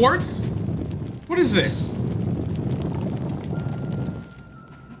on, quartz? What is this?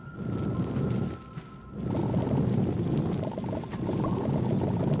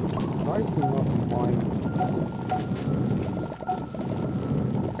 Try to not mine.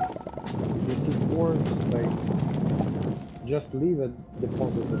 If you see quartz, like, just leave it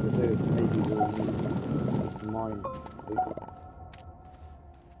deposit as it is. Maybe we'll need mine later.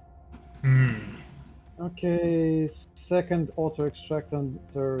 Okay, second auto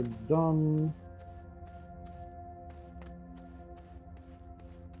extractor done.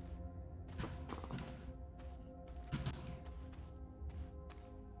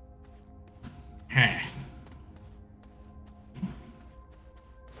 Huh.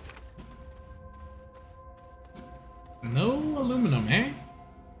 No aluminum, eh?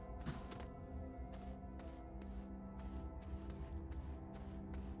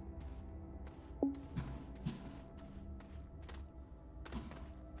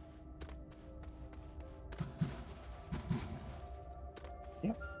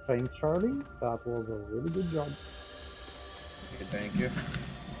 Yep, thanks Charlie. That was a really good job. Okay, thank you.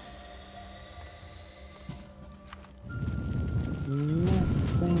 Next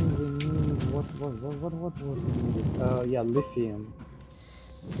thing we need, what we needed? Yeah, lithium.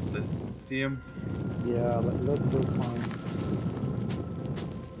 Lithium. Yeah, let's go find.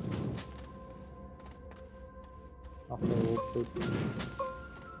 After we'll put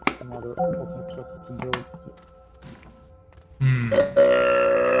another auto extractor to build.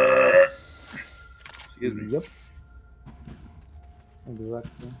 Excuse me. Yep.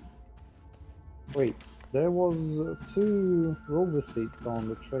 Exactly. Wait, there was 2 rover seats on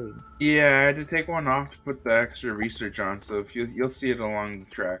the train. Yeah, I had to take one off to put the extra research on, so if you'll see it along the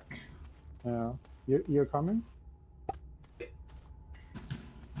track. Yeah. You're coming?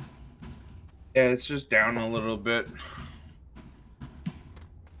 Yeah, it's just down a little bit.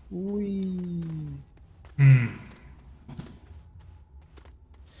 Wee.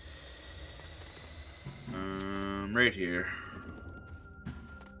 Right here.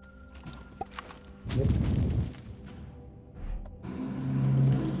 Yep.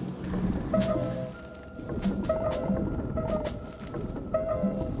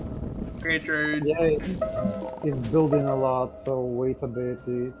 Great trade. Yeah, it's building a lot, so wait a bit.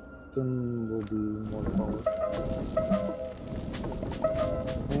 It soon will be more power.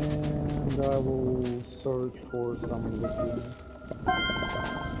 And I will search for some lithium.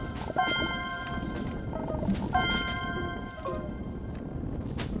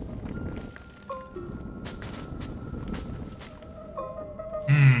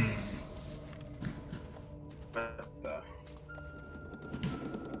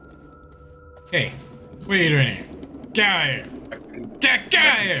 Hey, what are you doing here? Get out of here! Get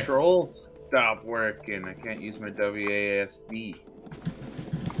out of here! Controls stopped working. I can't use my WASD.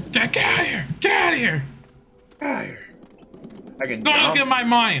 Get out of here! Get out of here! Get out of here. I can Don't jump. look at my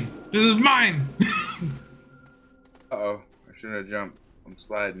mine! This is mine! Uh-oh. I shouldn't have jumped. I'm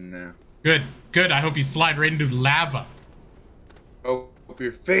sliding now. Good, good. I hope you slide right into lava. Oh,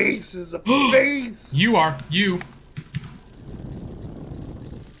 your face is a face! You are. You.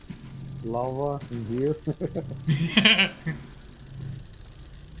 Lava in here.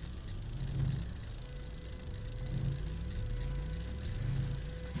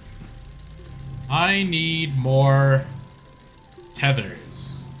 I need more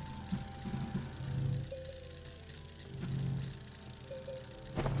tethers.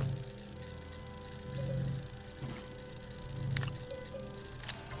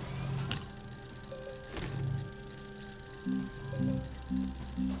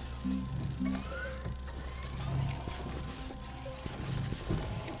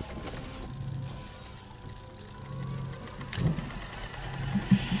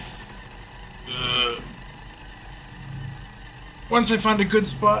 Once I find a good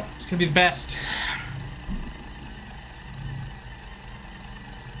spot, it's gonna be the best.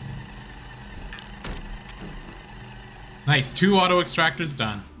 Nice, 2 auto extractors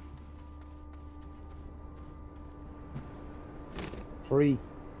done. 3.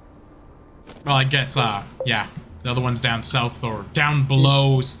 Well, I guess, yeah. The other one's down south or down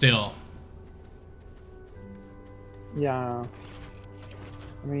below still. Yeah.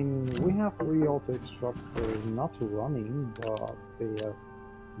 I mean, we have 3 auto extractors not running, but they are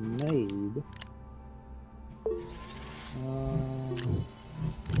made.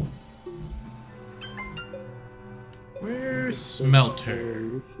 Where's smelter?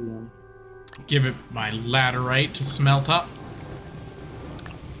 Lithium. Give it my laterite to smelt up.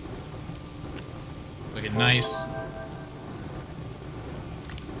 Looking nice.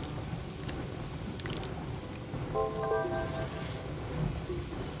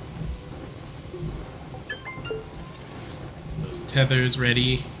 Those tethers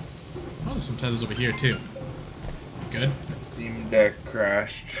ready. Oh, there's some tethers over here too. Good. Steam Deck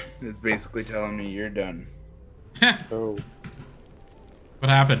crashed. It's basically telling me you're done. Oh. What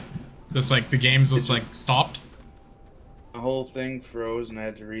happened? Just like the game's just like stopped? The whole thing froze and I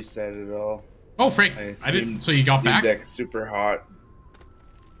had to reset it all. Oh, freak. I didn't. So you got back? Steam Deck's super hot.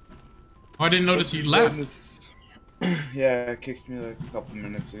 Oh, I didn't notice you left. Yeah, it kicked me like a couple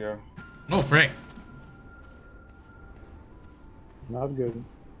minutes ago. Oh, frick. Not good.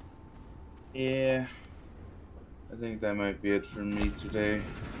 Yeah. I think that might be it for me today.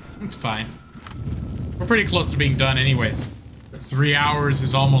 It's fine. We're pretty close to being done anyways. 3 hours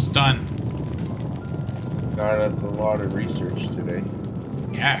is almost done. God, that's a lot of research today.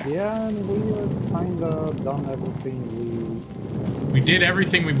 Yeah. Yeah, and we have kinda done everything We did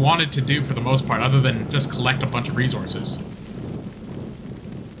everything we wanted to do for the most part, other than just collect a bunch of resources.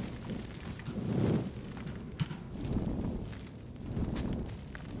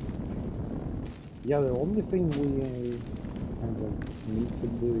 Yeah, the only thing we kind of need to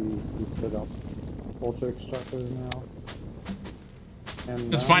do is to set up auto extractors now.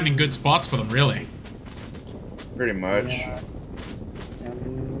 And Just finding good spots for them, really. Pretty much. Yeah.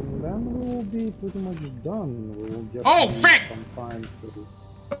 And then we'll be pretty much done. We'll just Oh, need frick! some time to...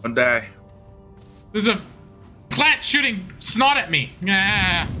 Don't die. There's a plant shooting snot at me.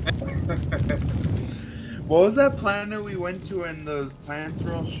 Yeah. What was that planet we went to and those plants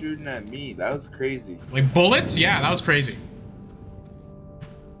were all shooting at me? That was crazy. Like bullets? Yeah, that was crazy.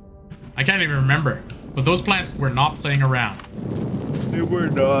 I can't even remember. But those plants were not playing around. They were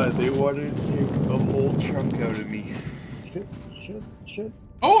not. They wanted to take a whole chunk out of me. Shit.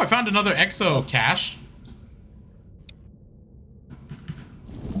 Oh, I found another exo cache.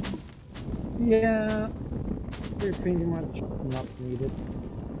 Yeah. They're pretty much not needed.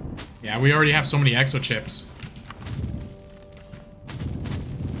 Yeah, we already have so many exo chips.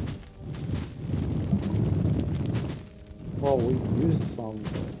 Well, we used some.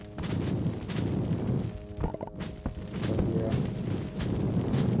 But yeah.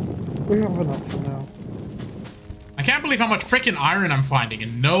 We have enough for now. I can't believe how much freaking iron I'm finding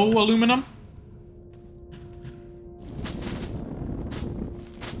and no aluminum.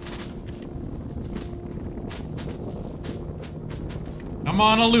 Come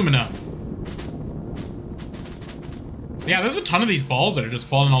on, aluminum. Yeah, there's a ton of these balls that are just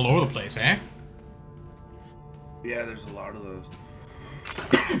falling all over the place, eh? Yeah, there's a lot of those.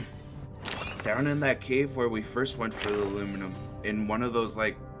 Down in that cave where we first went for the aluminum, in one of those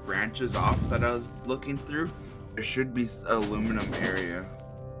like branches off that I was looking through, there should be an aluminum area.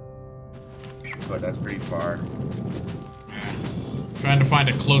 But that's pretty far. Yeah. Trying to find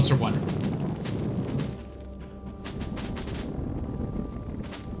a closer one.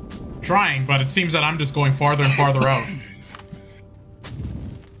 Trying, but it seems that I'm just going farther and farther out.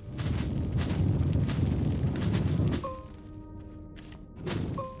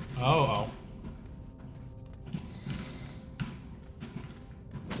 Oh.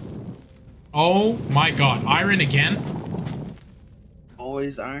 Oh my god, iron again?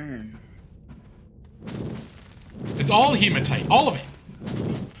 Always iron. It's all hematite, all of it.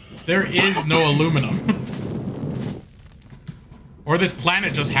 There is no aluminum. Or this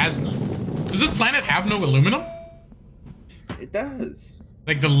planet just has none. Does this planet have no aluminum? It does.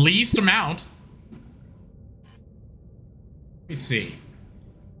 Like the least amount. Let me see.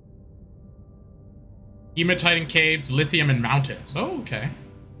 Hematite in caves, lithium in mountains. Oh, okay.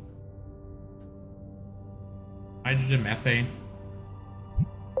 Hydrogen, methane.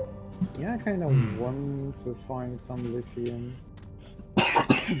 Yeah, I kind of want to find some lithium.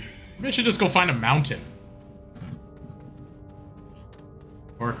 Maybe I should just go find a mountain.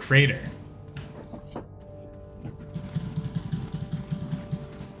 Or a crater.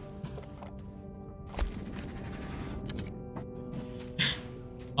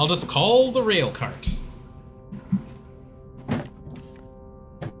 I'll just call the rail cart.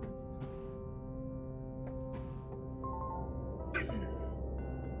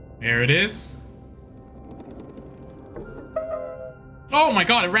 There it is. Oh my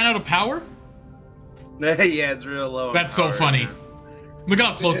god, it ran out of power? Yeah, it's real low. That's so funny. Look at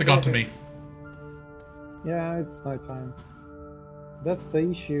how close it got to me. Yeah, it's nighttime. That's the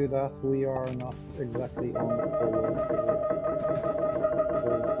issue, that we are not exactly on the polar.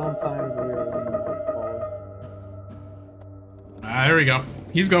 Because sometimes we are running out of power. There we go.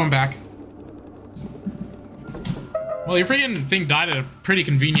 He's going back. Well, your freaking thing died at a pretty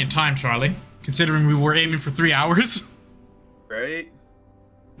convenient time, Charlie. considering we were aiming for 3 hours. Right?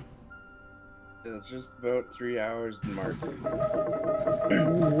 It's just about 3 hours mark. We've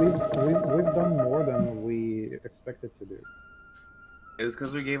done more than we expected to do. It's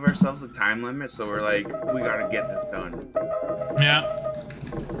because we gave ourselves a time limit, so we're like, we gotta get this done. Yeah.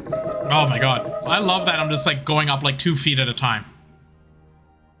 Oh my god. I love that I'm just like going up like 2 feet at a time.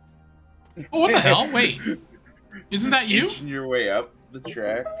 Oh, what the hell? Wait. Isn't that you? Inching your way up the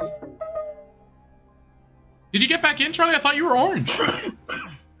track. Did you get back in, Charlie? I thought you were orange.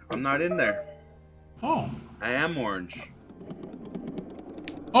 I'm not in there. Oh. I am orange.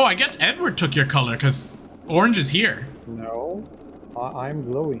 Oh, I guess Edward took your color, because orange is here. No, I'm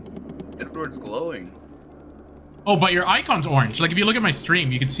glowing. Edward's glowing. Oh, but your icon's orange. Like, if you look at my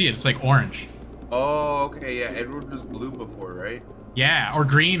stream, you can see it. It's like orange. Oh, okay, yeah. Edward was blue before, right? Yeah, or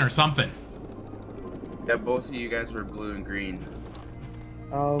green or something. Yeah, both of you guys were blue and green.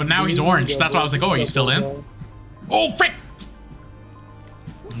 But now he's orange. That's why I was like, oh, are you still in? Oh, frick!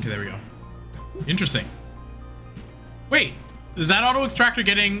 Okay, there we go. Interesting. Wait, is that auto extractor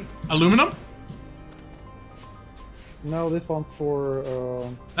getting aluminum? No, this one's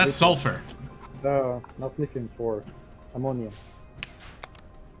for... That's sulfur. Not lithium, for ammonia.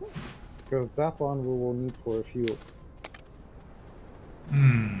 Because that one we will need for fuel.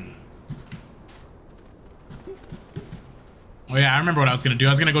 Oh yeah, I remember what I was gonna do. I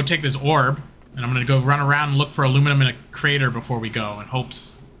was gonna go take this orb, and I'm gonna go run around and look for aluminum in a crater before we go, in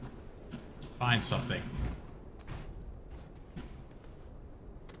hopes to find something.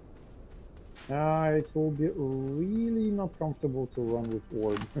 It will be really not comfortable to run with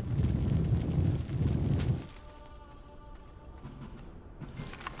orb.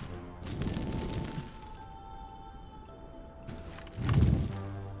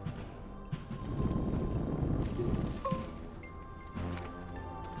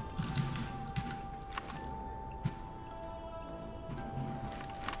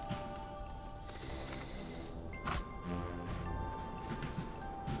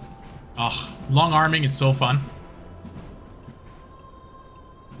 Oh, long arming is so fun.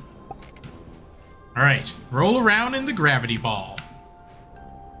 Alright, roll around in the gravity ball.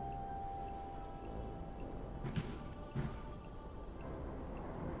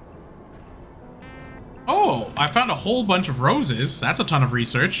 Oh, I found a whole bunch of roses. That's a ton of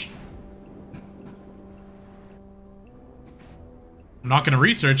research. I'm not going to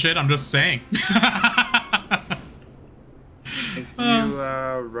research it, I'm just saying. If you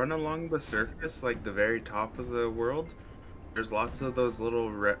run along the surface, like the very top of the world, there's lots of those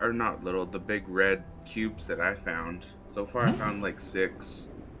little red, or not little, the big red cubes that I found. So far, I found like 6.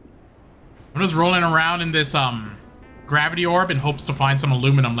 I'm just rolling around in this gravity orb in hopes to find some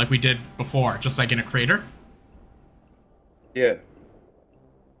aluminum like we did before, just like in a crater. Yeah.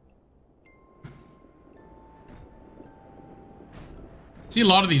 See a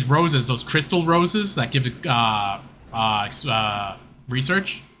lot of these roses, those crystal roses that give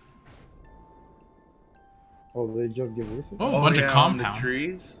research. Oh, they just give research? Oh, a bunch of compound.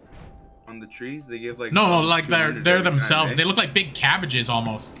 On the trees, they give like... No, like they're themselves. They look like big cabbages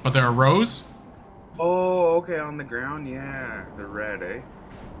almost, but they're a rose. Oh, okay, on the ground, yeah. They're red, eh?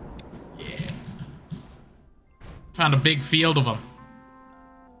 Yeah. Found a big field of them.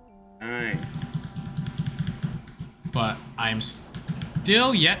 Nice. But I'm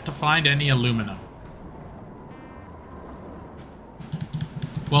still yet to find any aluminum.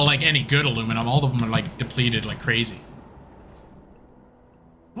 Well, like any good aluminum, all of them are like depleted like crazy.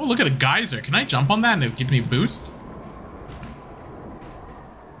 Oh, look at a geyser. Can I jump on that and it gives me a boost?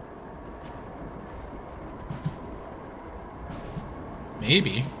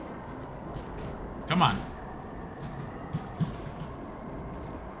 Maybe. Come on.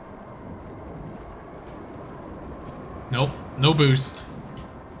 Nope, no boost.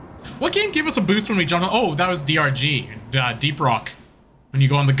 What game gave us a boost when we jumped on? Oh, that was DRG, Deep Rock. When you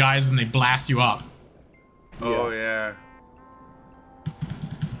go on the guys and they blast you up. Oh, yeah.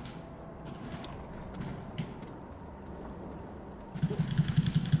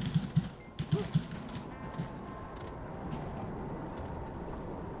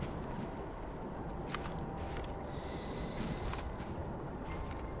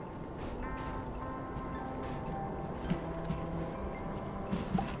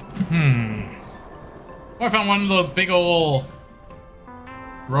 Oh, I found one of those big ol'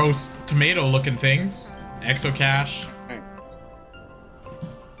 roast tomato looking things. Exocache.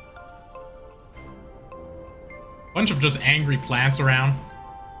 Bunch of just angry plants around.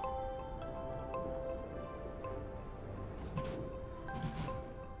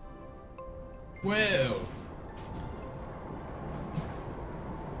 Whoa.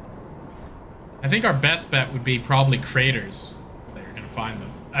 think our best bet would be probably craters. If they're gonna find them.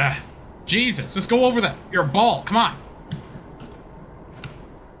 Jesus, let's go over that. You're a ball, come on.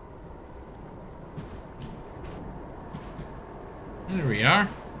 There we are.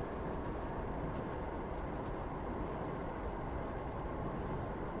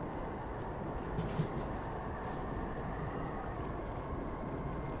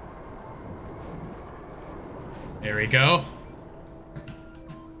 There we go.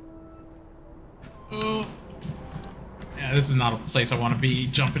 Oh. Yeah, this is not a place I want to be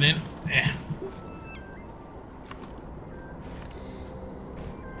jumping in. Eh.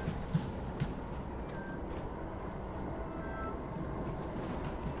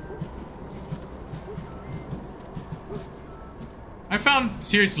 I found,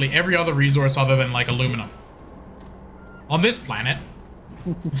 seriously, every other resource other than, like, aluminum. On this planet.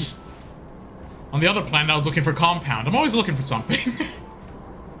 On the other planet, I was looking for compound. I'm always looking for something.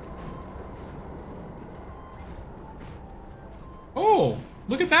 Oh,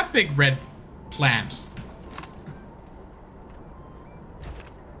 look at that big red plant.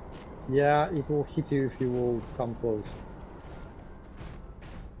 Yeah, it will hit you if you will come close.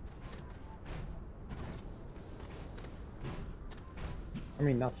 I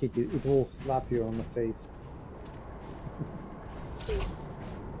mean, not hit you, it will slap you on the face.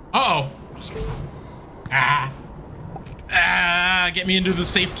 Uh-oh. Get me into the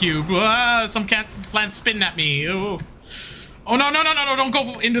safe cube. Some cat plant spitting at me. Oh, oh no, no, no, no, no, don't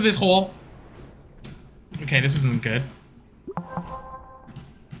go into this hole. Okay, this isn't good.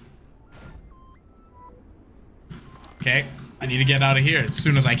 Okay, I need to get out of here as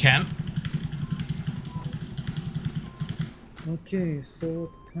soon as I can. Okay, so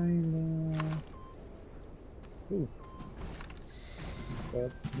what kind of... Ooh.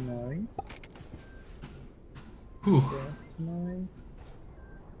 That's nice. Whew. That's nice.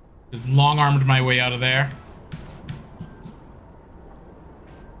 Just long-armed my way out of there.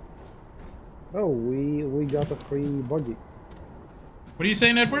 Oh, we got a free buggy. What are you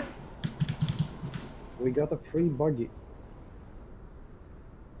saying, Edward? We got a free buggy.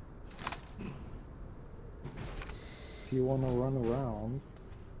 If you wanna run around,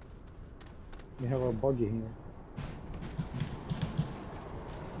 we have a buggy here.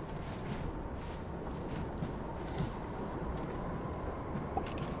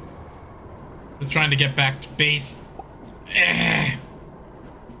 Just trying to get back to base.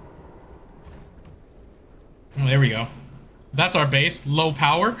 Oh, there we go. That's our base. Low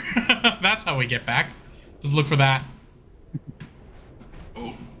power. That's how we get back. Just look for that.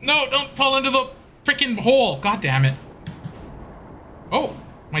 Oh, no, don't fall into the freaking hole. God damn it. Oh,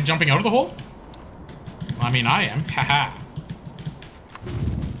 am I jumping out of the hole? Well, I mean, I am. Haha.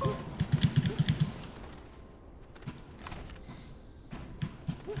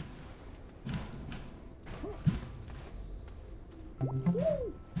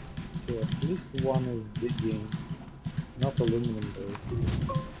 Okay, at least one is digging. Not aluminum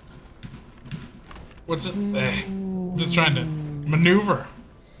though. What's it? I'm just trying to maneuver.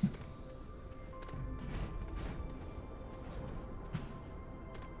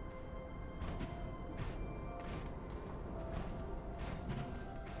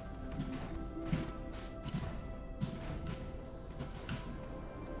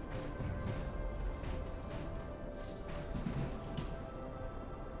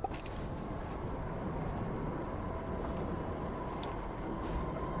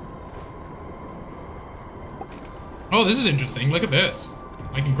 Oh, this is interesting. Look at this.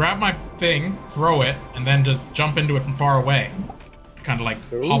 I can grab my thing, throw it, and then just jump into it from far away. Kind of like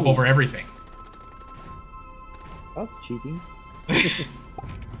hop over everything. That's cheating.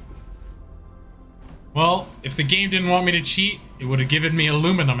 Well, if the game didn't want me to cheat, it would have given me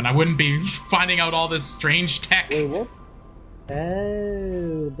aluminum and I wouldn't be finding out all this strange tech. Wait, what?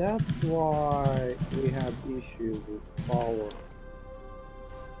 Oh, that's why we have issues with power.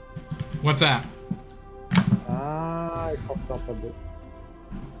 What's that? Ah, I fucked up a bit.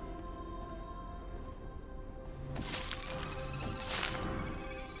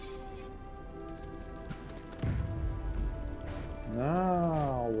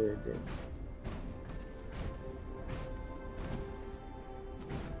 Now we're good.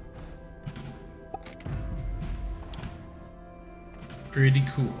 Pretty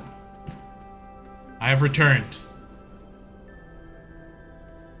cool. I have returned.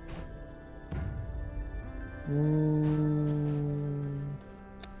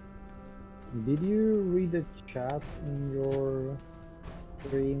 Did you read the chat in your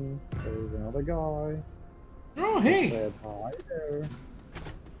stream? There's another guy. Oh, hey! Said hi there.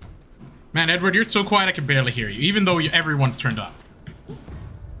 Man, Edward, you're so quiet I can barely hear you, even though everyone's turned up.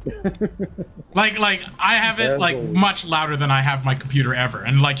 Like I have it like Dazzle. much louder than I have my computer ever,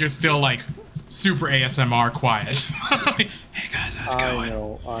 and like you're still like super ASMR quiet. Hey guys, how's it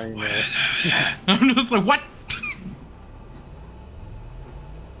going? I know. I'm just like, what?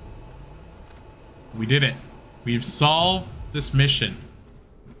 We did it. We've solved this mission.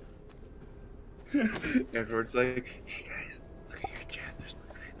 Edward's like, hey guys, look at your chat. There's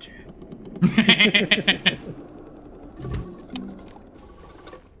nothing in chat.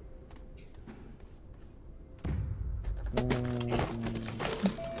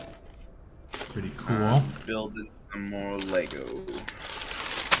 Pretty cool. Building some more Lego.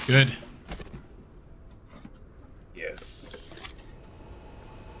 Good. Yes.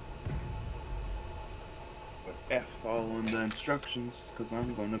 But F following the instructions, because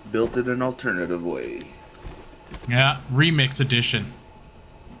I'm going to build it an alternative way. Yeah, remix edition.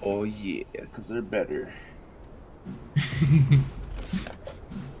 Oh yeah, because they're better.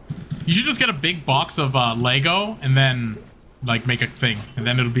 You should just get a big box of Lego and then like make a thing, and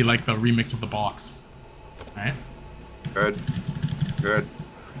then it'll be like the remix of the box. All right. Good. Good.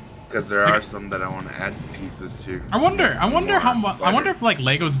 Because there are some that I want to add pieces to. I wonder how much. I wonder if like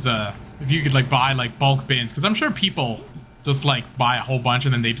Legos, if you could like buy like bulk bins, because I'm sure people just like buy a whole bunch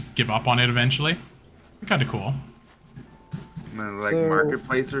and then they just give up on it eventually. Kind of cool. Like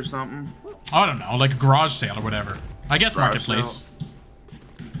marketplace or something. I don't know, like a garage sale or whatever. I guess Garage marketplace. sale.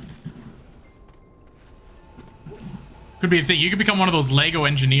 Could be a thing. You could become one of those Lego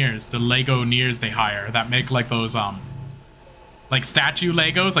engineers, the Lego-neers they hire that make like those like statue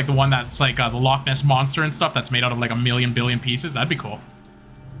Legos, like the one that's like the Loch Ness monster and stuff that's made out of like a million billion pieces. That'd be cool.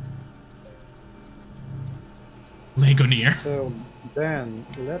 Lego-neer. So, Dan,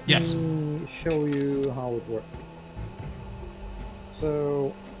 let Yes. me show you how it works.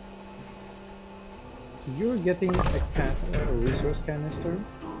 So, you're getting a resource canister.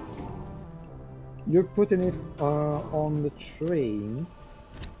 You're putting it on the train.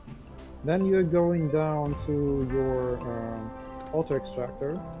 Then you're going down to your auto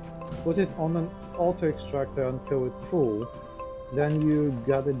extractor. Put it on an auto extractor until it's full. Then you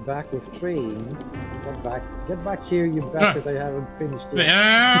got it back with train. Get back here, you bastard! I haven't finished it.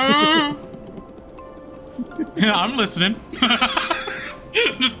 Yeah, I'm listening.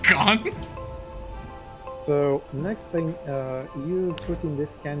 Just gone. So next thing, you put in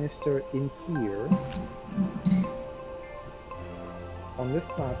this canister in here on this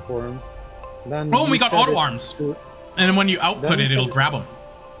platform. Then Oh, and we you got set auto it arms. to- And then when you output Then it, you it'll set it- grab them.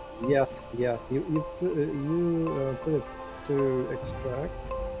 Yes. You put it to extract,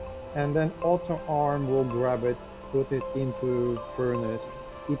 and then auto arm will grab it, put it into furnace.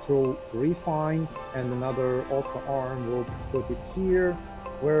 It will refine, and another auto arm will put it here,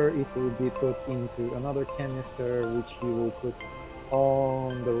 where it will be put into another canister, which you will put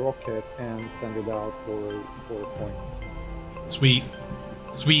on the rocket and send it out for a point. Sweet.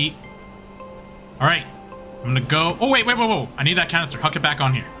 Sweet. All right. I'm gonna go. Oh, wait. I need that canister. Huck it back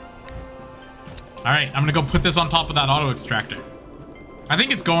on here. All right. I'm gonna go put this on top of that auto extractor. I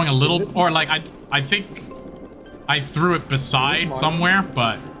think it's going a little, or like, I think I threw it beside somewhere,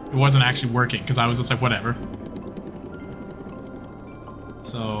 but it wasn't actually working because I was just like, whatever.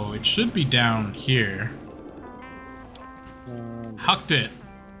 So it should be down here. Hucked it.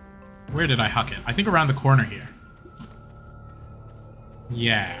 Where did I huck it? I think around the corner here.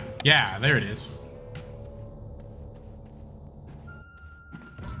 Yeah, there it is.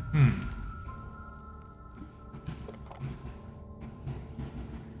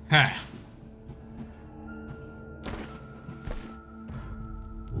 Huh.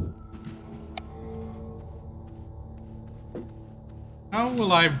 How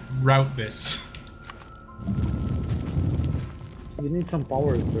will I route this? You need some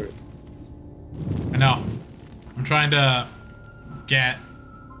power to it. I know. I'm trying to get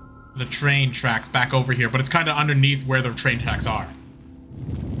the train tracks back over here, but it's kind of underneath where the train tracks are.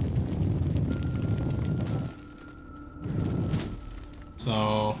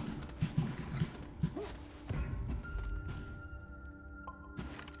 So...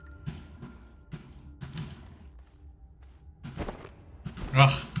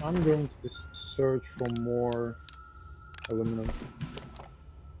 Ugh. I'm going to search for more aluminum.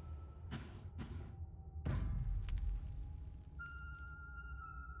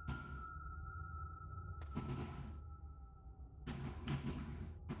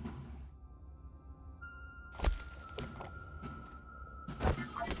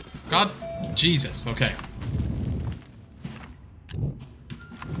 God, Jesus, okay.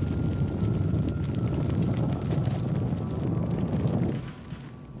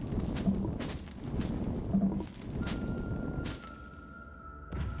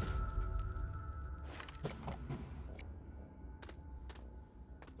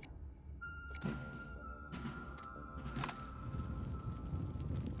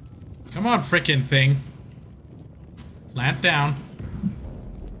 Come on, frickin' thing. Plant down.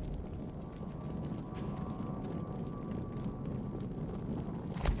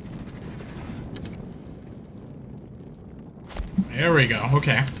 There we go.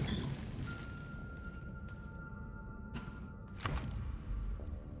 Okay.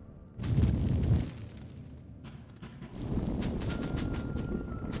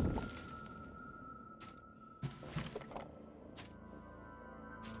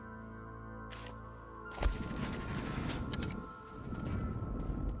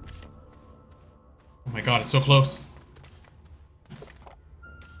 Oh my god, it's so close.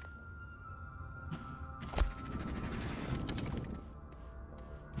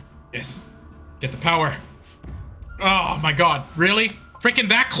 Yes. Get the power. Oh my god, really? Freaking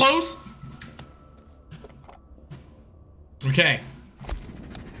that close? Okay.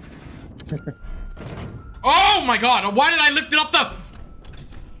 Oh my god, why did I lift it up the...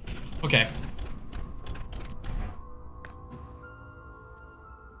 Okay.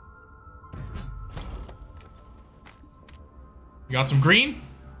 You got some green?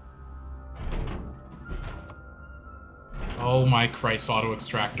 Oh my Christ, auto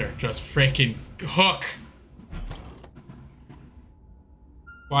extractor. Just freaking hook.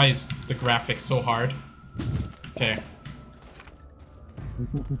 Why is the graphics so hard? Okay.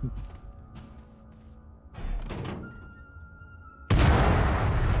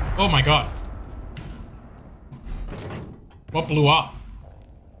 Oh my god. What blew up?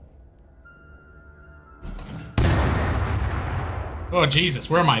 Oh Jesus,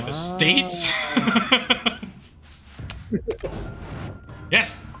 where am I? The States?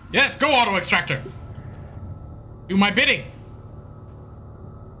 Yes! Yes, go auto extractor! Do my bidding!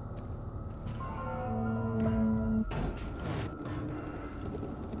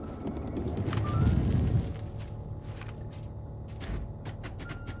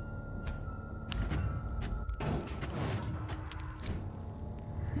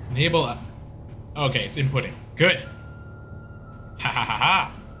 Enable... Okay, it's inputting. Good. Ha ha ha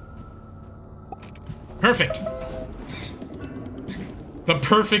ha. Perfect. The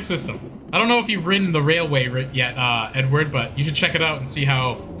perfect system. I don't know if you've ridden the railway yet, Edward, but you should check it out and see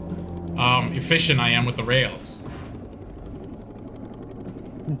how efficient I am with the rails.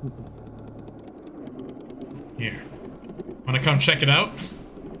 Here. Wanna come check it out?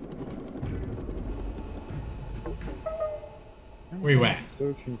 Where you at?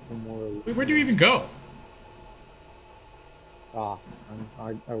 Searching for more. Wait, where do you even go? Ah,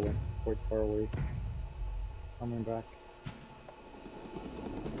 I went quite far away. Coming back.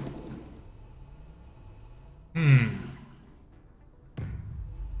 Hmm.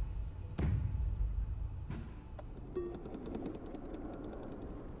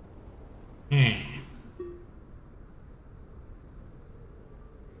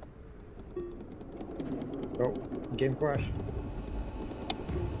 Oh, game crash.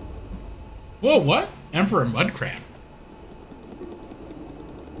 Whoa, what? Emperor Mudcrab.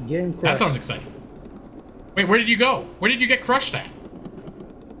 Game crash. That sounds exciting. Wait, where did you go? Where did you get crushed at?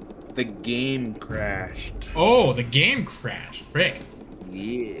 The game crashed. Oh, the game crashed. Frick.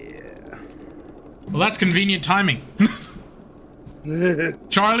 Yeah. Well, that's convenient timing.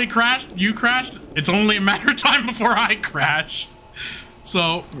 Charlie crashed, you crashed. It's only a matter of time before I crash.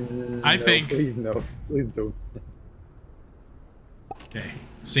 So, I No, think... Please no. Please don't. Okay,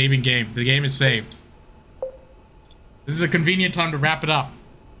 saving game. The game is saved. This is a convenient time to wrap it up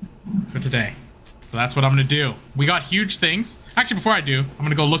for today. So that's what I'm gonna do. We got huge things. Actually, before I do, I'm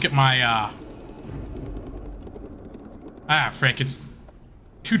gonna go look at my, Ah, frick, it's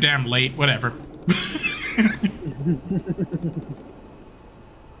too damn late. Whatever.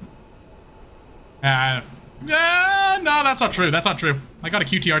 No, that's not true. That's not true. I got a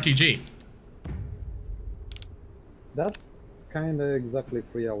QTRTG. That's kinda exactly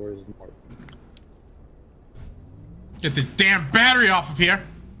 3 hours more. Get the damn battery off of here.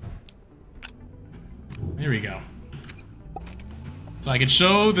 There we go. So I can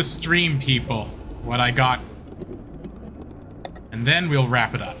show the stream people what I got. And then we'll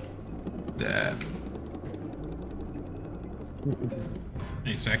wrap it up.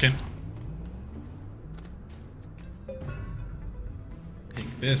 Wait a second.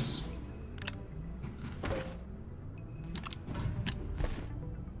 Take this.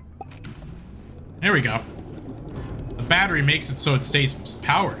 There we go. The battery makes it so it stays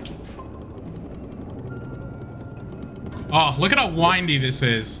powered. Oh, look at how windy this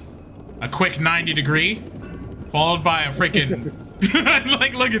is. A quick 90 degree, followed by a freaking...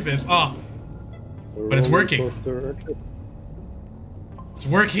 like, look at this. Oh. But it's working. It's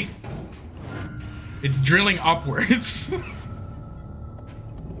working. It's drilling upwards.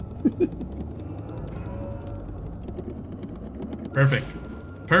 Perfect.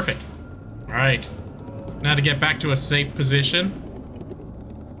 Perfect. All right. Now to get back to a safe position.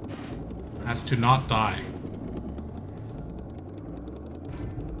 As to not die.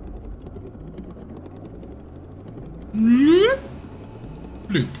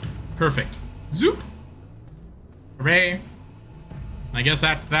 Bloop. Perfect. Zoop. Hooray. I guess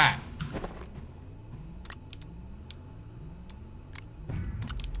that's that.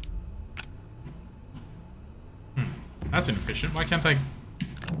 That's inefficient. Why can't I...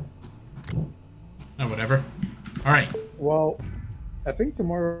 Oh, whatever. Alright. Well, I think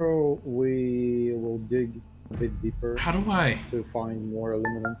tomorrow we will dig a bit deeper. How do I... To find more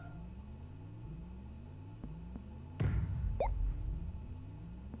aluminum.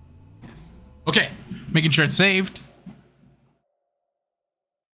 Okay. Making sure it's saved.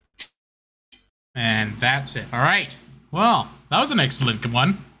 And that's it. Alright. Well, that was an excellent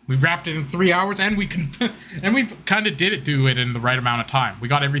one. We wrapped it in 3 hours, and we can, and we kind of do it in the right amount of time. We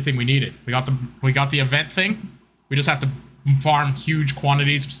got everything we needed. We got the event thing. We just have to farm huge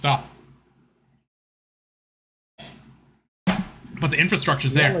quantities of stuff. But the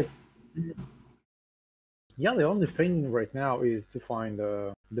infrastructure's there. Yeah, the only thing right now is to find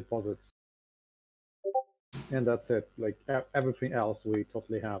deposits, and that's it. Like everything else, we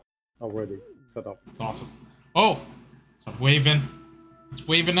totally have already set up. That's awesome. Oh, so I'm waving. It's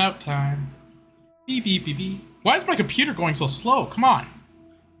waving out time. Beep, beep, beep, beep. Why is my computer going so slow? Come on.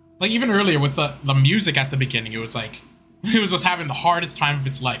 Like, even earlier with the music at the beginning, it was like... It was just having the hardest time of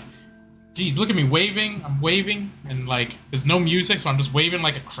its life. Jeez, look at me waving. I'm waving, and, like, there's no music, so I'm just waving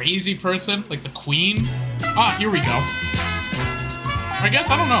like a crazy person. Like the Queen. Ah, here we go. I guess,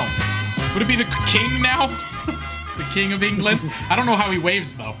 I don't know. Would it be the King now? The King of England? I don't know how he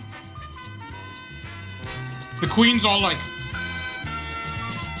waves, though. The Queen's all, like...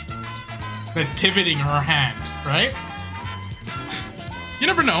 pivoting her hand, right? You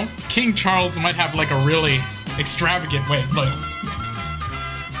never know. King Charles might have like a really extravagant way, but